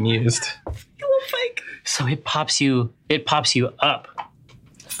not amused. So it pops you up.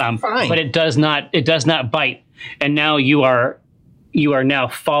 Fine. But it does not bite. And now you are now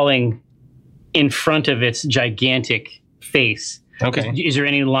falling in front of its gigantic face. Okay. Is there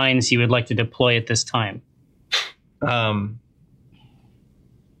any lines you would like to deploy at this time?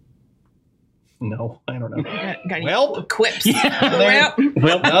 No, I don't know. Got any Well, quips.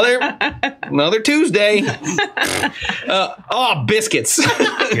 Well, another Tuesday. Biscuits.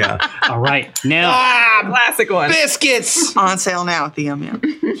 Yeah. all right. Now, Classic one. Biscuits. On sale now at the Yum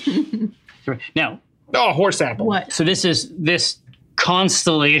Yum. now, Horse apple. What? so this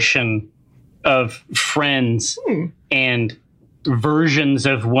constellation of friends and versions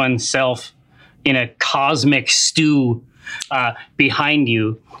of oneself in a cosmic stew behind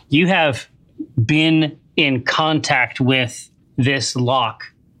you. You have been in contact with this lock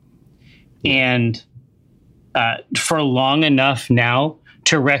and for long enough now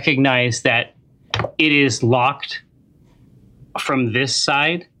to recognize that it is locked from this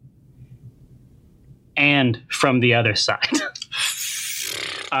side and from the other side.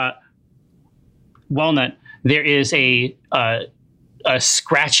 Walnut, there is a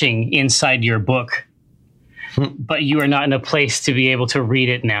scratching inside your book, but you are not in a place to be able to read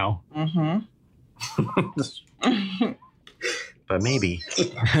it now. But maybe.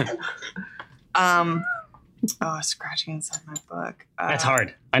 Scratching inside my book. That's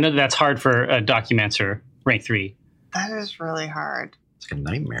hard. I know that's hard for a Documancer rank 3. That is really hard. It's like a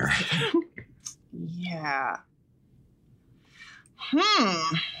nightmare. Yeah.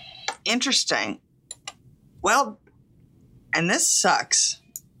 Interesting. Well, and this sucks.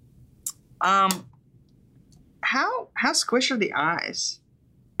 How squish are the eyes?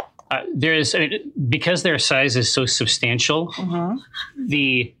 Because their size is so substantial,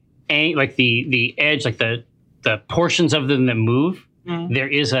 the edge, like the portions of them that move, there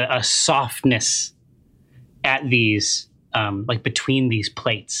is a softness at these, like between these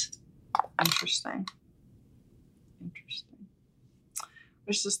plates. Interesting. I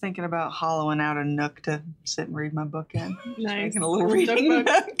was just thinking about hollowing out a nook to sit and read my book in. Just making a little reading nook.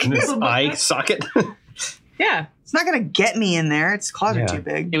 In this eye socket. Yeah. It's not going to get me in there. Its claws are Yeah. too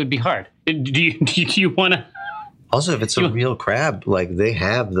big. It would be hard. Do you want to? Also, if it's a real crab, like they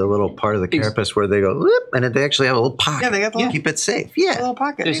have the little part of the carapace where they go, whoop, and they actually have a little pocket. Yeah, they got the little- keep it safe. A Yeah, little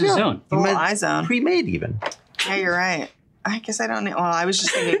pocket. There's There you a go. zone. The little eye zone. pre-made even. Yeah, you're right. I guess I don't know. Well, I was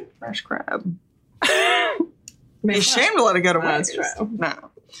just thinking fresh crab. Be ashamed to let it go to waste. That's true. No.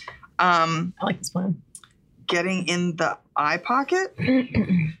 I like this plan. Getting in the eye pocket.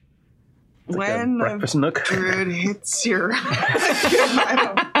 When the breakfast nook. druid hits your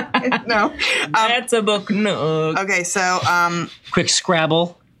I don't know. That's a book nook. Okay, so Quick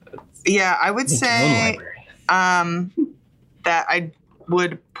Scrabble. yeah, I would Your own say library. that I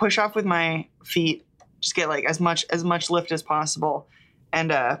would push off with my feet, just get like as much lift as possible, and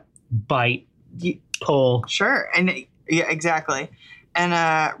Bite. y- Pull. sure, and yeah, exactly,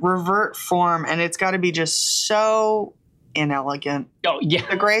 and revert form, and it's got to be just so inelegant. Oh yeah.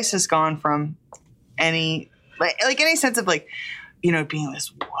 The grace has gone from any like any sense of like, you know, being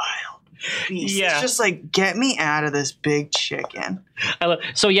this wild beast. Yeah. It's just like, get me out of this big chicken.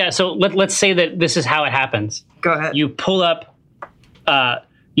 So let's say that this is how it happens. Go ahead. You pull up,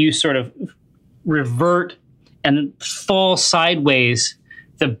 you sort of revert and fall sideways.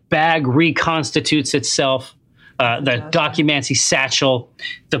 The bag reconstitutes itself. The documancy satchel,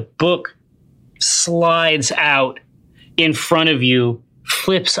 the book slides out in front of you,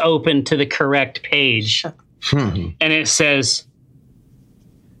 flips open to the correct page, and it says,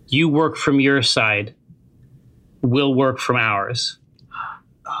 "You work from your side. We'll work from ours."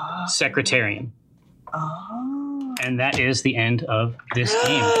 Secretarian. And that is the end of this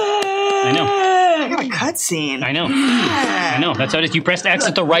game. I know. I got a cutscene. I know. I know. That's how it is. You pressed X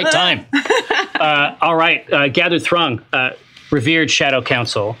at the right time. All right. Gathered throng. Revered Shadow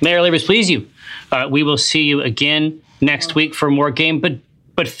Council. May our labors please you. We will see you again next week for more game.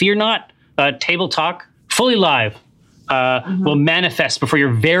 But fear not. Table Talk, fully live, will manifest before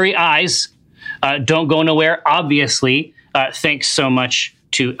your very eyes. Don't go nowhere. Obviously, thanks so much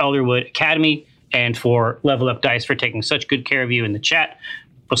to Elderwood Academy and for Level Up Dice for taking such good care of you in the chat.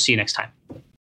 We'll see you next time.